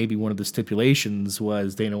think maybe one of the stipulations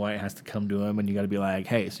was Dana White has to come to him, and you got to be like,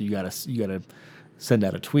 hey, so you got to send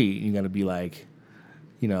out a tweet. You got to be like,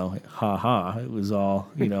 ha ha. It was all,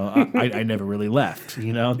 I never really left.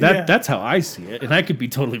 That's how I see it, and I could be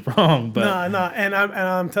totally wrong. But no, and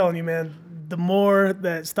I'm telling you, man, the more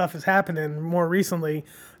that stuff is happening more recently,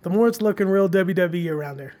 the more it's looking real WWE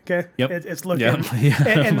around there. Okay, yep. It's looking. Yep. Yeah.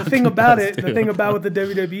 And the thing about it, the thing about with the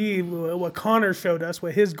WWE, what Conor showed us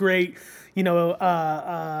with his great,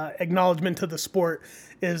 acknowledgement to the sport,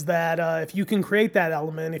 is that if you can create that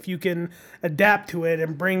element, if you can adapt to it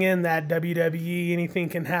and bring in that WWE, anything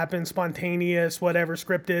can happen, spontaneous, whatever,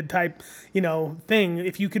 scripted type, thing.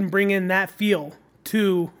 If you can bring in that feel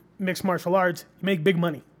to mixed martial arts, you make big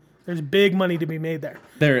money. There's big money to be made there.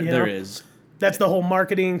 There is. That's the whole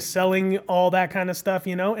marketing, selling, all that kind of stuff,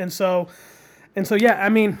 And so yeah, I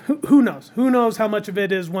mean, who knows? Who knows how much of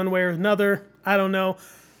it is one way or another? I don't know.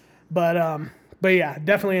 But yeah,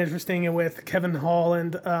 definitely interesting. And with Kevin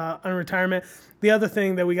Holland on retirement, the other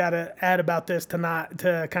thing that we got to add about this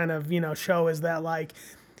to kind of show is that like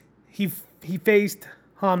he faced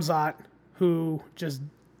Hamzat, who just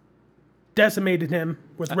decimated him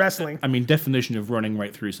with wrestling. I mean, definition of running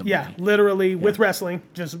right through somebody. Yeah, literally with wrestling,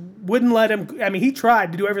 just wouldn't let him. I mean, he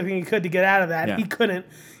tried to do everything he could to get out of that. Yeah. He couldn't.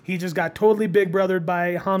 He just got totally big brothered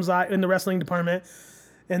by Hamzat in the wrestling department.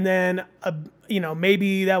 And then,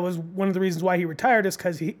 maybe that was one of the reasons why he retired, is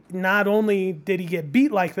because he not only did he get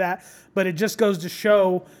beat like that, but it just goes to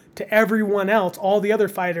show to everyone else, all the other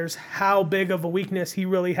fighters, how big of a weakness he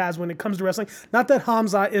really has when it comes to wrestling. Not that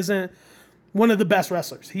Hamzat isn't one of the best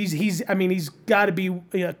wrestlers. He's got to be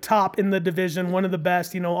top in the division, one of the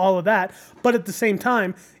best, all of that. But at the same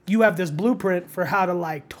time, you have this blueprint for how to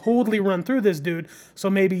like totally run through this dude. So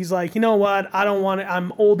maybe he's like, you know what? I don't want to.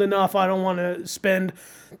 I'm old enough. I don't want to spend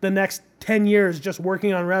the next 10 years just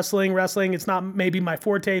working on wrestling. It's not maybe my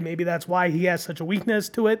forte. Maybe that's why he has such a weakness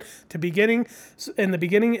to it in the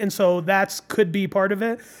beginning. And so that could be part of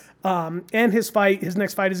it. And his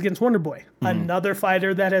next fight is against Wonderboy, another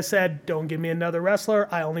fighter that has said, don't give me another wrestler.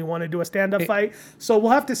 I only want to do a stand-up fight. So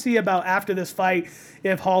we'll have to see about after this fight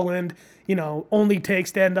if Holland, only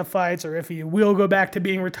takes stand-up fights, or if he will go back to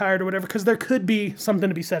being retired or whatever, because there could be something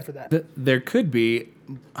to be said for that. There could be.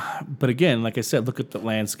 But again, like I said, look at the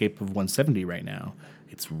landscape of 170 right now.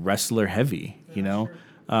 It's wrestler heavy,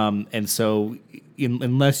 And so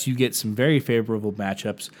unless you get some very favorable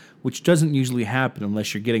matchups, which doesn't usually happen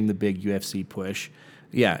unless you're getting the big UFC push,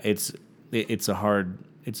 yeah, it's going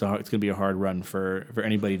to be a hard run for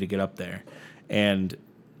anybody to get up there. And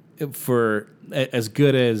for as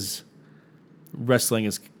good as wrestling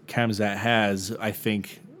as Khamzat has, I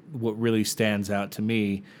think what really stands out to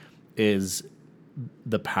me is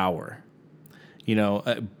the power.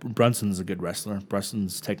 Brunson's a good wrestler.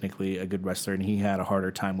 Brunson's technically a good wrestler, and he had a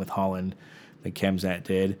harder time with Holland than Khamzat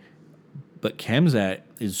did. But Khamzat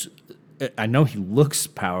is, I know he looks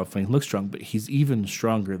powerful, he looks strong, but he's even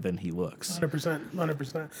stronger than he looks.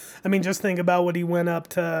 100%. I mean, just think about what he went up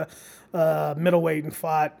to middleweight and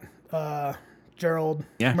fought Gerald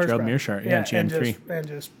Mearshart. Yeah, Chan 3. And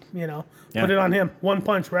just put it on him. One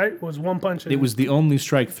punch, right? It was one punch. It was the only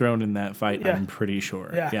strike thrown in that fight, I'm pretty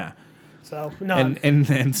sure. Yeah. So, no.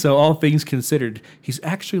 And so all things considered, he's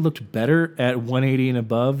actually looked better at 180 and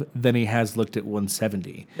above than he has looked at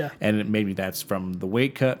 170. Yeah. And maybe that's from the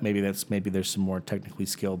weight cut. Maybe there's some more technically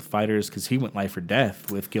skilled fighters, because he went life or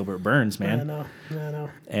death with Gilbert Burns, man. I know.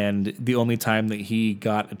 And the only time that he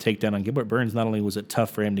got a takedown on Gilbert Burns, not only was it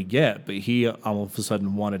tough for him to get, but he all of a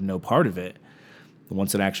sudden wanted no part of it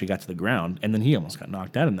once it actually got to the ground, and then he almost got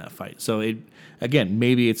knocked out in that fight. So again,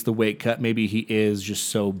 maybe it's the weight cut. Maybe he is just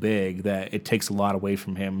so big that it takes a lot away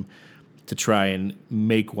from him to try and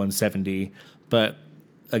make 170. But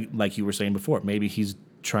like you were saying before, maybe he's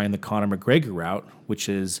trying the Conor McGregor route, which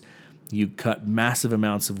is you cut massive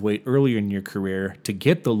amounts of weight earlier in your career to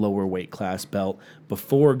get the lower weight class belt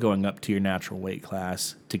before going up to your natural weight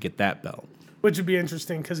class to get that belt. Which would be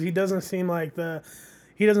interesting, because he doesn't seem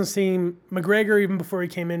McGregor, even before he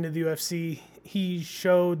came into the UFC, he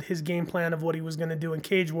showed his game plan of what he was going to do in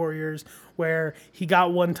Cage Warriors, where he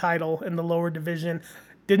got one title in the lower division,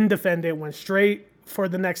 didn't defend it, went straight for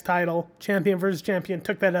the next title, champion versus champion,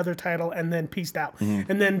 took that other title, and then peaced out.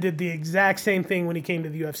 Mm-hmm. And then did the exact same thing when he came to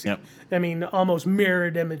the UFC. Yep. I mean, almost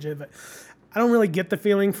mirrored image of it. I don't really get the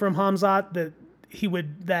feeling from Hamzat that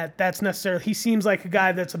that's necessarily. He seems like a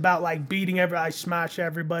guy that's about like beating everybody, smash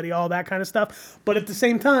everybody, all that kind of stuff. But at the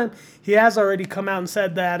same time, he has already come out and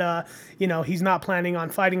said that he's not planning on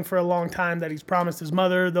fighting for a long time. That he's promised his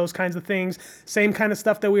mother those kinds of things. Same kind of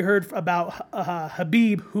stuff that we heard about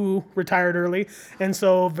Habib, who retired early, and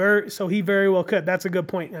so he very well could. That's a good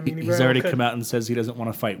point. I mean, he's already come out and says he doesn't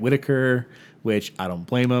want to fight Whitaker, which I don't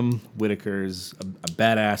blame him. Whitaker's a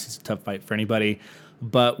badass. It's a tough fight for anybody.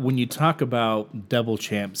 But when you talk about double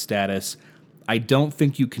champ status, I don't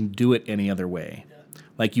think you can do it any other way.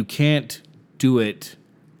 Like, you can't do it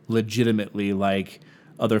legitimately like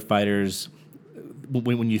other fighters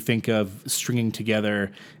when you think of stringing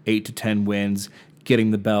together 8 to 10 wins, getting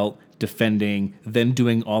the belt, defending, then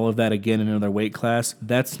doing all of that again in another weight class.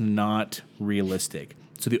 That's not realistic.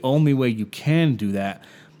 So the only way you can do that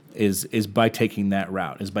is by taking that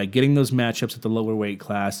route, is by getting those matchups at the lower weight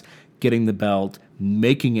class, getting the belt,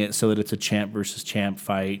 making it so that it's a champ versus champ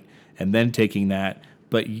fight, and then taking that.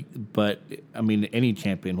 But I mean, any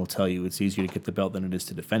champion will tell you it's easier to get the belt than it is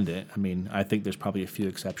to defend it. I mean, I think there's probably a few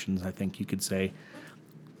exceptions. I think you could say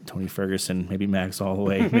Tony Ferguson, maybe Max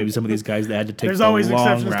Holloway, maybe some of these guys that had to take There's the always long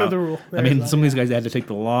exceptions route. to the rule. I mean, some of these guys that had to take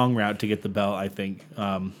the long route to get the belt, I think,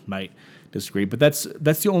 might disagree. But that's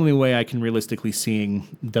the only way I can realistically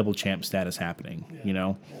seeing double champ status happening.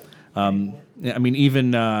 I mean,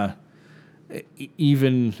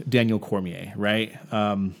 even Daniel Cormier, right?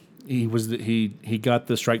 He got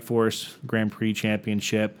the Strikeforce Grand Prix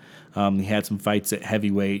championship. He had some fights at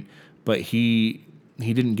heavyweight, but he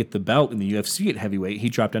didn't get the belt in the UFC at heavyweight. He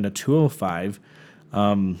dropped down to 205,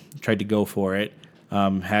 tried to go for it,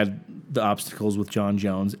 had the obstacles with John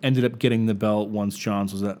Jones, ended up getting the belt once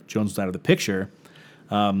Jones was out of the picture,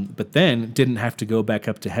 but then didn't have to go back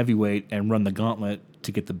up to heavyweight and run the gauntlet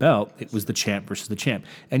to get the belt. It was the champ versus the champ.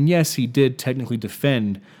 And yes, he did technically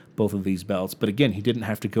defend both of these belts, but again, he didn't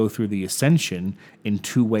have to go through the ascension in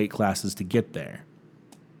 2 weight classes to get there.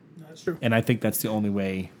 That's true. And I think that's the only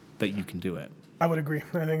way that you can do it. I would agree.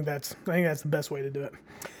 I think that's the best way to do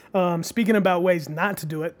it. Speaking about ways not to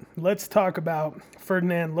do it, let's talk about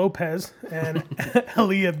Fernand Lopez and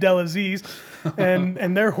Ali Abdelaziz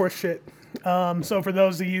and their horse shit. So for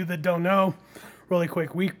those of you that don't know, really quick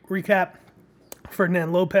recap.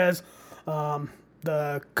 Fernand Lopez,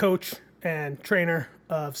 the coach and trainer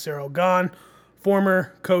of Cyril Gane,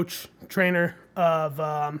 former coach, trainer of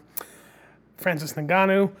Francis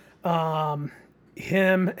Ngannou,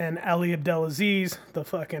 him and Ali Abdelaziz, the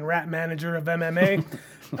fucking rat manager of MMA.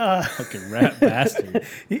 Fucking rat bastard.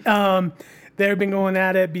 They've been going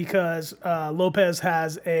at it because Lopez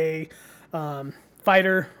has a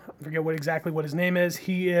fighter. I forget what his name is.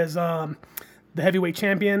 He is the heavyweight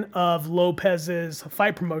champion of Lopez's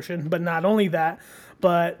fight promotion. But not only that,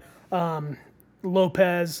 but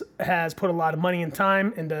Lopez has put a lot of money and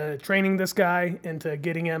time into training this guy, into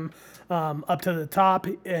getting him up to the top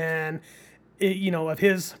and of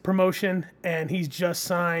his promotion. And he's just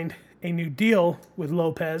signed a new deal with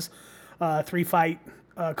Lopez, 3-fight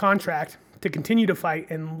contract to continue to fight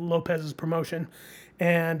in Lopez's promotion.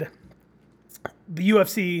 And the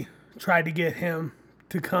UFC tried to get him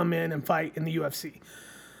to come in and fight in the UFC.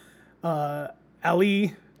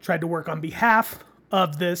 Ali tried to work on behalf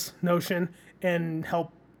of this notion and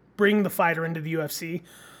help bring the fighter into the UFC.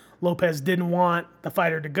 Lopez didn't want the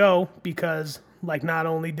fighter to go because, not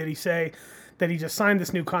only did he say that he just signed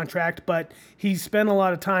this new contract, but he spent a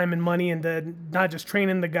lot of time and money into not just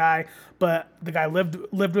training the guy, but the guy lived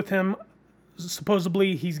with him.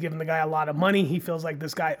 Supposedly, he's given the guy a lot of money. He feels like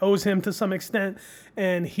this guy owes him to some extent,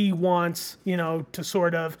 and he wants, to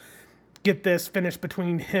sort of get this finished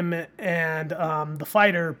between him and the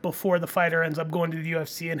fighter before the fighter ends up going to the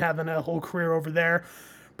UFC and having a whole career over there.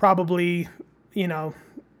 Probably,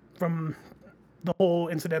 from the whole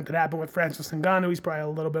incident that happened with Francis Ngannou, he's probably a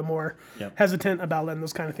little bit more hesitant about letting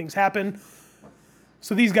those kind of things happen.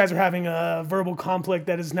 So these guys are having a verbal conflict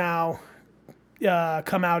that is now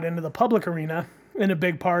come out into the public arena in a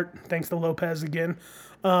big part, thanks to Lopez again.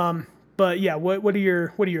 But yeah, what are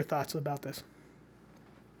your thoughts about this?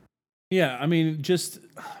 Yeah, I mean, just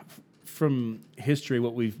from history,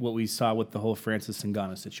 what we saw with the whole Francis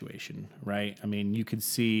Ngannou situation, right? I mean, you could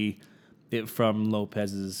see it from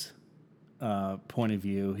Lopez's point of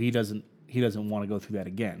view. He doesn't want to go through that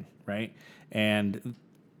again, right? And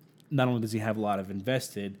not only does he have a lot of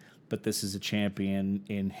invested, but this is a champion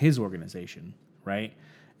in his organization, right?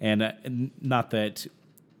 And not that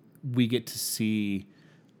we get to see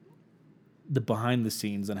the behind the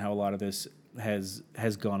scenes on how a lot of this has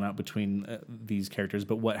gone out between these characters,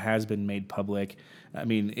 but what has been made public, I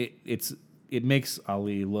mean, it's it makes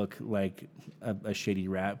Ali look like a shady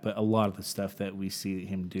rat, but a lot of the stuff that we see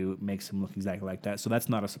him do makes him look exactly like that. So that's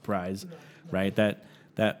not a surprise, right? That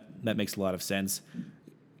makes a lot of sense.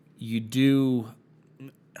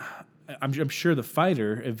 I'm sure the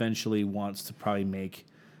fighter eventually wants to probably make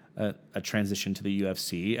a transition to the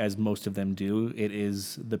UFC, as most of them do. It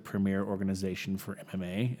is the premier organization for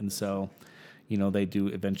MMA, and so, they do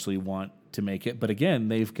eventually want to make it. But again,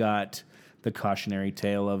 they've got the cautionary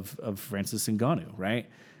tale of Francis Ngannou, right?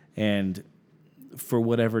 And for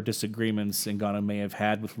whatever disagreements Ngannou may have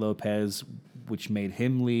had with Lopez, which made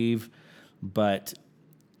him leave, but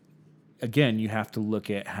again, you have to look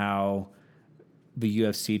at how the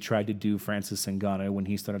UFC tried to do Francis Ngannou when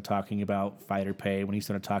he started talking about fighter pay, when he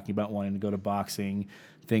started talking about wanting to go to boxing,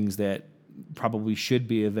 things that probably should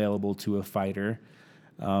be available to a fighter,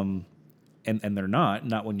 and they're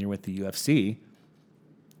not when you're with the UFC.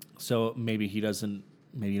 So maybe he doesn't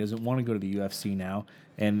want to go to the UFC now.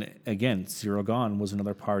 And again, Cyril Gane was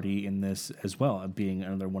another party in this as well, being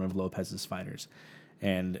another one of Lopez's fighters.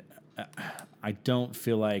 And I don't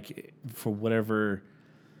feel like, for whatever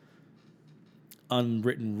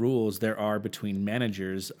unwritten rules there are between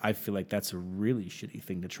managers, I feel like that's a really shitty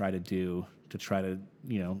thing to try to do, to try to,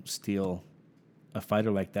 steal a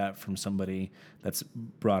fighter like that from somebody that's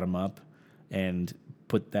brought him up and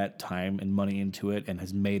put that time and money into it and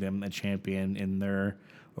has made him a champion in their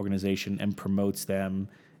organization and promotes them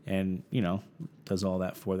and, does all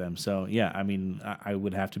that for them. So, yeah, I mean, I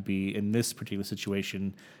would have to be, in this particular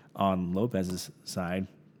situation, on Lopez's side.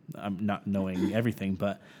 I'm not knowing everything,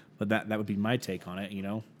 but that would be my take on it,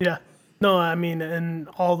 Yeah. No, I mean, and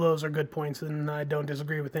all those are good points, and I don't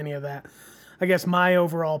disagree with any of that. I guess my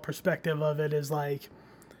overall perspective of it is like,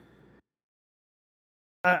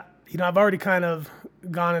 I've already kind of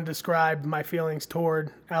gone and described my feelings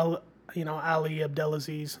toward Ali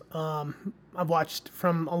Abdelaziz. I've watched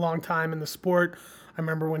from a long time in the sport. I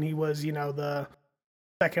remember when he was, the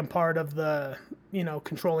second part of the,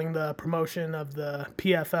 controlling the promotion of the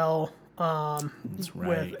PFL. That's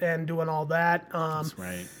right. And doing all that. That's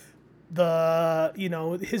right.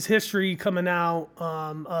 His history coming out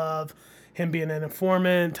of him being an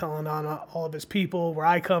informant, telling on all of his people where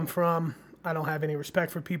I come from. I don't have any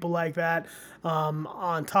respect for people like that.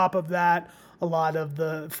 On top of that, a lot of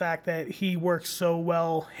the fact that he works so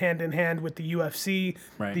well hand in hand with the UFC.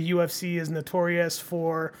 Right. The UFC is notorious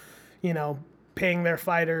for, paying their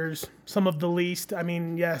fighters some of the least. I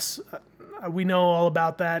mean, yes, we know all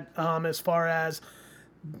about that as far as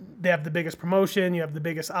they have the biggest promotion, you have the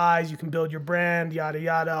biggest eyes, you can build your brand, yada,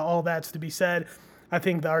 yada, all that's to be said. I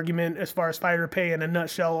think the argument as far as fighter pay in a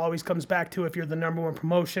nutshell always comes back to, if you're the number one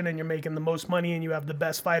promotion and you're making the most money and you have the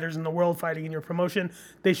best fighters in the world fighting in your promotion,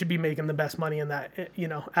 they should be making the best money in that,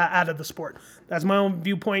 out of the sport. That's my own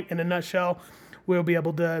viewpoint in a nutshell. We'll be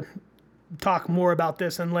able to talk more about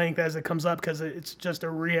this in length as it comes up, because it's just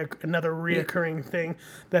another reoccurring thing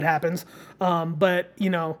that happens. But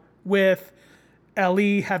with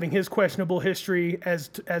Ali having his questionable history as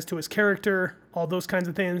to his character, all those kinds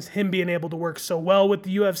of things, him being able to work so well with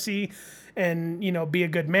the UFC and, be a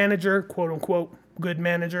good manager, quote unquote, good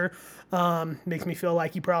manager, makes me feel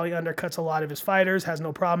like he probably undercuts a lot of his fighters, has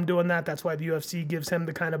no problem doing that. That's why the UFC gives him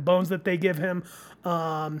the kind of bones that they give him.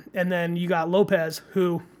 And then you got Lopez,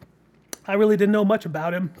 who I really didn't know much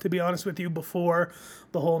about him, to be honest with you, before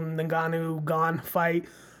the whole Ngannou-Gane fight.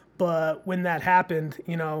 But when that happened,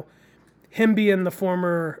 him being the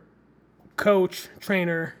former coach,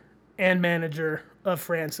 trainer, and manager of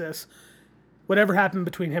Francis, whatever happened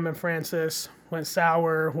between him and Francis went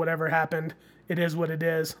sour, whatever happened, it is what it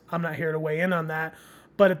is. I'm not here to weigh in on that.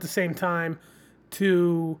 But at the same time,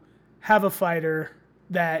 to have a fighter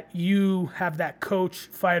that you have that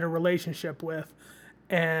coach-fighter relationship with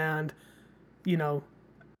and,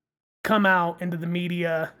 come out into the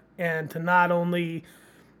media and to not only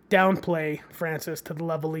downplay Francis to the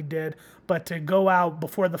level he did, but to go out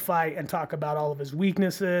before the fight and talk about all of his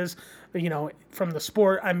weaknesses, from the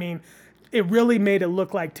sport. I mean, it really made it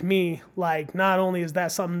look like, to me, like not only is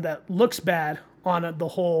that something that looks bad on the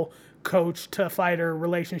whole coach to fighter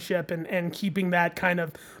relationship and keeping that kind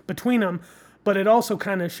of between them, but it also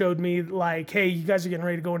kind of showed me like, hey, you guys are getting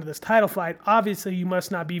ready to go into this title fight. Obviously, you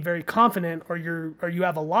must not be very confident, or you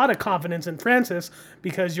have a lot of confidence in Francis,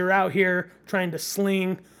 because you're out here trying to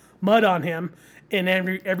sling mud on him in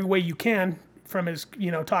every way you can, from his,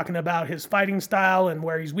 talking about his fighting style and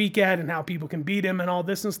where he's weak at and how people can beat him and all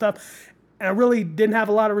this and stuff. And I really didn't have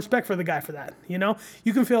a lot of respect for the guy for that.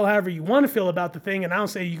 You can feel however you want to feel about the thing, and I don't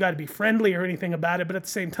say you got to be friendly or anything about it, but at the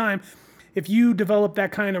same time, if you develop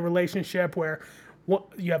that kind of relationship where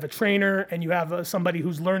you have a trainer and you have somebody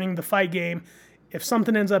who's learning the fight game. If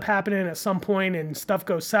something ends up happening at some point and stuff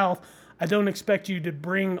goes south, I don't expect you to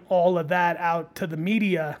bring all of that out to the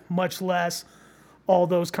media, much less all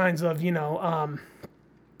those kinds of,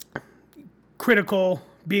 critical,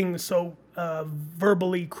 being so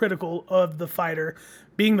verbally critical of the fighter,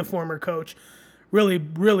 being the former coach, really,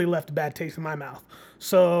 really left a bad taste in my mouth.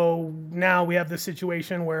 So now we have this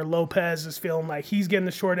situation where Lopez is feeling like he's getting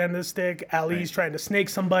the short end of the stick. Ali's trying to snake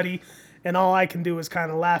somebody, and all I can do is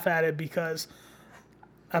kind of laugh at it because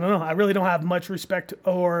I don't know. I really don't have much respect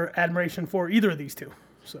or admiration for either of these two.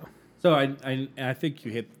 So I think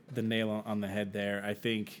you hit the nail on the head there. I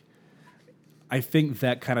think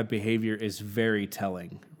that kind of behavior is very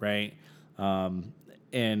telling, right?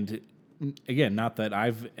 And again, not that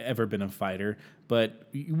I've ever been a fighter, but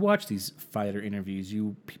you watch these fighter interviews.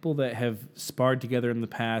 People that have sparred together in the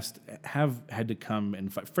past have had to come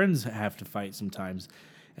and fight. Friends have to fight sometimes,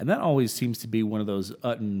 and that always seems to be one of those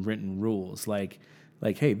unwritten rules. Like,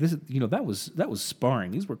 hey, this that was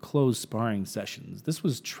sparring. These were closed sparring sessions. This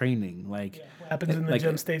was training. Like, what happens in the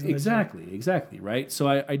gym stays in the gym. Exactly, right? So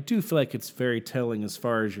I do feel like it's very telling as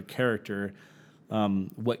far as your character,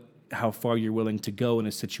 how far you're willing to go in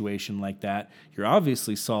a situation like that. You're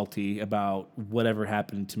obviously salty about whatever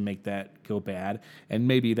happened to make that go bad, and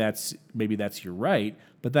maybe that's your right,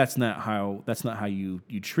 but that's not how you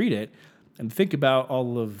treat it. And think about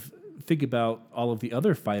all of the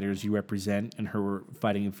other fighters you represent and who are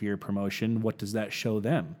fighting for your promotion. What does that show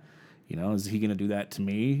them? Is he going to do that to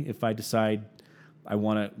me if I decide I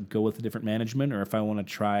want to go with a different management, or if I want to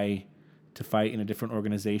try to fight in a different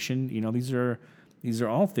organization? These are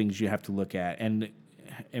all things you have to look at. And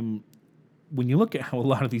when you look at how a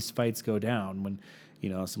lot of these fights go down, when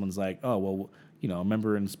someone's like, oh well,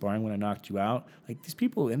 remember in sparring when I knocked you out? Like, these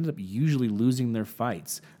people ended up usually losing their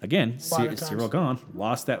fights. Again, Cyril Gane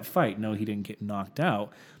lost that fight. No, he didn't get knocked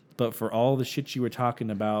out. But for all the shit you were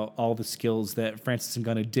talking about, all the skills that Francis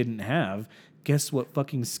Ngannou didn't have, guess what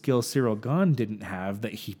fucking skill Cyril Gane didn't have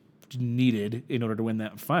that he needed in order to win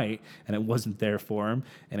that fight? And it wasn't there for him.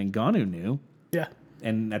 And Ngannou knew. Yeah.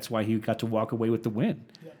 And that's why he got to walk away with the win.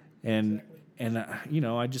 Yeah, and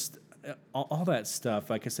I just... all that stuff,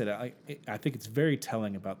 like I said, I think it's very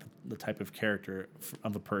telling about the type of character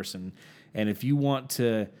of a person. And if you want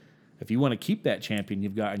to keep that champion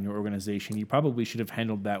you've got in your organization, you probably should have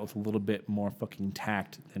handled that with a little bit more fucking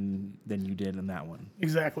tact than you did in that one.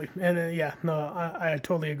 Exactly. And I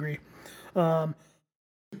totally agree.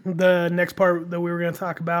 The next part that we were going to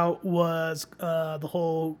talk about was the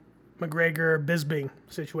whole McGregor Bisping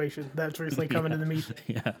situation that's recently coming to the media.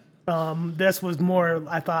 Yeah. This was more,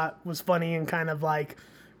 I thought, was funny and kind of like,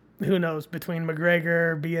 who knows, between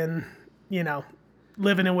McGregor being,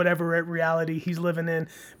 living in whatever reality he's living in,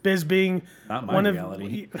 Bisping. Not my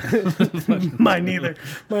reality. Mine neither.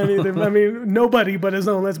 I mean, nobody but his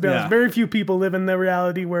own, let's be honest. Very few people live in the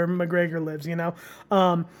reality where McGregor lives,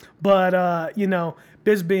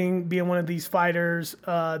 Bisping being one of these fighters,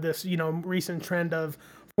 this, recent trend of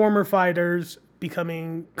former fighters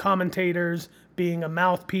becoming commentators, being a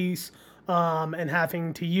mouthpiece, and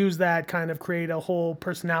having to use that kind of create a whole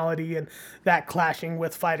personality, and that clashing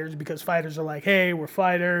with fighters because fighters are like, hey, we're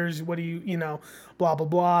fighters. What do you, blah, blah,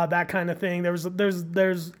 blah, that kind of thing.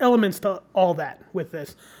 There's elements to all that with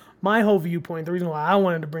this. My whole viewpoint, the reason why I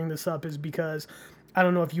wanted to bring this up is because I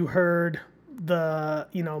don't know if you heard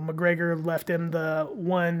McGregor left him the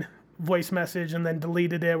one voice message and then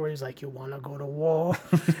deleted it where he's like, you want to go to war?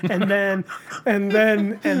 and then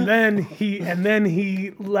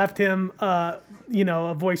he left him a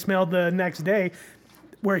voicemail the next day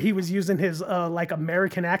where he was using his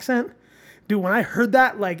American accent. Dude, when I heard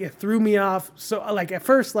that, it threw me off. So at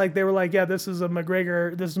first, they were like, yeah, this is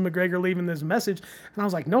McGregor leaving this message. And I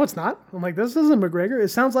was like, no, it's not. I'm like, this isn't McGregor. It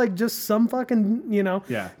sounds like just some fucking,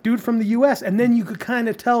 dude from the US. And then you could kind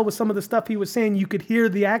of tell with some of the stuff he was saying, you could hear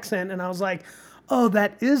the accent. And I was like, oh,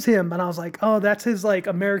 that is him. And I was like, oh, that's his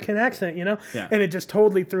American accent, Yeah. And it just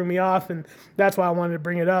totally threw me off. And that's why I wanted to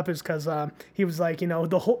bring it up, is because he was like,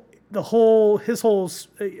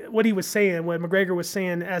 what he was saying, what McGregor was saying,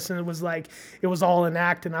 in essence, was like, it was all an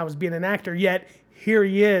act and I was being an actor. Yet here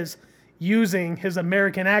he is using his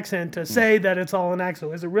American accent to say that it's all an act.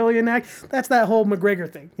 So is it really an act? That's that whole McGregor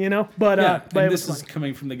thing, But and this is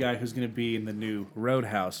coming from the guy who's going to be in the new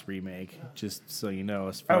Roadhouse remake, just so you know,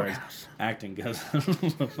 as far as acting goes.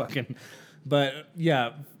 But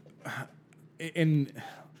yeah, and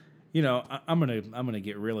I'm gonna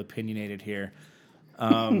get real opinionated here.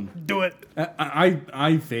 Do it.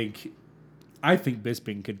 I think I think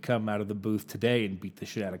Bisping could come out of the booth today and beat the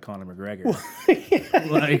shit out of Conor McGregor.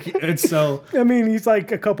 Like, it's so. I mean, he's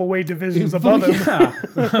like a couple weight divisions above him. Yeah,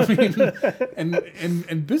 I mean,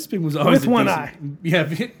 and Bisping was always with one eye. Yeah,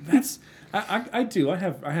 that's I do. I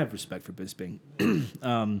have respect for Bisping.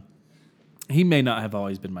 He may not have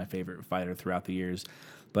always been my favorite fighter throughout the years,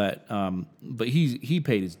 but he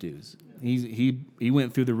paid his dues. He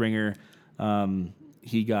went through the ringer.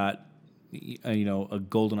 He got a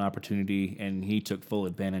golden opportunity, and he took full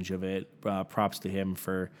advantage of it. Props to him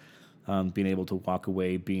for being able to walk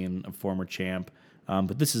away being a former champ.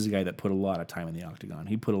 But this is a guy that put a lot of time in the octagon.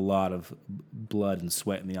 He put a lot of blood and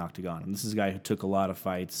sweat in the octagon. And this is a guy who took a lot of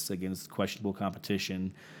fights against questionable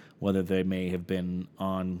competition, whether they may have been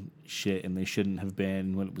on shit and they shouldn't have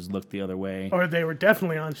been when it was looked the other way. Or they were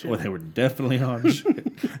definitely on shit. Or they were definitely on shit.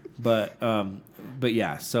 But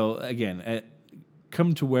yeah, so again,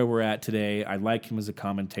 come to where we're at today. I like him as a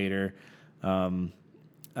commentator. I'm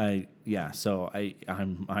fully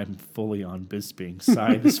on Bisping's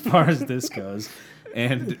side as far as this goes.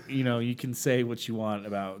 And you can say what you want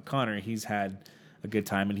about Conor. He's had a good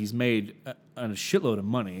time and he's made a shitload of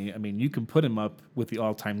money. I mean, you can put him up with the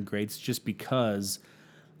all-time greats just because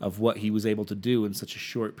of what he was able to do in such a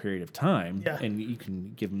short period of time. Yeah. And you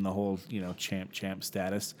can give him the whole, champ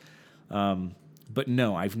status. But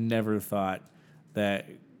no, I've never thought that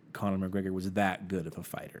Conor McGregor was that good of a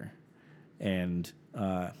fighter. And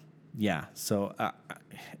so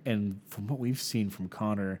and from what we've seen from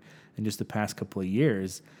Conor in just the past couple of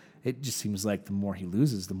years, it just seems like the more he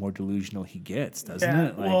loses, the more delusional he gets, doesn't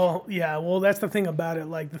it? Well, that's the thing about it.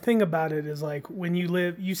 Like, the thing about it is, like, when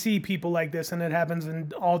you see people like this, and it happens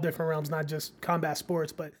in all different realms, not just combat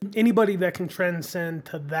sports, but anybody that can transcend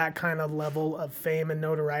to that kind of level of fame and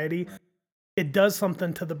notoriety, it does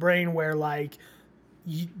something to the brain where, like,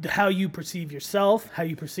 how you perceive yourself, how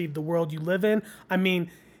you perceive the world you live in. I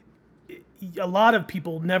mean, a lot of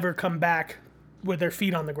people never come back with their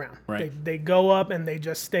feet on the ground. Right. They go up and they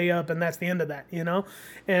just stay up, and that's the end of that,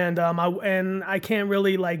 And I can't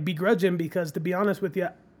really like begrudge him, because to be honest with you,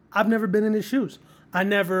 I've never been in his shoes. I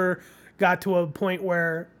never got to a point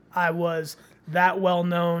where I was that well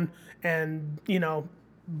known and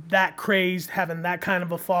that crazed, having that kind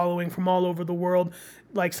of a following from all over the world,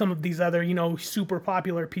 like some of these other super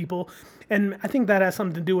popular people. And I think that has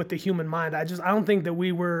something to do with the human mind. I don't think that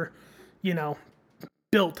we were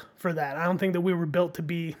built for that. I don't think that we were built to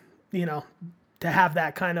be, to have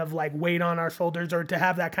that kind of like weight on our shoulders, or to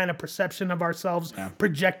have that kind of perception of ourselves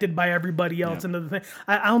projected by everybody else into the thing.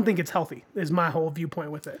 I don't think it's healthy, is my whole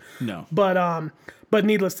viewpoint with it. No. But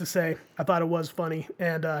needless to say, I thought it was funny,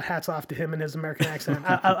 and hats off to him and his American accent.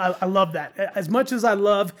 I love that. As much as I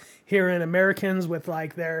love hearing Americans with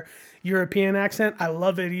like their European accent, I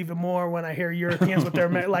love it even more when I hear Europeans with their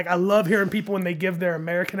like. I love hearing people when they give their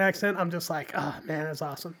American accent. I'm just like, oh man, that's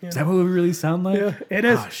awesome. Is that what we really sound like? Yeah, it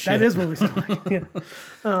is. Oh, that is what we sound like.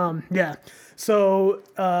 Yeah. So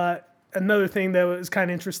another thing that was kind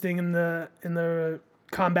of interesting in the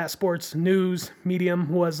combat sports news medium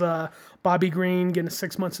was Bobby Green getting a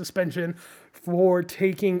 6-month suspension for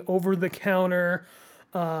taking over-the-counter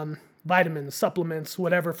vitamins, supplements,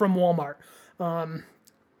 whatever, from Walmart.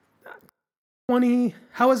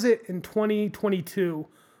 How is it in 2022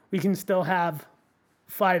 we can still have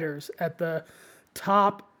fighters at the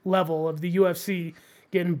top level of the UFC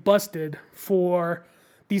getting busted for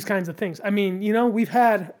these kinds of things? I mean, we've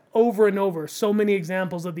had over and over so many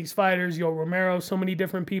examples of these fighters, Yo Romero, so many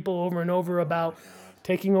different people over and over about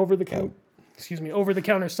taking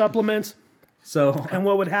over-the-counter supplements. So, and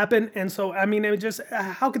what would happen? And so, I mean,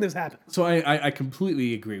 how can this happen? So I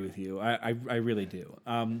completely agree with you. I really do.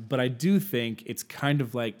 But I do think it's kind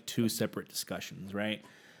of like two separate discussions, right?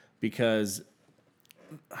 Because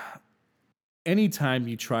anytime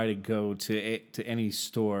you try to go to any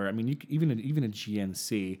store, I mean, even a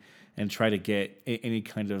GNC, and try to get any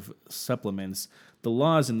kind of supplements, the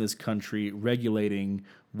laws in this country regulating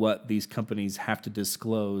what these companies have to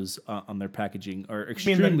disclose on their packaging are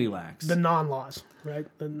extremely lax. The non-laws, right?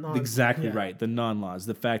 Exactly right. The non-laws.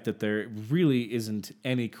 The fact that there really isn't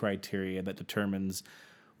any criteria that determines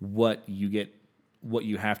what you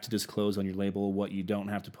have to disclose on your label, what you don't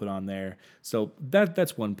have to put on there. So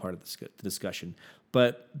that's one part of the discussion.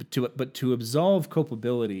 But to absolve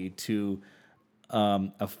culpability to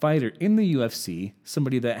a fighter in the UFC,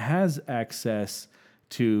 somebody that has access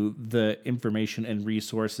to the information and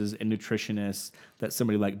resources and nutritionists that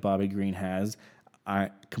somebody like Bobby Green has, I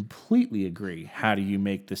completely agree. How do you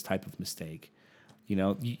make this type of mistake?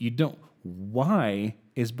 You don't. Why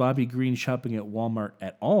is Bobby Green shopping at Walmart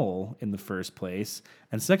at all in the first place?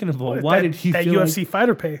 And second of all, why did he feel UFC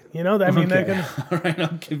fighter pay? You know, I mean, they're gonna... All right,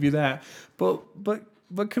 I'll give you that.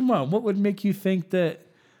 But come on, what would make you think that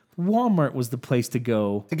Walmart was the place to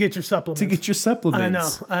go to get your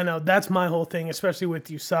supplements? I know. That's my whole thing, especially with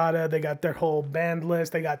USADA. They got their whole banned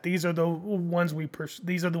list. They got these are the ones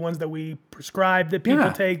that we prescribe that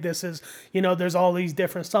people take. This is, there's all these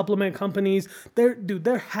different supplement companies.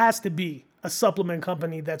 There has to be a supplement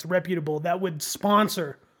company that's reputable that would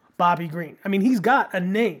sponsor Bobby Green. I mean, he's got a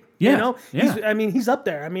name. Yeah. He's up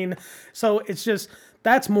there. I mean, so it's just.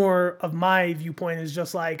 That's more of my viewpoint is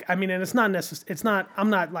just like, I mean, and it's not necessary. I'm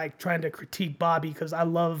not like trying to critique Bobby because I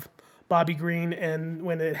love Bobby Green. And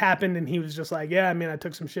when it happened and he was just like, yeah, I mean, I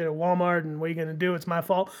took some shit at Walmart and what are you going to do? It's my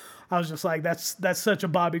fault. I was just like, that's such a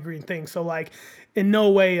Bobby Green thing. So like, in no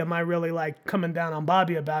way am I really like coming down on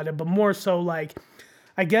Bobby about it, but more so like,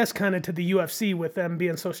 I guess kind of to the UFC with them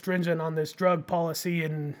being so stringent on this drug policy.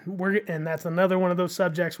 And that's another one of those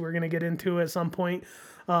subjects we're going to get into at some point.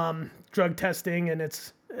 Drug testing and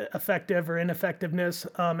its effective or ineffectiveness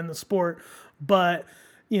in the sport. But,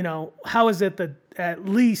 how is it that at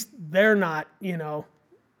least they're not,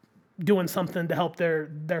 doing something to help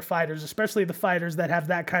their fighters, especially the fighters that have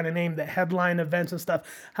that kind of name, that headline events and stuff?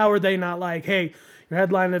 How are they not like, hey, your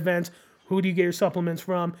headline events, who do you get your supplements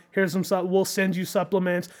from? Here's we'll send you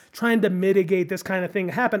supplements, trying to mitigate this kind of thing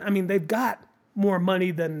happen. I mean, they've got more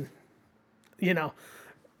money than a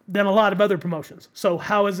lot of other promotions. So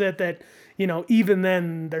how is it that, even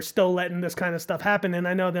then they're still letting this kind of stuff happen? And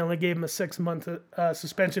I know they only gave him a 6-month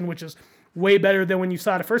suspension, which is way better than when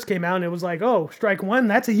USADA first came out and it was like, oh, strike one,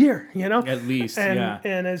 that's a year, At least,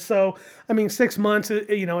 And so, I mean, 6 months,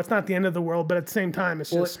 it's not the end of the world, but at the same time,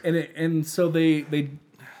 it's just... And so they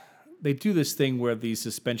do this thing where these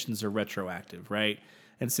suspensions are retroactive, right?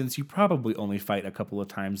 And since you probably only fight a couple of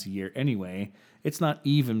times a year anyway, it's not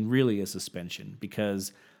even really a suspension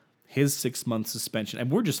because his 6-month suspension, and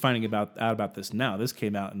we're just finding out about this now. This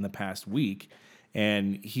came out in the past week,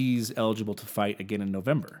 and he's eligible to fight again in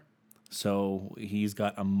November. So he's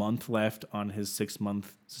got a month left on his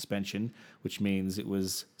 6-month suspension, which means it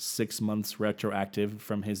was 6 months retroactive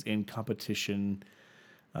from his in-competition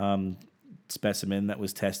specimen that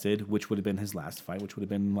was tested, which would have been his last fight, which would have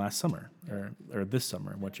been last summer or this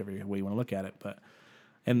summer, whichever way you want to look at it. But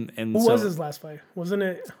and who was his last fight? Was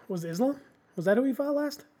Islam? Was that who he fought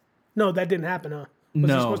last? No, that didn't happen, huh?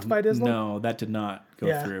 Was he supposed to fight Islam? No, that did not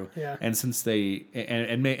go through. Yeah. And since they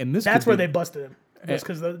and this that's where they busted him. Just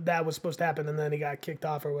because that was supposed to happen, and then he got kicked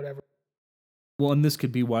off or whatever. Well, and this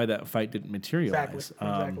could be why that fight didn't materialize.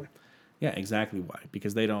 Exactly. Yeah, exactly why.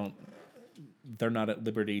 Because they're not at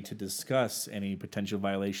liberty to discuss any potential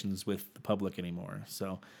violations with the public anymore.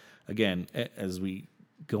 So, again, as we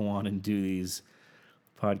go on and do these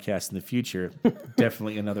podcasts in the future,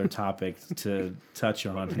 definitely another topic to touch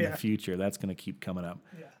on in the future. That's going to keep coming up.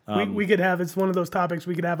 Yeah. We could have, it's one of those topics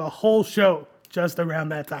we could have a whole show just around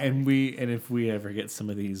that topic. And if we ever get some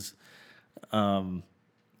of these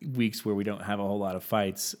weeks where we don't have a whole lot of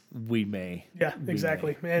fights, we may. Yeah,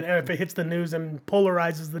 exactly. And if it hits the news and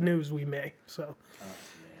polarizes the news, we may. So,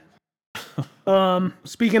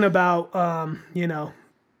 speaking about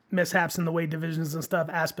mishaps in the weight divisions and stuff,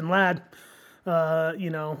 Aspen Ladd,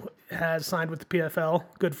 has signed with the PFL.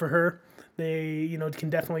 Good for her. They, can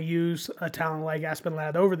definitely use a talent like Aspen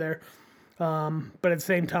Ladd over there. But at the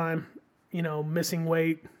same time, missing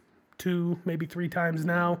weight 2, maybe 3 times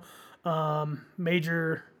now.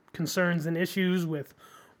 Major concerns and issues with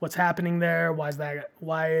what's happening there. Why is that?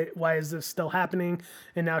 Why is this still happening?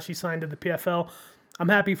 And now she signed to the PFL. I'm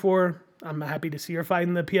happy for her. I'm happy to see her fight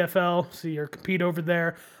in the PFL, see her compete over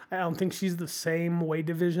there. I don't think she's the same weight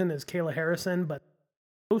division as Kayla Harrison, but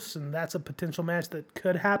close, and that's a potential match that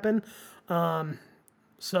could happen.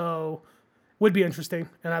 So would be interesting,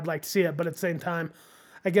 and I'd like to see it. But at the same time,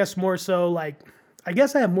 I guess more so I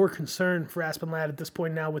have more concern for Aspen Ladd at this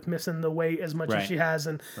point now with missing the weight as much as she has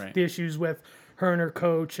and the issues with her and her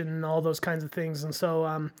coach and all those kinds of things. And so,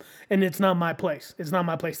 and it's not my place. It's not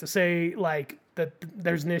my place to say that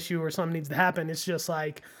there's an issue or something needs to happen. It's just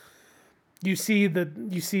like you see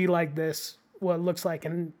like this, what looks like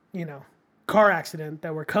an, car accident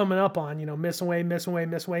that we're coming up on, missing weight.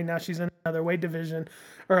 Now she's in another weight division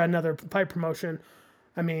or another fight promotion.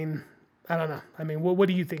 I mean, I don't know. I mean, what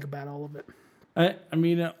do you think about all of it? I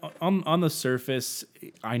mean, on the surface,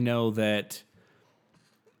 I know that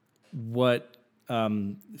what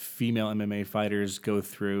female MMA fighters go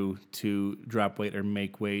through to drop weight or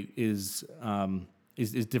make weight is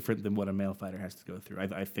different than what a male fighter has to go through.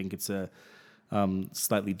 I think it's a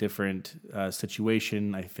Slightly different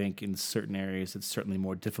situation. I think in certain areas it's certainly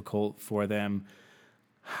more difficult for them.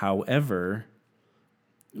 However,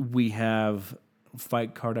 we have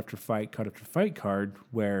fight card after fight card after fight card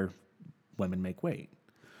where women make weight,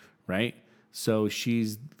 right? So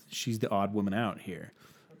she's the odd woman out here.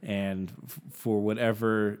 And for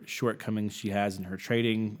whatever shortcomings she has in her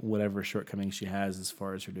trading, whatever shortcomings she has as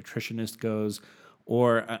far as her nutritionist goes,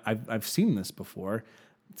 or I've seen this before,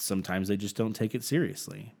 sometimes they just don't take it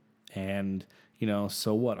seriously. And,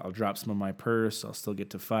 so what? I'll drop some of my purse. I'll still get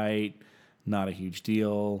to fight. Not a huge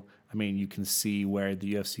deal. I mean, you can see where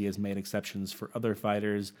the UFC has made exceptions for other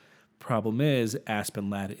fighters. Problem is, Aspen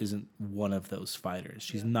Ladd isn't one of those fighters.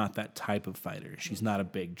 She's not that type of fighter. She's not a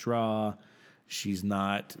big draw. She's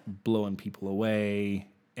not blowing people away.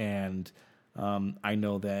 And I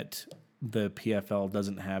know that the PFL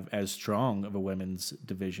doesn't have as strong of a women's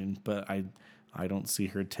division, but I don't see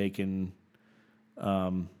her taking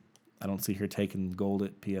gold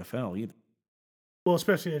at PFL either. Well,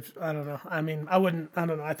 especially if, I don't know. I mean, I don't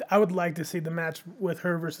know. I would like to see the match with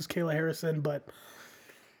her versus Kayla Harrison, but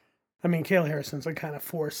I mean, Kayla Harrison's a kind of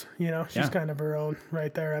force, She's kind of her own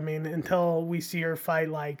right there. I mean, until we see her fight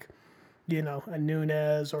like, a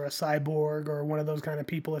Nunes or a Cyborg or one of those kind of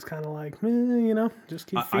people, it's kind of like, just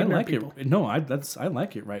keep feeding her people. No, I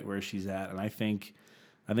like it right where she's at, and I think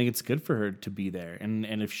it's good for her to be there. And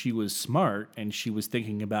if she was smart and she was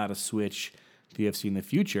thinking about a switch to the UFC in the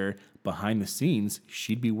future, behind the scenes,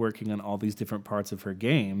 she'd be working on all these different parts of her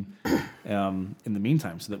game in the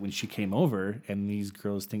meantime, so that when she came over and these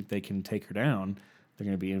girls think they can take her down, they're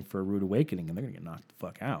going to be in for a rude awakening, and they're going to get knocked the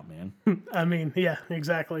fuck out, man. I mean, yeah,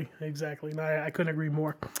 exactly. No, I couldn't agree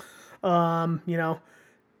more.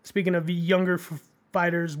 Speaking of younger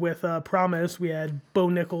fighters with promise, we had Bo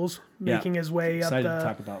Nichols making his way Excited up to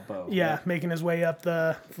talk about Bo. Yeah, making his way up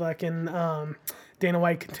the fucking Dana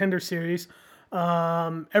White Contender Series.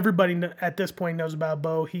 Everybody at this point knows about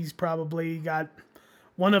Bo. He's probably got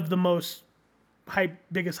one of the most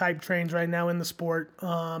biggest hype trains right now in the sport.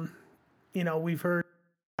 We've heard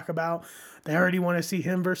talk about they already want to see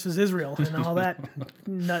him versus Israel and all that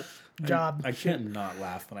nut job. I can't not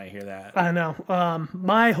laugh when I hear that. I know.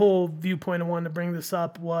 My whole viewpoint, I wanted to bring this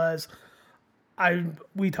up was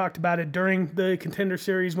we talked about it during the Contender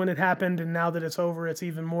Series when it happened, and now that it's over, it's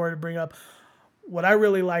even more to bring up. What I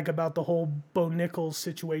really like about the whole Bo Nichols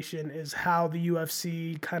situation is how the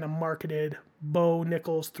UFC kind of marketed Bo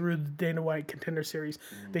Nichols through the Dana White Contender Series.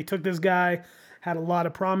 They took this guy, had a lot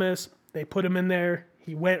of promise. They put him in there.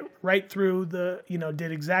 He went right through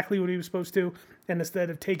did exactly what he was supposed to. And instead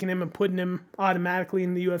of taking him and putting him automatically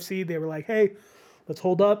in the UFC, they were like, hey, let's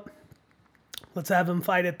hold up. Let's have him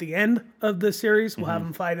fight at the end of the series. We'll have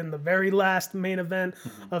him fight in the very last main event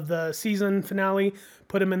of the season finale.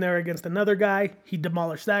 Put him in there against another guy. He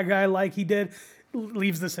demolished that guy like he did.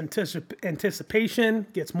 Leaves this anticipation.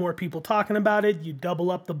 Gets more people talking about it. You double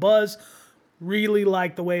up the buzz. Really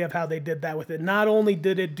like the way of how they did that with it. Not only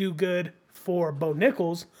did it do good for Bo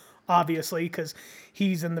Nichols, obviously, because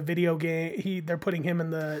he's in the video game. They're putting him in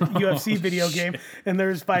the UFC video game, and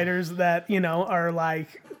there's fighters that are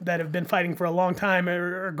like that have been fighting for a long time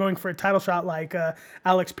or going for a title shot, like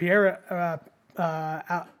Alex Pereira.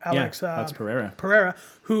 That's Pereira. Pereira,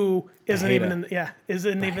 who isn't even in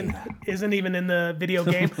the video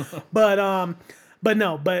game, but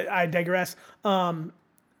I digress.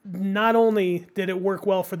 Not only did it work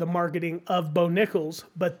well for the marketing of Bo Nichols,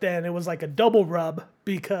 but then it was like a double rub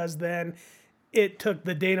because then it took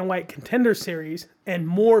the Dana White Contender Series and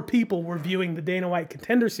more people were viewing the Dana White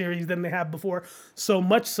Contender Series than they have before. So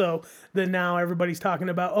much so that now everybody's talking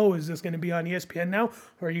about, is this going to be on ESPN now?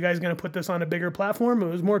 Or are you guys going to put this on a bigger platform? It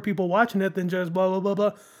was more people watching it than just blah, blah, blah,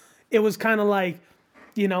 blah. It was kind of like,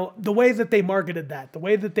 the way that they marketed that, the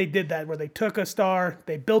way that they did that, where they took a star,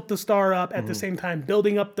 they built the star up at the same time,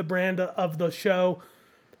 building up the brand of the show.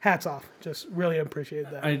 Hats off. Just really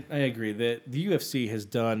appreciate that. I agree that the UFC has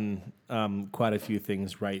done quite a few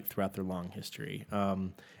things right throughout their long history.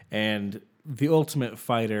 And the Ultimate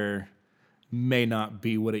Fighter may not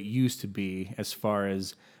be what it used to be as far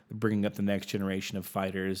as bringing up the next generation of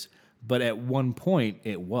fighters, but at one point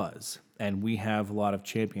it was. And we have a lot of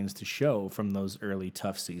champions to show from those early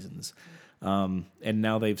tough seasons. And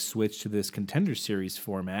now they've switched to this Contender Series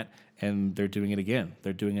format, and they're doing it again.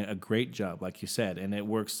 They're doing a great job, like you said. And it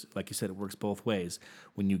works, like you said, it works both ways.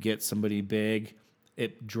 When you get somebody big,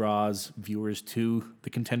 it draws viewers to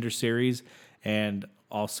the Contender Series and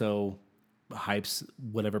also hypes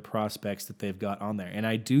whatever prospects that they've got on there. And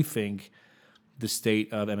I do think the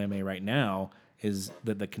state of MMA right now is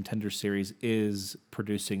that the Contender Series is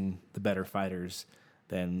producing the better fighters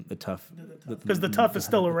than the tough. Because the tough is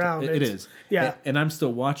still around. It is. Yeah. And I'm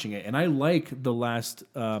still watching it. And I like the last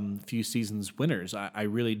few seasons winners. I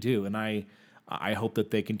really do. And I hope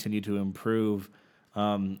that they continue to improve.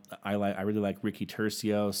 I really like Ricky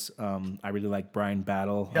Tercios. I really like Brian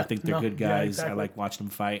Battle. I think they're good guys. Yeah, exactly. I like watching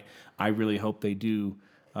them fight. I really hope they do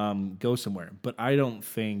go somewhere. But I don't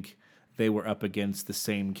think they were up against the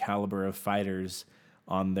same caliber of fighters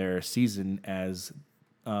on their season as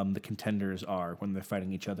the contenders are when they're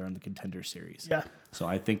fighting each other in the contender series. Yeah. So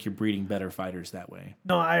I think you're breeding better fighters that way.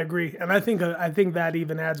 No, I agree. And I think that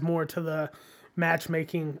even adds more to the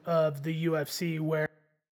matchmaking of the UFC, where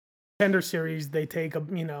contender series, they take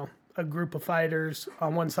a group of fighters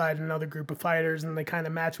on one side and another group of fighters, and they kind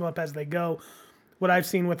of match them up as they go. What I've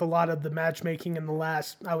seen with a lot of the matchmaking in the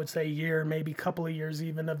last, I would say, year, maybe couple of years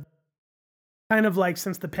even, of kind of like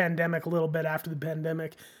since the pandemic, a little bit after the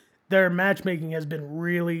pandemic, their matchmaking has been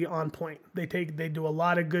really on point. They do a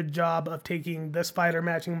lot of good job of taking this fighter,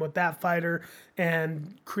 matching with that fighter,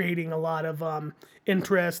 and creating a lot of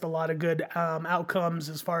interest, a lot of good outcomes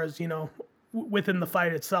as far as, within the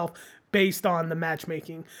fight itself based on the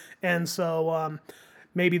matchmaking. And so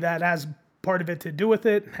maybe that has part of it to do with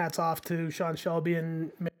it. Hats off to Sean Shelby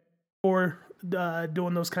and for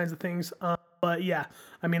doing those kinds of things. But yeah,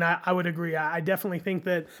 I mean, I would agree. I definitely think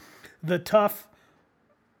that the tough,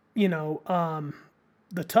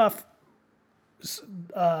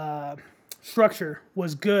 structure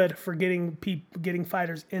was good for getting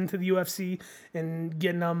fighters into the UFC and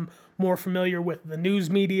getting them more familiar with the news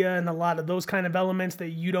media and a lot of those kind of elements that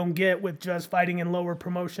you don't get with just fighting in lower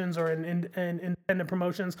promotions or in independent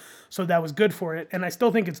promotions. So that was good for it, and I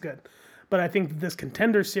still think it's good. But I think this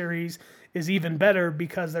contender series is even better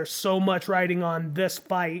because there's so much riding on this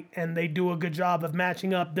fight, and they do a good job of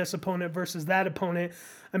matching up this opponent versus that opponent.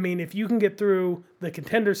 I mean, if you can get through the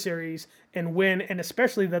contender series and win, and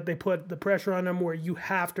especially that they put the pressure on them where you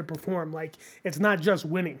have to perform, like it's not just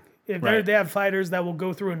winning. If they have fighters that will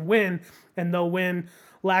go through and win, and they'll win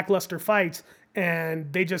lackluster fights,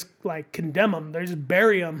 and they just like condemn them. They just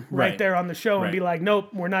bury them right there on the show and be like,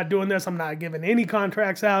 nope, we're not doing this. I'm not giving any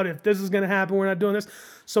contracts out. If this is going to happen, we're not doing this.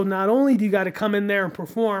 So not only do you got to come in there and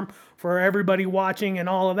perform for everybody watching and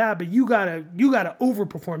all of that, but you got to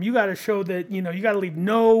overperform. You got to show that, you got to leave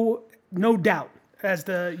no doubt as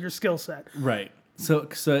to your skill set. Right. So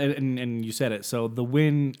and you said it. So a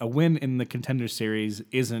win in the contender series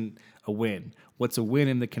isn't a win. What's a win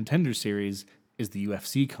in the contender series is the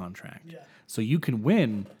UFC contract. Yeah. So you can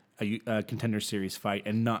win a contender series fight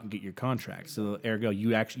and not get your contract. So ergo,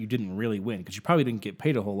 you didn't really win because you probably didn't get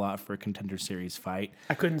paid a whole lot for a contender series fight.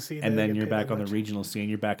 I couldn't see that. And then you're back on the regional scene.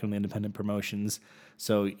 You're back on the independent promotions.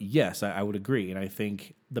 So yes, I would agree, and I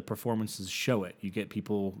think the performances show it. You get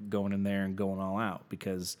people going in there and going all out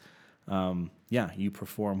because, you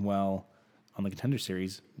perform well on the contender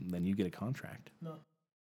series, then you get a contract. No.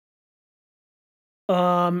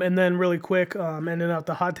 And then really quick, ending out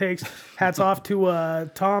the hot takes. Hats off to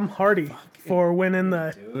Tom Hardy for winning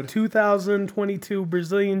the 2022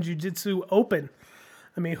 Brazilian Jiu-Jitsu Open.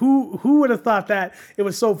 I mean, who would have thought that? It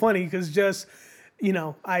was so funny because just,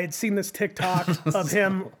 I had seen this TikTok of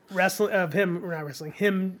him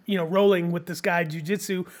rolling with this guy,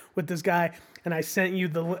 jiu-jitsu with this guy, and I sent you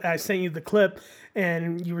the clip,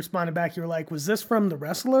 and you responded back. You were like, "Was this from The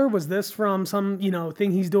Wrestler? Was this from some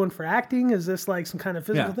thing he's doing for acting? Is this like some kind of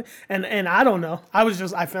physical thing?" And I don't know.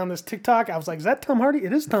 I found this TikTok. I was like, "Is that Tom Hardy?"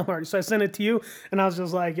 It is Tom Hardy. So I sent it to you, and I was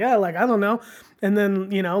just like, "Yeah, like I don't know." And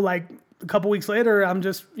then like a couple weeks later, I'm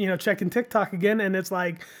just checking TikTok again, and it's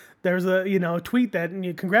like there's a tweet that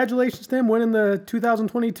congratulations to him winning the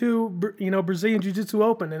 2022 Brazilian Jiu-Jitsu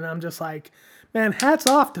Open, and I'm just like, man, hats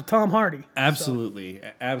off to Tom Hardy. Absolutely.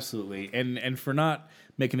 And for not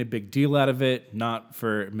making a big deal out of it, not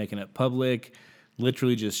for making it public,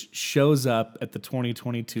 literally just shows up at the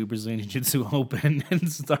 2022 Brazilian Jiu-Jitsu Open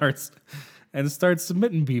and starts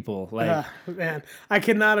submitting people. Like, man, I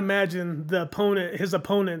cannot imagine his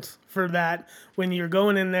opponents for that. When you're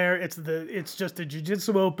going in there, it's just a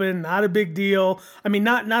Jiu-Jitsu Open, not a big deal. I mean,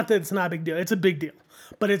 not that it's not a big deal. It's a big deal.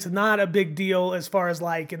 But it's not a big deal as far as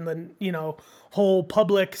like in the, whole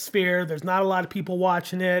public sphere. There's not a lot of people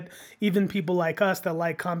watching it. Even people like us that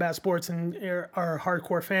like combat sports and are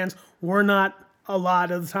hardcore fans, we're not a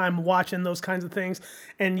lot of the time watching those kinds of things.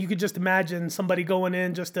 And you could just imagine somebody going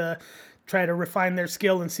in just to try to refine their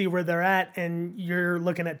skill and see where they're at, and you're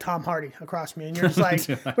looking at Tom Hardy across me, and you're just like,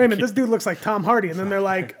 wait a minute, this dude looks like Tom Hardy. And then they're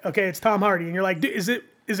like, okay, it's Tom Hardy. And you're like, is it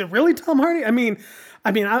really Tom Hardy? I mean,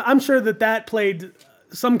 I'm sure that played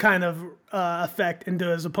some kind of effect into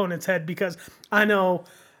his opponent's head, because I know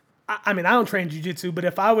I mean, I don't train jiu-jitsu, but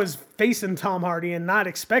if I was facing Tom Hardy and not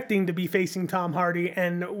expecting to be facing Tom Hardy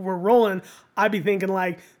and we're rolling, I'd be thinking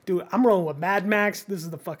like, dude, I'm rolling with Mad Max. This is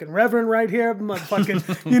the fucking Reverend right here.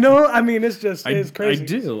 Motherfucking, you know, I mean, it's just, it's crazy.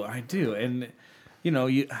 I do. And, you know,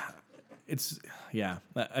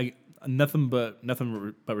 nothing but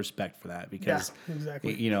respect for that because,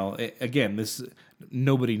 exactly. you know, again,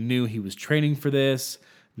 nobody knew he was training for this.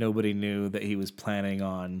 Nobody knew that he was planning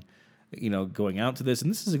on, you know, going out to this. And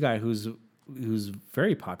this is a guy who's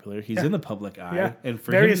very popular. He's in the public eye. And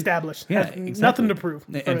for very him, established. Yeah, exactly. Nothing to prove.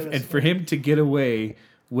 And for him to get away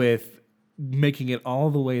with making it all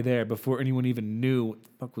the way there before anyone even knew what the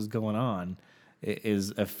fuck was going on is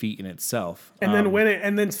a feat in itself. And then win it,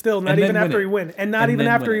 and then still not even after he win, and not even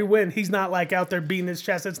after he win, he's not like out there beating his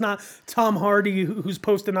chest. It's not Tom Hardy who's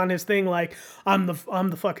posting on his thing like I'm the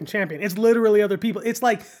fucking champion. It's literally other people. It's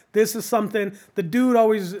like this is something the dude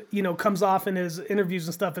always comes off in his interviews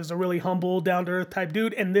and stuff as a really humble, down to earth type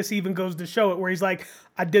dude, and this even goes to show it where he's like,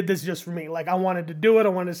 I did this just for me. Like I wanted to do it. I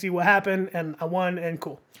wanted to see what happened, and I won, and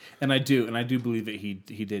cool. And I do believe that he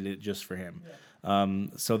did it just for him. Yeah.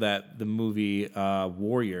 So that the movie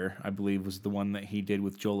Warrior, I believe, was the one that he did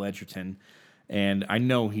with Joel Edgerton. And I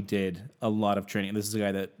know he did a lot of training. This is a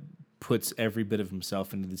guy that puts every bit of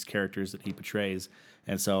himself into these characters that he portrays.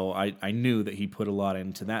 And so I knew that he put a lot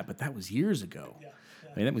into that. But that was years ago. Yeah.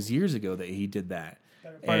 I mean, that was years ago that he did that.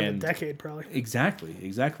 Part of a decade, probably. Exactly.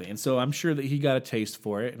 And so I'm sure that he got a taste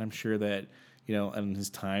for it. And I'm sure that, in his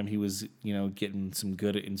time, he was, getting some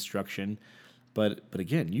good instruction. But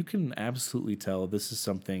again, you can absolutely tell this is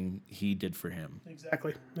something he did for him.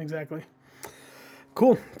 Exactly.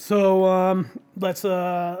 Cool. So let's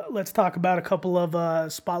talk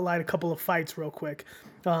about spotlight a couple of fights real quick.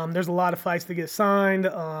 There's a lot of fights that get signed.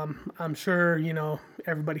 I'm sure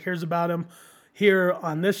everybody hears about them here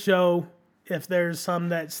on this show. If there's some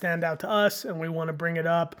that stand out to us and we want to bring it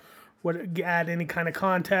up, add any kind of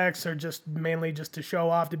context or just mainly just to show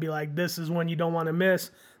off to be like, this is one you don't want to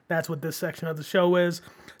miss. That's what this section of the show is.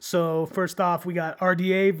 So first off, we got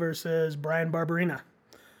RDA versus Bryan Barberena.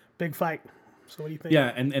 Big fight. So what do you think?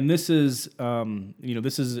 Yeah, and this is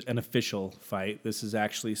this is an official fight. This is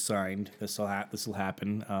actually signed. This will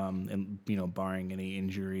happen. And barring any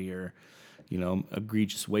injury or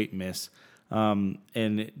egregious weight miss.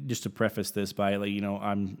 And just to preface this by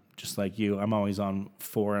I'm just like you. I'm always on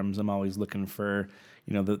forums. I'm always looking for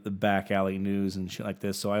the back alley news and shit like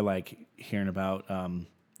this. So I like hearing about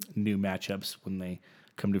new matchups when they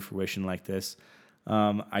come to fruition like this.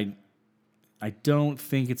 I don't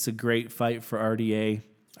think it's a great fight for RDA.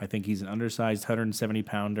 I think he's an undersized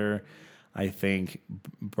 170-pounder. I think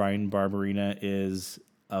Bryan Barberena is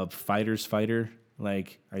a fighter's fighter.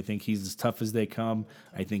 Like, I think he's as tough as they come.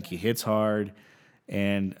 I think he hits hard.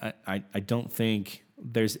 And I don't think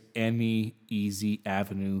there's any easy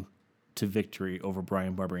avenue to victory over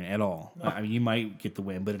Bryan Barberena at all. No. I mean, you might get the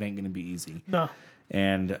win, but it ain't going to be easy. No.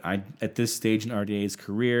 And at this stage in RDA's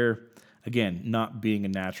career, again, not being a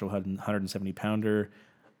natural 170-pounder,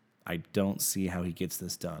 I don't see how he gets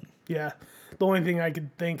this done. Yeah. The only thing I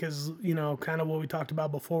could think is, kind of what we talked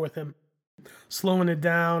about before with him. Slowing it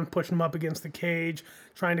down, pushing him up against the cage,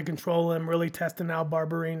 trying to control him, really testing out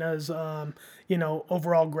Barberena's,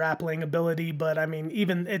 overall grappling ability. But I mean,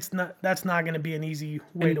 even that's not going to be an easy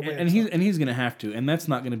way to win. And he's going to have to, and that's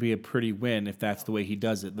not going to be a pretty win if that's the way he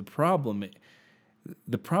does it. The problem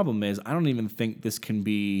is, I don't even think this can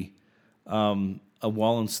be a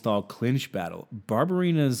wall-install clinch battle.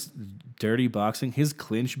 Barberena's dirty boxing, his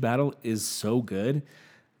clinch battle is so good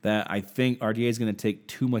that I think RDA is going to take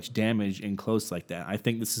too much damage in close like that. I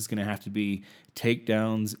think this is going to have to be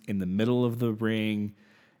takedowns in the middle of the ring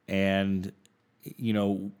and,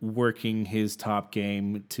 working his top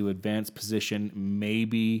game to advance position,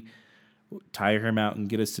 maybe tire him out and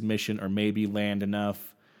get a submission or maybe land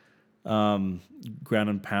enough ground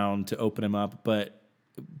and pound to open him up. But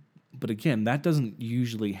again, that doesn't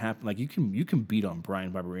usually happen. Like, you can beat on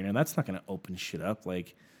Bryan Barberena, and that's not going to open shit up.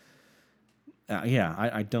 Like,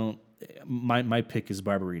 I don't. My pick is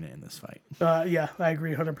Barberena in this fight. Yeah, I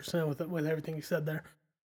agree 100% with everything you said there.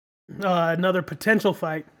 Another potential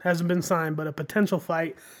fight hasn't been signed, but a potential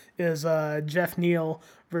fight is Geoff Neal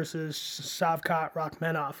versus Shavkat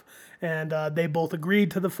Rakhmanov, and they both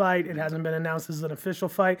agreed to the fight. It hasn't been announced as an official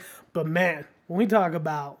fight, but man, when we talk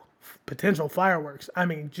about potential fireworks, I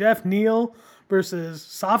mean, Geoff Neal versus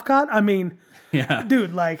Shavkat. I mean, Yeah.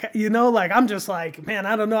 dude, like, I'm just like, man,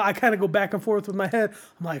 I don't know. I kind of go back and forth with my head.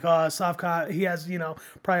 I'm like, oh, Shavkat, he has,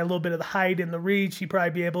 probably a little bit of the height and the reach. He'd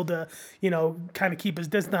probably be able to, kind of keep his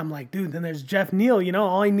distance. I'm like, dude, then there's Geoff Neal.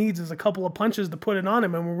 All he needs is a couple of punches to put it on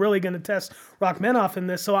him, and we're really going to test Rakhmanov in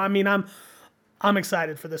this. So, I mean, I'm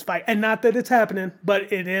excited for this fight. And not that it's happening,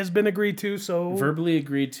 but it has been agreed to. So verbally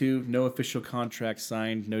agreed to, no official contract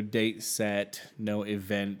signed, no date set, no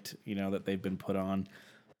event, that they've been put on.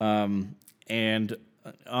 And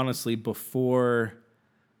honestly, before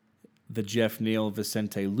the Geoff Neal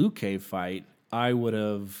Vicente Luque fight, I would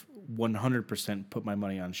have 100% put my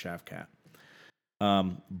money on Shavkat.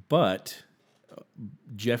 But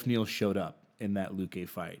Geoff Neal showed up in that Luque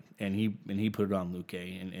fight, and he put it on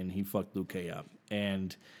Luque, and he fucked Luque up.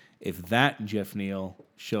 And if that Geoff Neal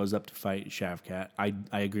shows up to fight Shavkat, I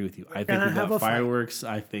agree with you. I think we got fireworks.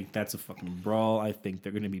 I think that's a fucking brawl. I think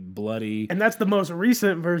they're going to be bloody. And that's the most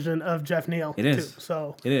recent version of Geoff Neal. It is. Too,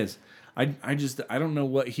 so it is. I don't know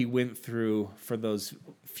what he went through for those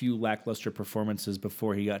few lackluster performances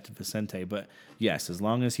before he got to Vicente. But yes, as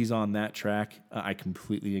long as he's on that track, I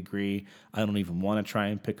completely agree. I don't even want to try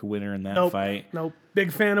and pick a winner in that fight. Nope.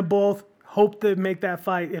 Big fan of both. Hope to make that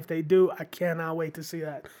fight. If they do, I cannot wait to see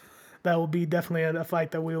that. That will be definitely a fight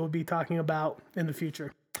that we will be talking about in the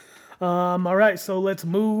future. All right, so let's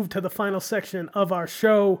move to the final section of our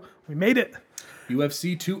show. We made it.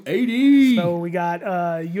 UFC 280. So we got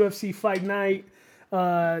UFC Fight Night.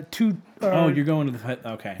 You're going to the fight?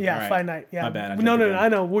 Okay. Yeah, right. Fight Night. Yeah. My bad. No, I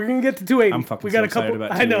know. We're gonna get to 280. I'm fucking we got excited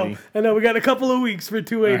about 280. I know. We got a couple of weeks for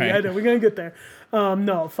 280. Right. I know. We're gonna get there.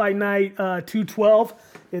 No, Fight Night 212.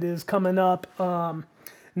 It is coming up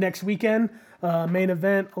next weekend. Main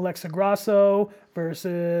event: Alexa Grasso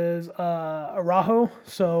versus Araujo.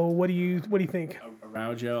 So what do you think?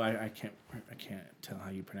 Araujo, I can't tell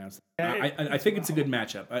how you pronounce it. I think it's a good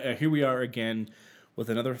matchup. Here we are again with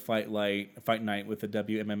another fight night with a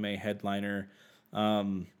WMMA headliner.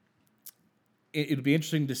 It'd be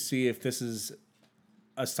interesting to see if this is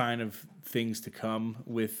a sign of things to come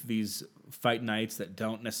with these fight nights that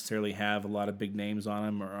don't necessarily have a lot of big names on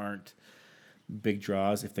them or aren't big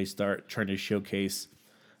draws. If they start trying to showcase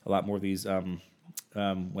a lot more of these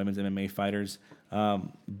women's MMA fighters.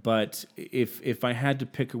 But if I had to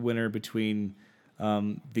pick a winner between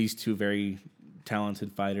these two very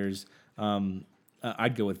talented fighters,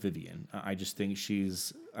 I'd go with Vivian. I just think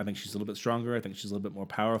she's a little bit stronger. I think she's a little bit more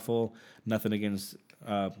powerful. Nothing against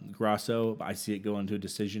Grasso, but I see it going to a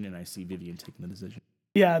decision, and I see Vivian taking the decision.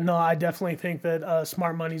 Yeah, no, I definitely think that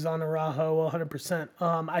smart money's on Araujo 100%.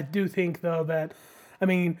 I do think, though, that,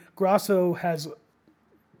 Grasso has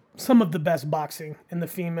some of the best boxing in the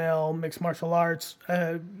female mixed martial arts.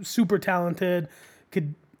 Super talented,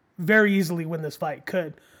 could very easily win this fight,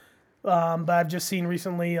 but I've just seen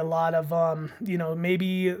recently a lot of,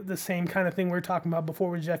 maybe the same kind of thing we were talking about before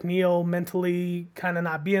with Geoff Neal, mentally kind of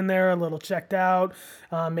not being there, a little checked out,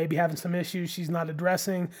 maybe having some issues she's not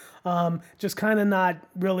addressing, just kind of not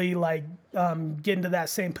really getting to that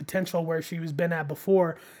same potential where she was been at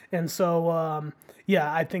before. And so,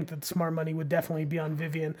 I think that smart money would definitely be on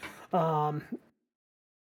Vivian.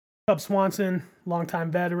 Cub Swanson,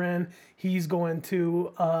 longtime veteran. He's going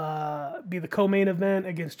to be the co-main event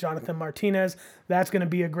against Jonathan Martinez. That's going to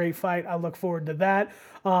be a great fight. I look forward to that.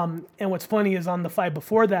 And what's funny is on the fight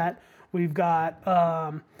before that, we've got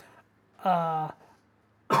Brendon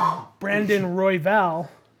Royval,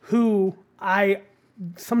 who I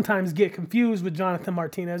sometimes get confused with Jonathan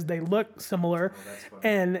Martinez. They look similar.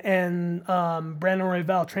 And Brendon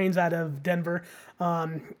Royval trains out of Denver.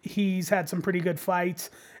 He's had some pretty good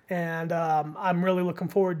fights. And I'm really looking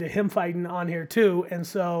forward to him fighting on here too. And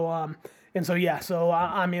so I'm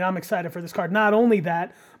excited for this card. Not only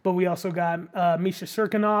that, but we also got Misha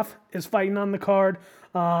Serkinov is fighting on the card.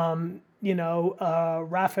 Rafael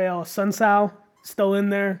Sunsao still in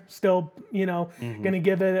there, still gonna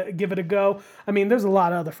give it a go. There's a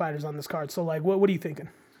lot of other fighters on this card. So what are you thinking?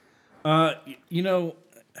 A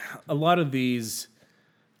lot of these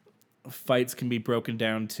fights can be broken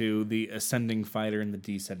down to the ascending fighter and the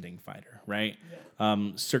descending fighter, right? Yeah.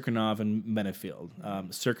 Serkinov and Menefield.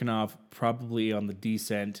 Serkinov probably on the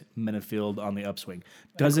descent, Menefield on the upswing.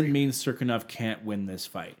 Doesn't mean Serkinov can't win this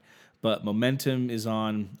fight, but momentum is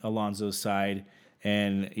on Alonso's side,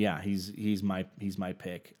 and he's my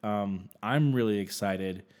pick. I'm really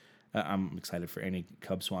excited. I'm excited for any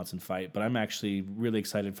Cub Swanson fight, but I'm actually really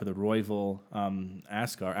excited for the Royval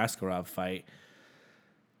Askarov fight.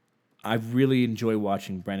 I really enjoy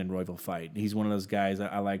watching Brandon Royval fight. He's one of those guys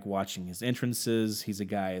I like watching his entrances. He's a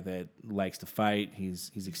guy that likes to fight.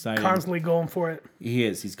 He's excited. Constantly going for it. He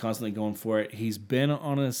is. He's constantly going for it. He's been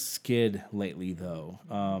on a skid lately, though.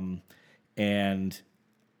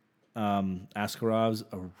 Askarov's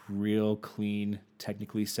a real clean,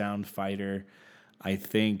 technically sound fighter. I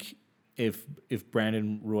think if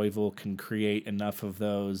Brandon Royval can create enough of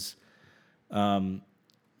those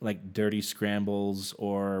like dirty scrambles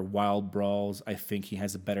or wild brawls, I think he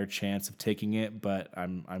has a better chance of taking it. But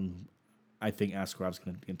I think Askarov's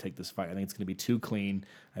going to take this fight. I think it's going to be too clean.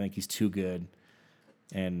 I think he's too good.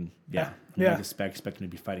 And I expect him to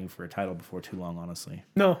be fighting for a title before too long, honestly.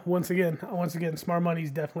 No, once again, smart money's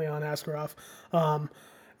definitely on Askarov.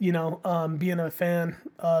 Being a fan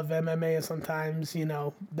of MMA, sometimes,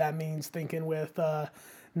 that means thinking with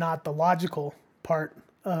not the logical part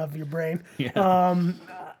of your brain. Yeah.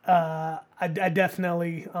 I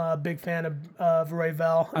definitely big fan of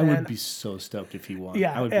Royval. I would be so stoked if he won.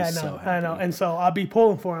 Yeah, I would be so happy. I know, and so I'll be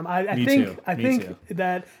pulling for him. I think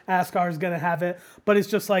that Askar is going to have it, but it's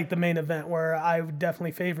just like the main event where I would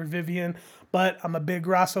definitely favor Vivian. But I'm a big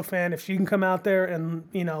Grasso fan. If she can come out there and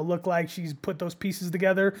look like she's put those pieces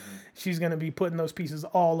together, she's going to be putting those pieces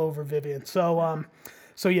all over Vivian. So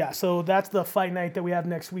that's the fight night that we have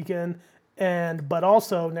next weekend, but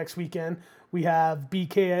also next weekend we have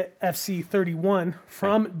BKFC 31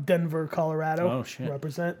 from Denver, Colorado. Oh, shit.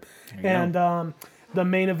 Represent. And the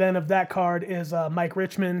main event of that card is Mike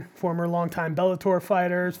Richmond, former longtime Bellator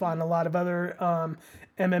fighter. He's fought in a lot of other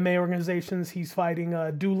MMA organizations. He's fighting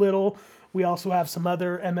Doolittle. We also have some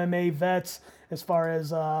other MMA vets as far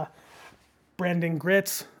as Brendon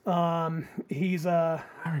Gritz. He's I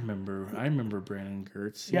remember Brandon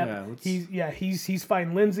Gertz. Yep. He's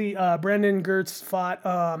fighting Lindsay. Brendon Gertz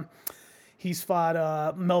fought he's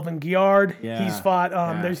fought Melvin Guillard. Yeah. He's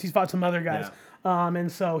fought some other guys. Yeah. And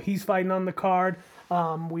so he's fighting on the card.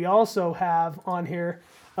 We also have on here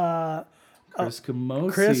Chris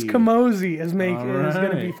Camozzi. Chris Camozzi is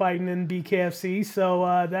going to be fighting in BKFC,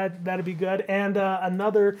 so that'll be good. And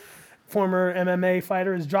another former MMA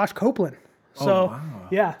fighter is Josh Copeland.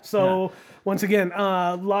 So once again,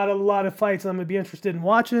 a lot of fights I'm going to be interested in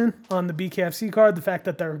watching on the BKFC card. The fact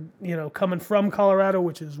that they're coming from Colorado,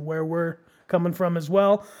 which is where we're coming from as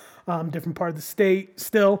well, different part of the state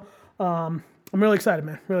still. I'm really excited,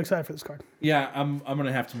 man. Really excited for this card. Yeah, I'm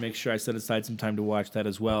gonna have to make sure I set aside some time to watch that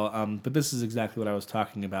as well. But this is exactly what I was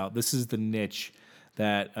talking about. This is the niche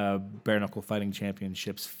that Bare Knuckle Fighting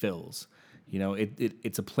Championships fills.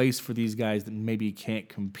 It's a place for these guys that maybe can't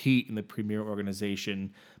compete in the premier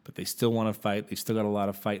organization, but they still want to fight. They still got a lot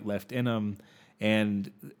of fight left in them.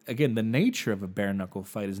 And again, the nature of a bare knuckle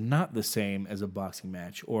fight is not the same as a boxing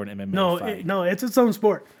match or an MMA fight. It's its own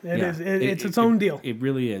sport. It's its own deal. It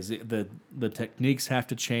really is. The techniques have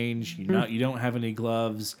to change. You don't have any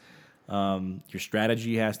gloves. Your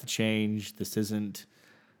strategy has to change. This isn't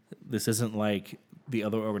like the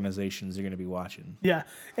other organizations you're going to be watching. Yeah,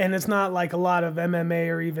 and it's not like a lot of MMA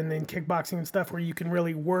or even in kickboxing and stuff where you can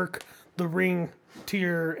really work the ring to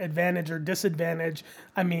your advantage or disadvantage.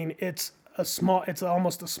 I mean, it's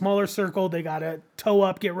almost a smaller circle. They got to toe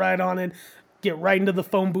up, get right on it, get right into the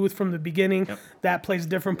phone booth from the beginning. Yep. That plays a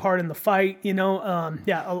different part in the fight,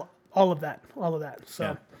 all of that.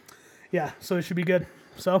 So, so it should be good.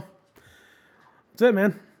 So, that's it,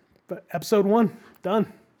 man. But episode 1,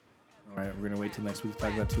 done. All right, we're going to wait till next week to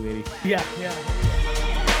talk about 280. Yeah.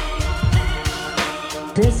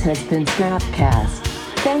 This has been Snapcast.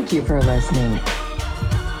 Thank you for listening.